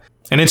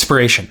an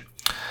inspiration.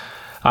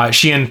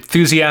 She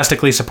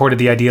enthusiastically supported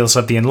the ideals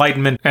of the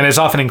Enlightenment and is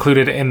often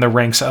included in the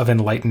ranks of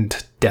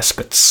enlightened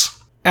despots.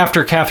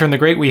 After Catherine the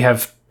Great, we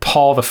have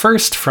Paul I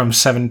from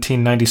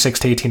 1796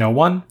 to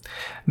 1801,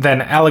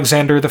 then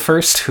Alexander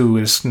I, who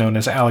is known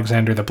as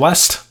Alexander the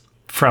Blessed,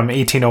 from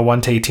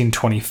 1801 to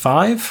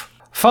 1825.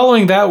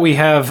 Following that, we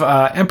have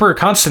Emperor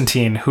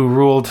Constantine, who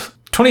ruled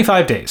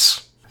 25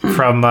 days,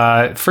 from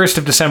 1st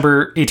of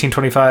December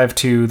 1825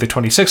 to the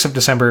 26th of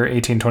December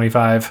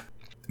 1825,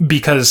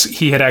 because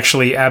he had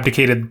actually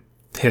abdicated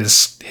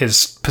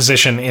his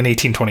position in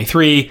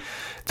 1823.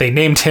 They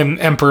named him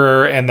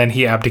emperor, and then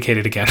he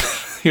abdicated again.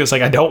 He was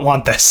like, I don't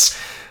want this.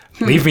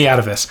 Leave me out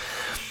of this.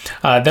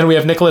 Then we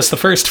have Nicholas I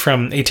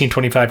from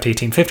 1825 to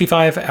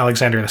 1855,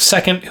 Alexander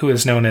II, who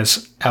is known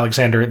as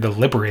Alexander the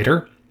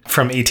Liberator,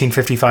 from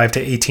 1855 to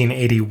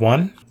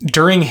 1881.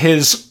 During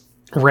his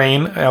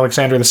reign,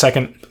 Alexander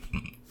II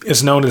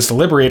is known as the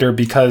Liberator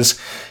because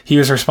he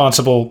was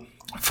responsible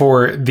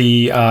for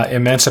the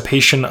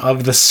emancipation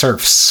of the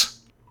serfs.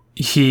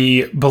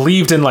 He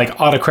believed in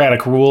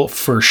autocratic rule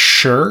for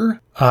sure,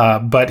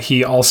 but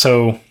he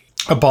also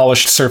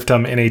abolished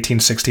serfdom in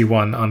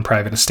 1861 on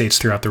private estates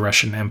throughout the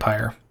Russian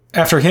Empire.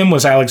 After him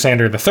was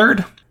Alexander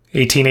III,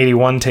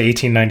 1881 to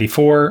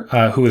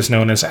 1894, who is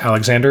known as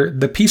Alexander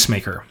the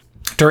Peacemaker.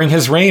 During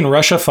his reign,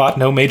 Russia fought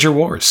no major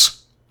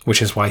wars,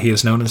 which is why he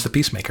is known as the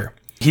Peacemaker.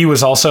 He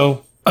was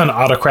also an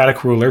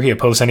autocratic ruler. He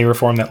opposed any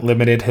reform that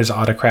limited his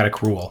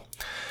autocratic rule.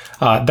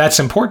 That's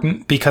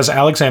important because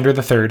Alexander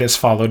III is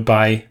followed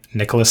by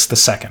Nicholas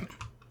II,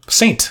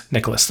 Saint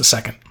Nicholas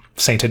II,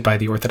 sainted by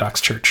the Orthodox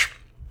Church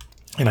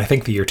in, I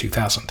think, the year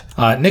 2000.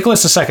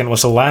 Nicholas II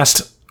was the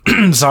last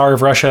Tsar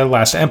of Russia,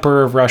 last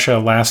Emperor of Russia,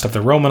 last of the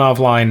Romanov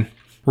line,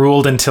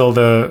 ruled until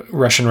the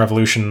Russian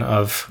Revolution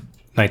of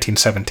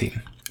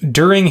 1917.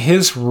 During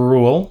his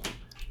rule,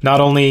 not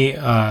only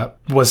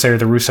was there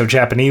the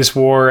Russo-Japanese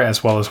War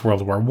as well as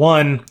World War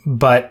I,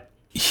 but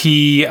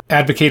he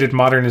advocated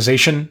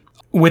modernization.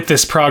 With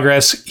this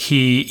progress,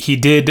 he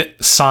did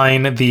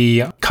sign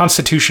the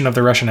Constitution of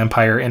the Russian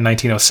Empire in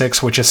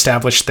 1906, which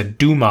established the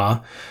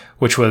Duma,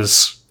 which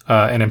was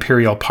an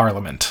imperial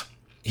parliament.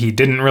 He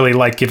didn't really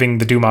like giving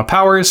the Duma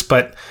powers,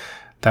 but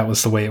that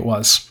was the way it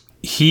was.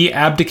 He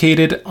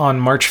abdicated on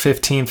March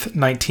 15th,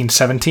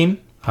 1917,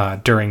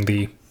 during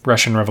the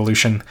Russian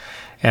Revolution,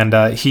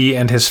 and he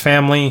and his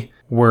family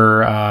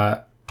were,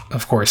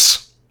 of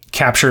course,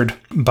 captured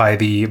by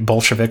the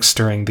Bolsheviks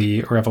during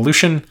the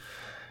revolution.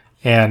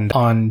 And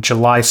on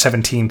July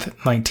 17th,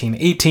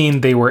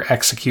 1918, they were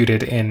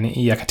executed in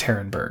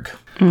Yekaterinburg.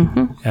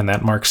 Mm-hmm. And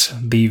that marks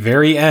the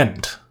very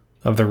end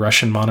of the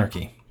Russian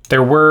monarchy.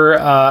 There were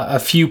a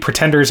few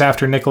pretenders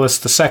after Nicholas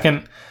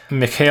II.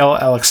 Mikhail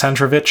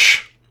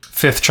Alexandrovich,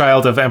 fifth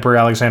child of Emperor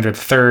Alexander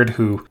III,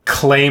 who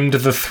claimed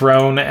the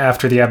throne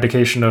after the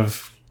abdication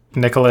of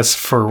Nicholas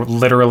for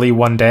literally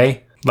one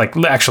day.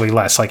 Actually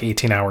less,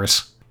 18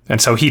 hours.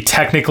 And so he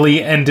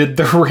technically ended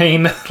the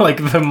reign,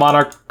 like the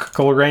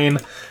monarchical reign,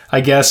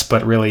 I guess,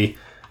 but really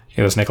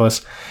it was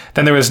Nicholas.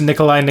 Then there was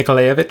Nikolai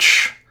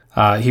Nikolaevich.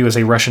 He was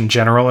a Russian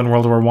general in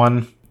World War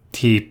I.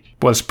 He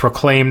was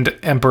proclaimed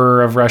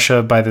Emperor of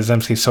Russia by the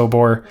Zemsky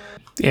Sobor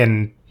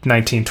in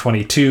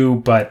 1922,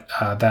 but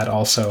that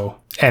also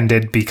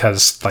ended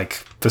because,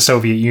 like, the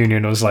Soviet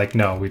Union was like,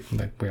 no, we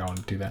don't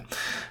want to do that.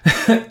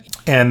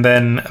 And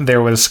then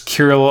there was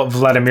Kirill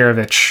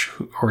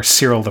Vladimirovich, or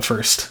Cyril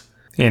I,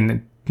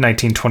 in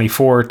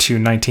 1924 to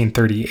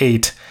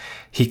 1938.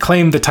 He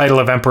claimed the title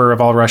of Emperor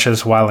of all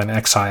Russias while in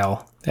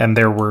exile, and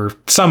there were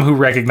some who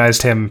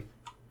recognized him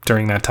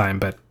during that time,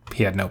 but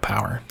he had no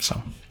power.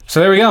 So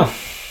there we go.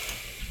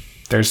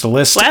 There's the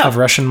list of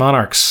Russian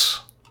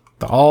monarchs.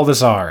 All the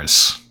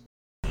czars.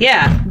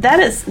 Yeah,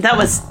 that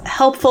was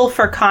helpful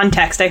for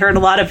context. I heard a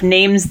lot of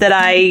names that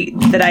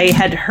I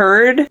had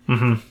heard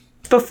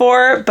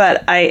before,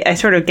 but I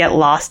sort of get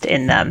lost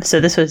in them.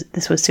 So this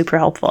was super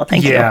helpful.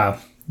 Thank you.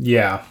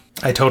 Yeah.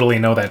 I totally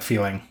know that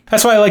feeling.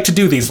 That's why I like to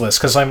do these lists,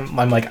 because I'm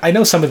like, I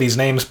know some of these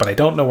names, but I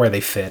don't know where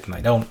they fit, and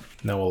I don't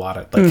know a lot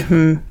of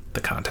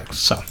the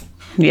context. So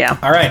yeah.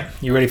 All right,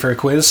 you ready for a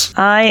quiz?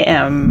 I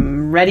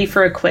am ready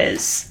for a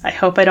quiz. I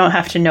hope I don't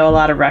have to know a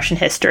lot of Russian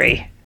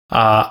history.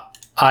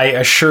 I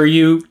assure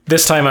you,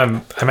 this time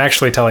I'm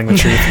actually telling the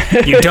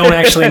truth. You don't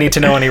actually need to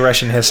know any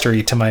Russian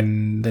history to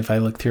mind if I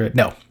look through it.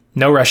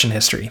 No Russian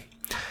history.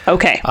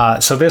 Okay.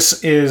 So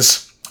this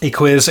is a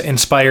quiz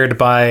inspired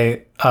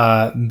by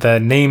the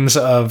names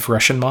of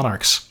Russian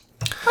monarchs.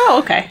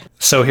 Oh, okay.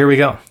 So here we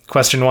go.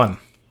 Question 1.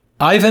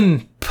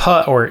 Ivan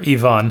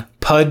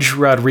Pudge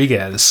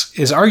Rodriguez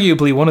is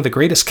arguably one of the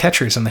greatest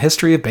catchers in the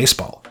history of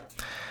baseball.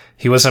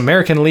 He was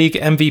American League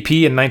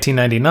MVP in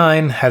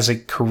 1999, has a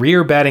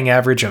career batting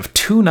average of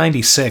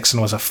 .296,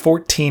 and was a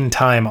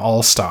 14-time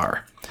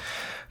All-Star.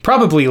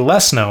 Probably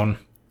less known,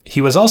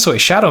 he was also a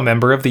shadow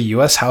member of the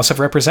U.S. House of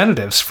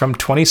Representatives from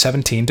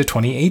 2017 to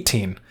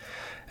 2018.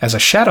 As a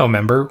shadow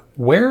member,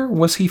 where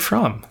was he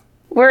from?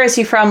 Where is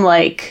he from,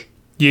 like...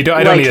 I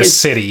don't need a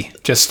city,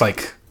 just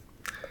like...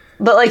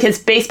 But like his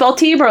baseball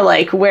team, or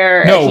like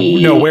where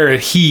No, where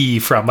he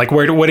from? Like,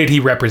 what did he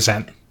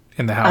represent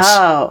in the House?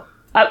 Oh,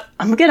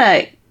 I'm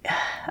gonna...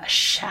 A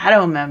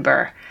shadow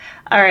member.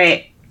 All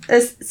right.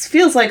 This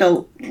feels like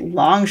a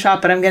long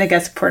shot, but I'm gonna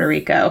guess Puerto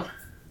Rico.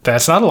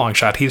 That's not a long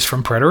shot. He's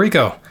from Puerto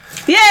Rico.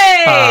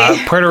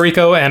 Yay! Puerto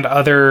Rico and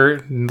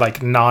other,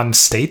 like,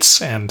 non-states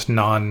and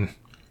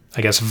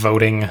I guess,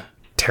 voting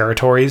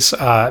territories,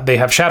 they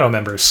have shadow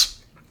members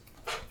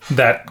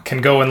that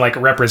can go and, like,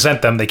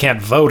 represent them. They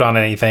can't vote on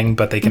anything,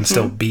 but they can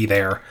still be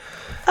there.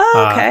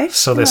 Oh, okay. I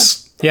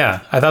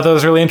thought that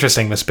was really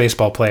interesting. This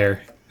baseball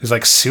player, who's,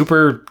 like,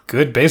 super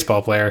good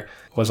baseball player,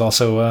 was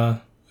also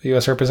a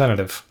U.S.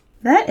 representative.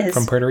 That is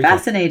from Puerto Rico.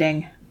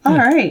 Fascinating. All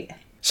right.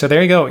 So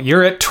there you go.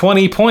 You're at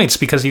 20 points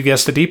because you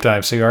guessed the deep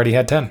dive, so you already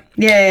had 10.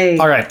 Yay.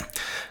 All right.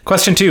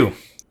 Question 2.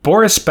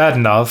 Boris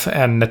Badenov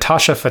and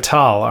Natasha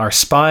Fatal are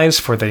spies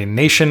for the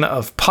nation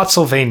of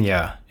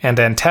Potsylvania and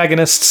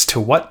antagonists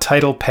to what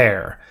title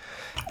pair?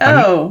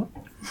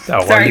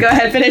 Sorry, go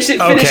ahead. Finish your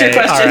question.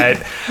 All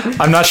right.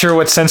 I'm not sure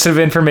what sensitive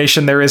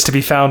information there is to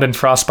be found in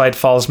Frostbite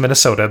Falls,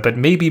 Minnesota, but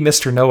maybe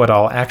Mr.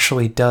 Know-It-All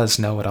actually does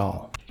know it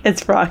all.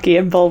 It's Rocky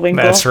and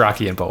Bullwinkle. That's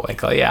Rocky and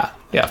Bullwinkle. Yeah,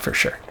 for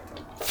sure.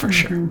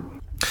 Sure.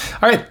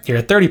 All right, you're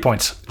at 30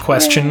 points.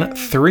 Question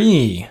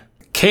 3.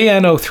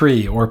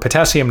 KNO3, or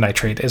potassium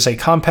nitrate, is a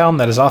compound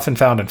that is often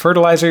found in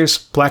fertilizers,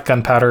 black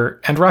gunpowder,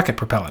 and rocket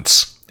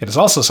propellants. It is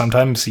also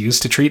sometimes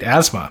used to treat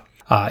asthma.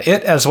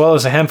 It, as well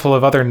as a handful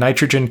of other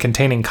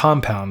nitrogen-containing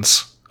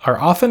compounds, are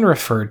often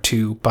referred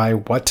to by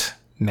what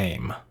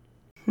name?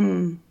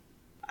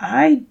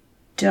 I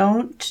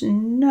don't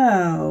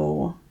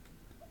know.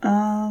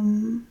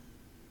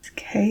 It's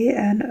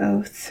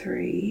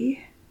KNO3.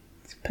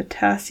 It's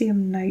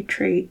potassium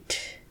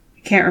nitrate.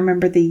 I can't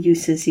remember the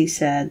uses you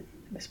said.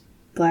 It was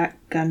black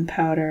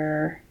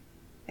gunpowder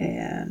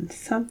and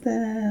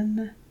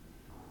something.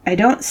 I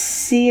don't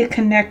see a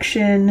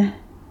connection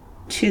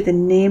to the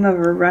name of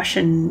a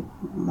Russian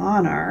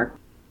monarch.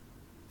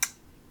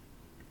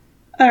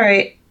 All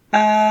right.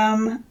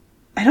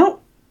 I don't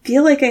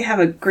feel like I have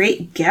a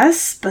great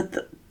guess,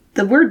 but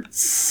the word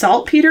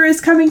saltpeter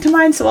is coming to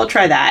mind, so I'll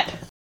try that.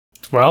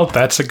 Well,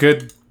 that's a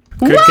good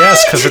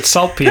guess, because it's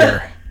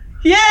saltpeter.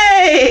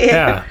 Yay!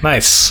 Yeah,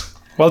 nice.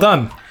 Well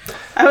done.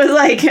 I was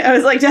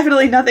like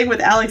definitely nothing with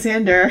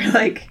Alexander.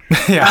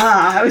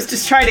 I was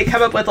just trying to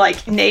come up with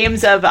like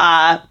names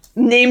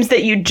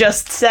that you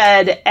just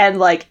said and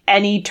like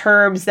any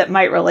terms that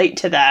might relate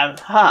to them.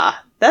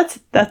 That's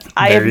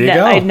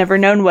I'd never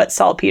known what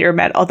saltpeter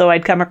meant, although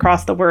I'd come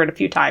across the word a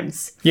few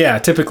times. Yeah,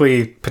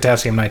 typically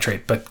potassium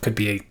nitrate, but could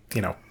be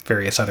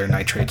various other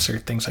nitrates or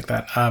things like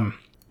that.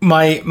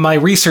 My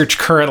research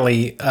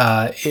currently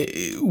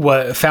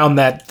found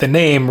that the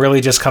name really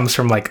just comes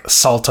from like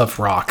salt of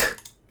rock,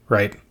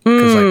 right?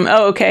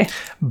 Okay.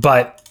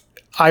 But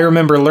I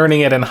remember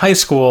learning it in high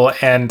school,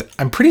 and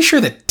I'm pretty sure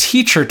the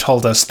teacher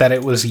told us that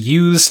it was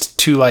used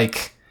to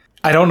like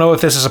I don't know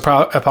if this is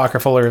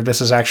apocryphal or if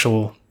this is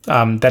actual,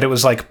 that it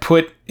was like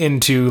put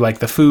into like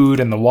the food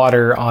and the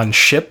water on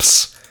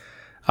ships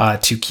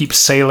to keep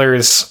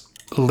sailors'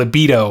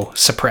 libido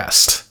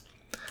suppressed,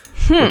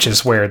 which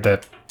is where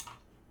the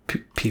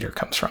Peter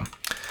comes from.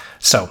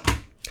 So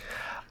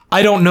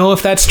I don't know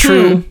if that's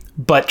true,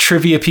 but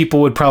trivia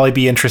people would probably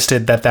be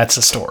interested that that's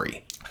a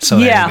story. So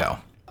there you go.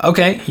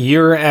 Okay,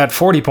 you're at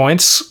 40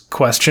 points.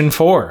 Question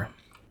 4.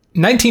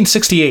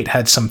 1968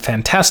 had some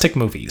fantastic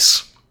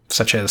movies,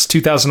 such as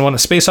 2001: A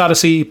Space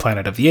Odyssey,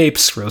 Planet of the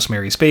Apes,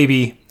 Rosemary's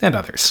Baby, and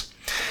others.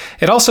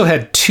 It also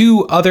had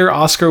 2 other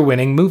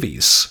Oscar-winning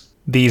movies.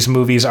 These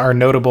movies are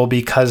notable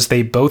because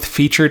they both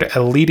featured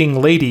a leading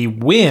lady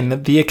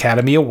win the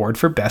Academy Award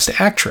for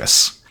Best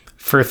Actress.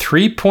 For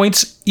 3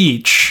 points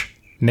each,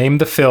 name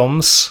the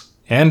films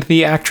and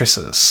the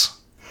actresses.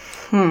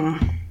 I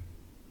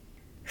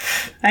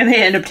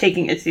may end up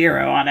taking a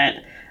 0 on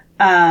it.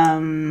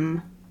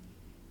 I'm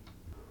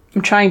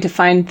trying to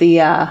find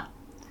the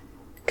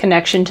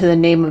connection to the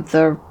name of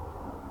the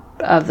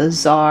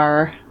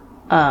czar,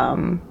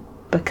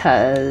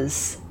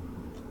 because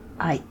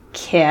I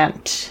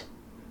can't,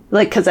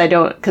 because I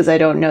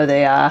don't know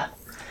the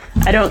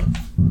I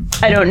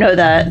don't know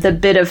the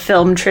bit of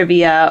film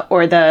trivia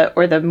or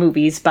the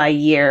movies by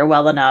year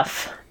well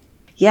enough.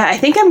 Yeah, I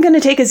think I'm going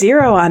to take a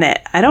 0 on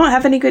it. I don't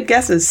have any good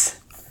guesses.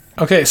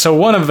 Okay, so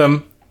one of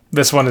them,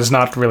 this one is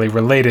not really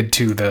related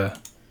to the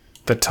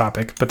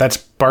topic, but that's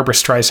Barbra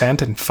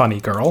Streisand in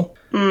Funny Girl.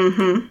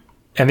 Mm-hmm.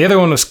 And the other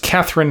one was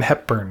Katharine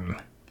Hepburn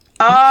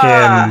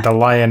in The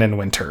Lion in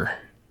Winter.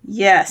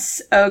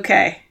 Yes,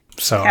 okay.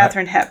 So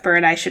Katharine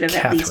Hepburn, I should have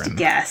at least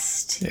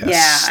guessed.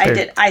 Yes, yeah, I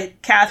did.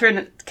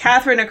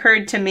 Katharine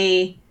occurred to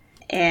me,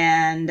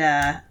 and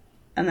then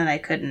I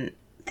couldn't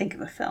think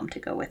of a film to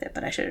go with it,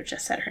 but I should have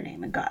just said her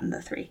name and gotten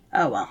the 3.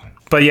 Oh well.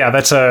 But yeah,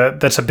 that's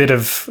a bit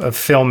of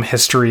film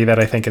history that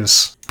I think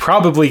is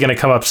probably going to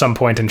come up some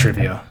point in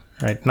trivia.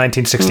 Right,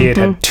 1968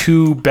 had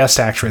 2 Best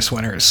Actress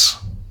winners.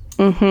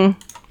 Mm-hmm.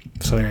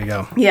 So there you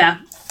go.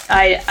 Yeah,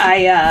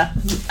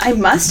 I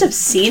must have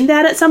seen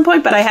that at some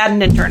point, but I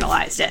hadn't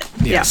internalized it.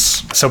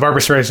 Yes. Yeah. So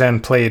Barbra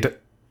Streisand played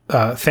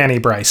Fanny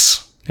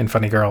Brice in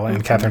Funny Girl,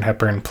 and Katharine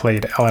Hepburn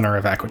played Eleanor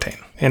of Aquitaine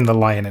in The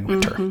Lion in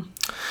Winter.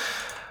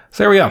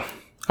 So there we go.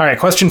 All right,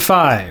 question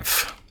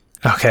 5.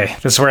 Okay,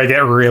 this is where I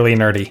get really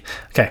nerdy.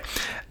 Okay,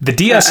 the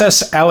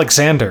DSS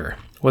Alexander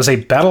was a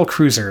battle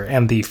cruiser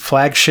and the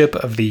flagship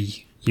of the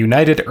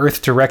United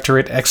Earth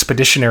Directorate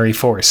Expeditionary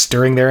Force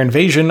during their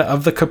invasion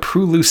of the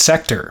Koprulu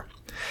sector.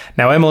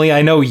 Now, Emily,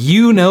 I know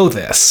you know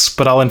this,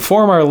 but I'll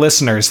inform our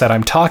listeners that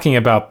I'm talking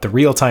about the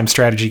real-time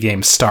strategy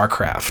game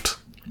StarCraft,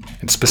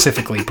 and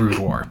specifically Brood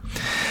War.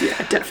 Yeah,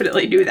 I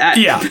definitely knew that.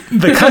 Yeah,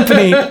 the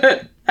company...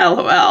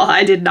 LOL,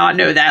 I did not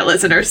know that,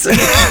 listeners.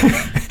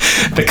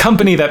 The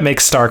company that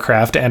makes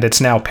StarCraft and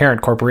its now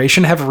parent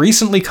corporation have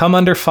recently come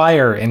under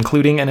fire,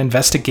 including an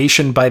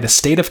investigation by the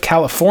state of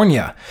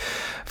California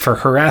for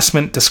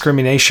harassment,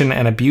 discrimination,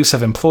 and abuse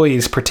of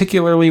employees,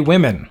 particularly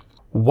women.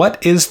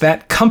 What is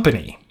that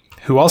company,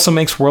 who also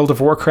makes World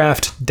of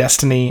Warcraft,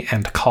 Destiny,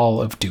 and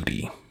Call of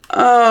Duty?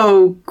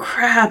 Oh,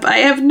 crap. I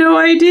have no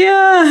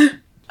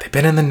idea. They've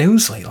been in the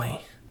news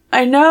lately.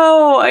 I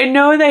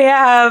know they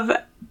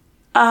have.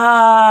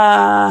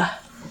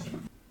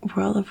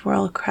 World of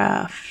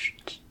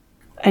Warcraft.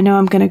 I know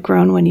I'm going to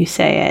groan when you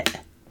say it.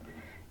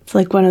 It's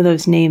like one of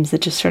those names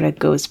that just sort of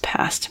goes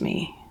past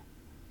me.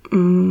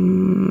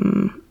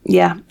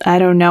 Yeah, I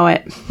don't know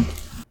it.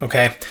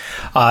 Okay.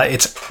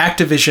 It's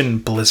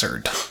Activision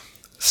Blizzard.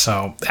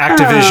 So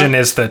Activision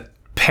is the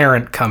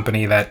parent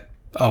company that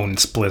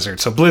owns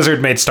Blizzard. So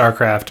Blizzard made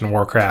StarCraft and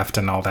Warcraft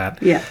and all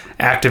that. Yeah.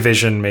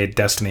 Activision made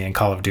Destiny and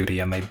Call of Duty,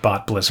 and they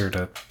bought Blizzard,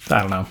 I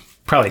don't know,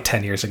 probably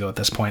 10 years ago at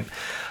this point.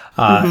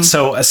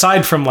 So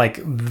aside from like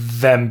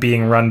them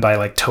being run by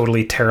like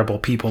totally terrible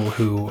people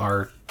who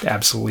are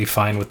absolutely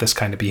fine with this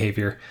kind of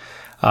behavior,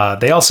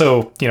 they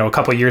also, a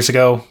couple years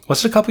ago,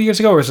 was it a couple years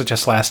ago or was it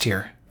just last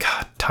year?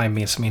 God, time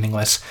is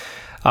meaningless.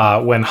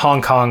 When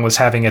Hong Kong was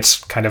having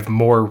its kind of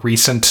more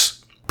recent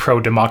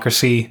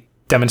pro-democracy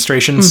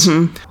demonstrations,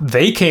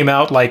 they came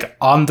out like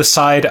on the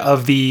side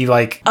of the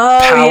like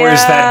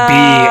powers that be,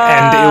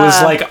 and it was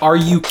like, are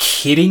you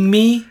kidding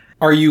me?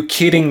 Are you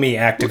kidding me,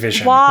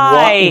 Activision?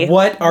 Why?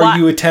 What are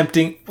you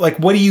attempting? Like,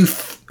 what do you...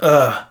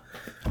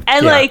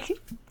 And like,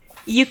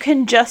 you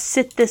can just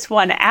sit this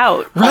one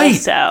out. Right.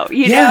 Also,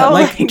 you know?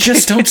 Like,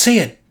 just don't say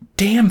a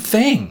damn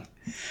thing.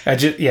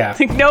 Like,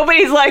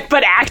 nobody's like,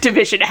 but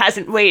Activision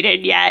hasn't weighed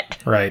in yet.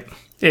 Right.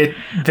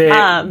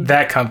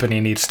 That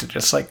company needs to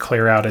just like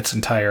clear out its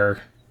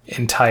entire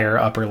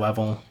upper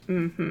level.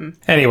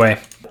 Anyway,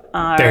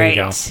 there you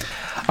go.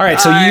 All right,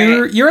 so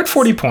you're at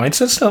 40 points.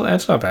 That's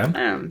not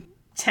bad.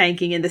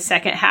 Tanking in the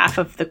second half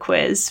of the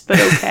quiz, but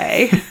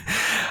okay.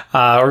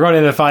 We're going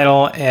into the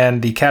final,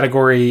 and the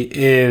category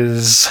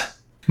is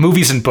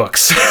movies and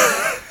books.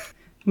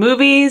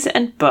 Movies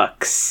and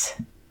books.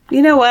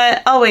 You know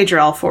what? I'll wager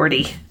all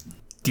 40.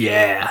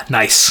 Yeah,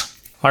 nice.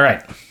 All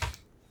right.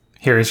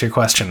 Here is your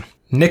question.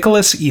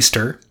 Nicholas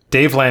Easter,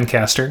 Dave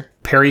Lancaster,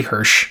 Perry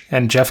Hirsch,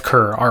 and Jeff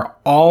Kerr are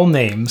all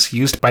names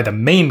used by the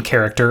main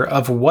character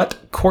of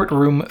what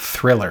courtroom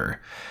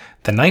thriller?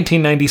 The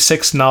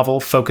 1996 novel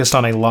focused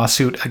on a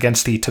lawsuit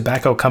against the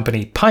tobacco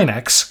company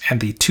Pinex,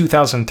 and the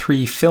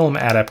 2003 film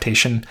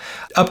adaptation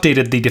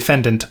updated the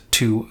defendant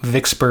to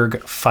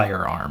Vicksburg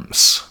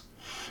Firearms.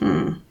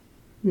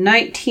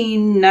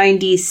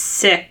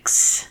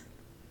 1996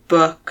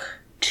 book,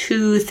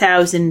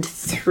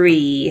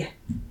 2003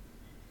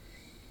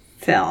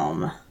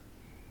 film.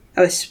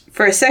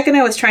 For a second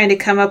I was trying to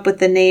come up with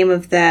the name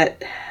of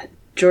that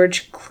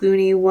George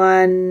Clooney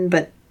one,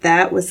 but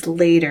that was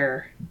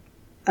later.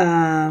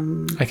 I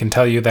can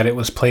tell you that it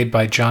was played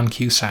by John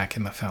Cusack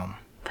in the film.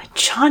 By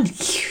John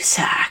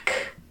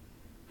Cusack?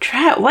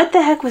 What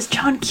the heck was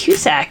John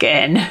Cusack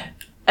in?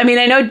 I mean,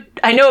 I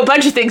know a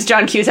bunch of things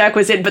John Cusack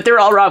was in, but they're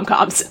all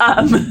rom-coms.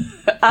 All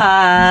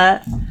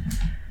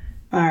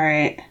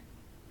right.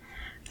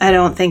 I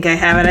don't think I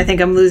have it. I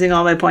think I'm losing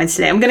all my points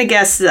today. I'm going to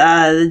guess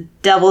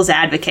Devil's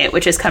Advocate,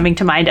 which is coming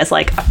to mind as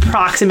like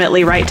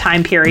approximately right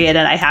time period,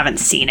 and I haven't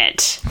seen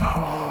it.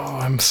 Oh,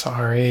 I'm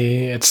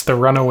sorry. It's The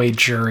Runaway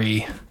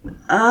Jury.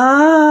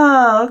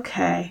 Oh,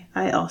 okay.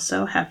 I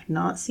also have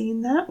not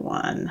seen that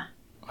one.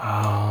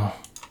 Oh,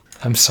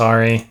 I'm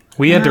sorry.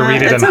 We had to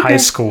read it in high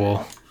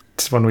school.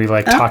 It's when we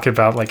talk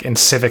about in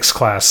civics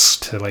class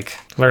to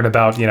learn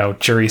about,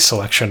 jury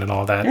selection and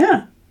all that.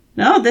 Yeah.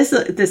 No, this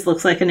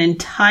looks like an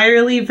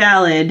entirely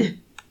valid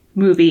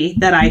movie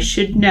that I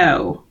should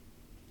know.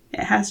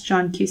 It has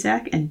John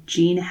Cusack and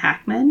Gene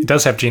Hackman. It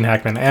does have Gene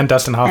Hackman and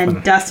Dustin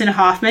Hoffman.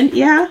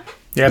 Yeah.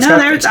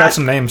 Yeah, it's got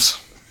some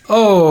names.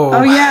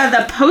 Oh yeah,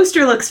 the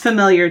poster looks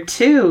familiar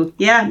too.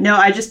 Yeah, no,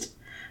 I just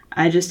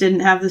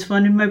didn't have this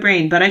one in my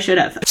brain, but I should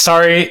have.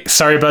 Sorry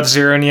about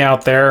zeroing you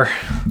out there.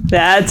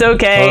 That's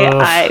okay.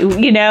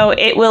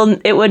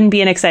 It wouldn't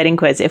be an exciting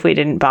quiz if we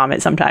didn't bomb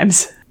it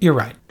sometimes. You're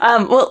right.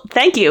 Well,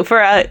 thank you for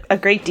a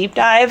great deep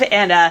dive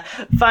and a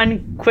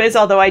fun quiz,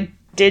 although I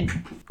did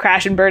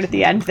crash and burn at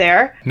the end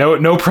there.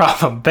 No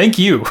problem. Thank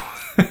you.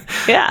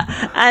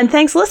 Yeah. And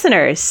thanks,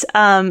 listeners.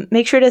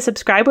 Make sure to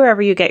subscribe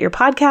wherever you get your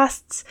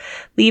podcasts.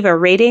 Leave a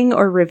rating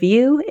or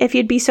review if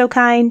you'd be so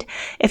kind.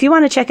 If you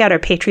want to check out our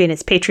Patreon,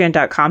 it's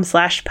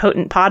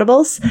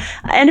patreon.com/potentpotables.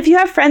 And if you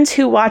have friends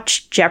who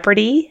watch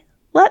Jeopardy,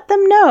 let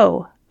them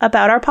know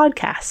about our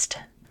podcast.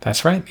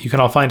 That's right. You can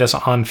all find us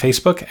on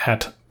Facebook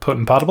at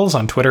Potent Potables,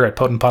 on Twitter at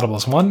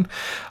PotentPotables1.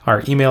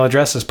 Our email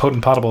address is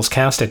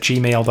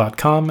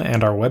potentpotablescast@gmail.com,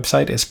 and our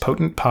website is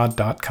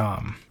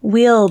potentpod.com.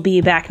 We'll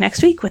be back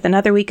next week with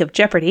another week of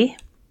Jeopardy!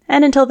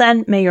 And until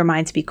then, may your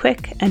minds be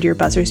quick and your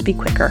buzzers be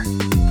quicker.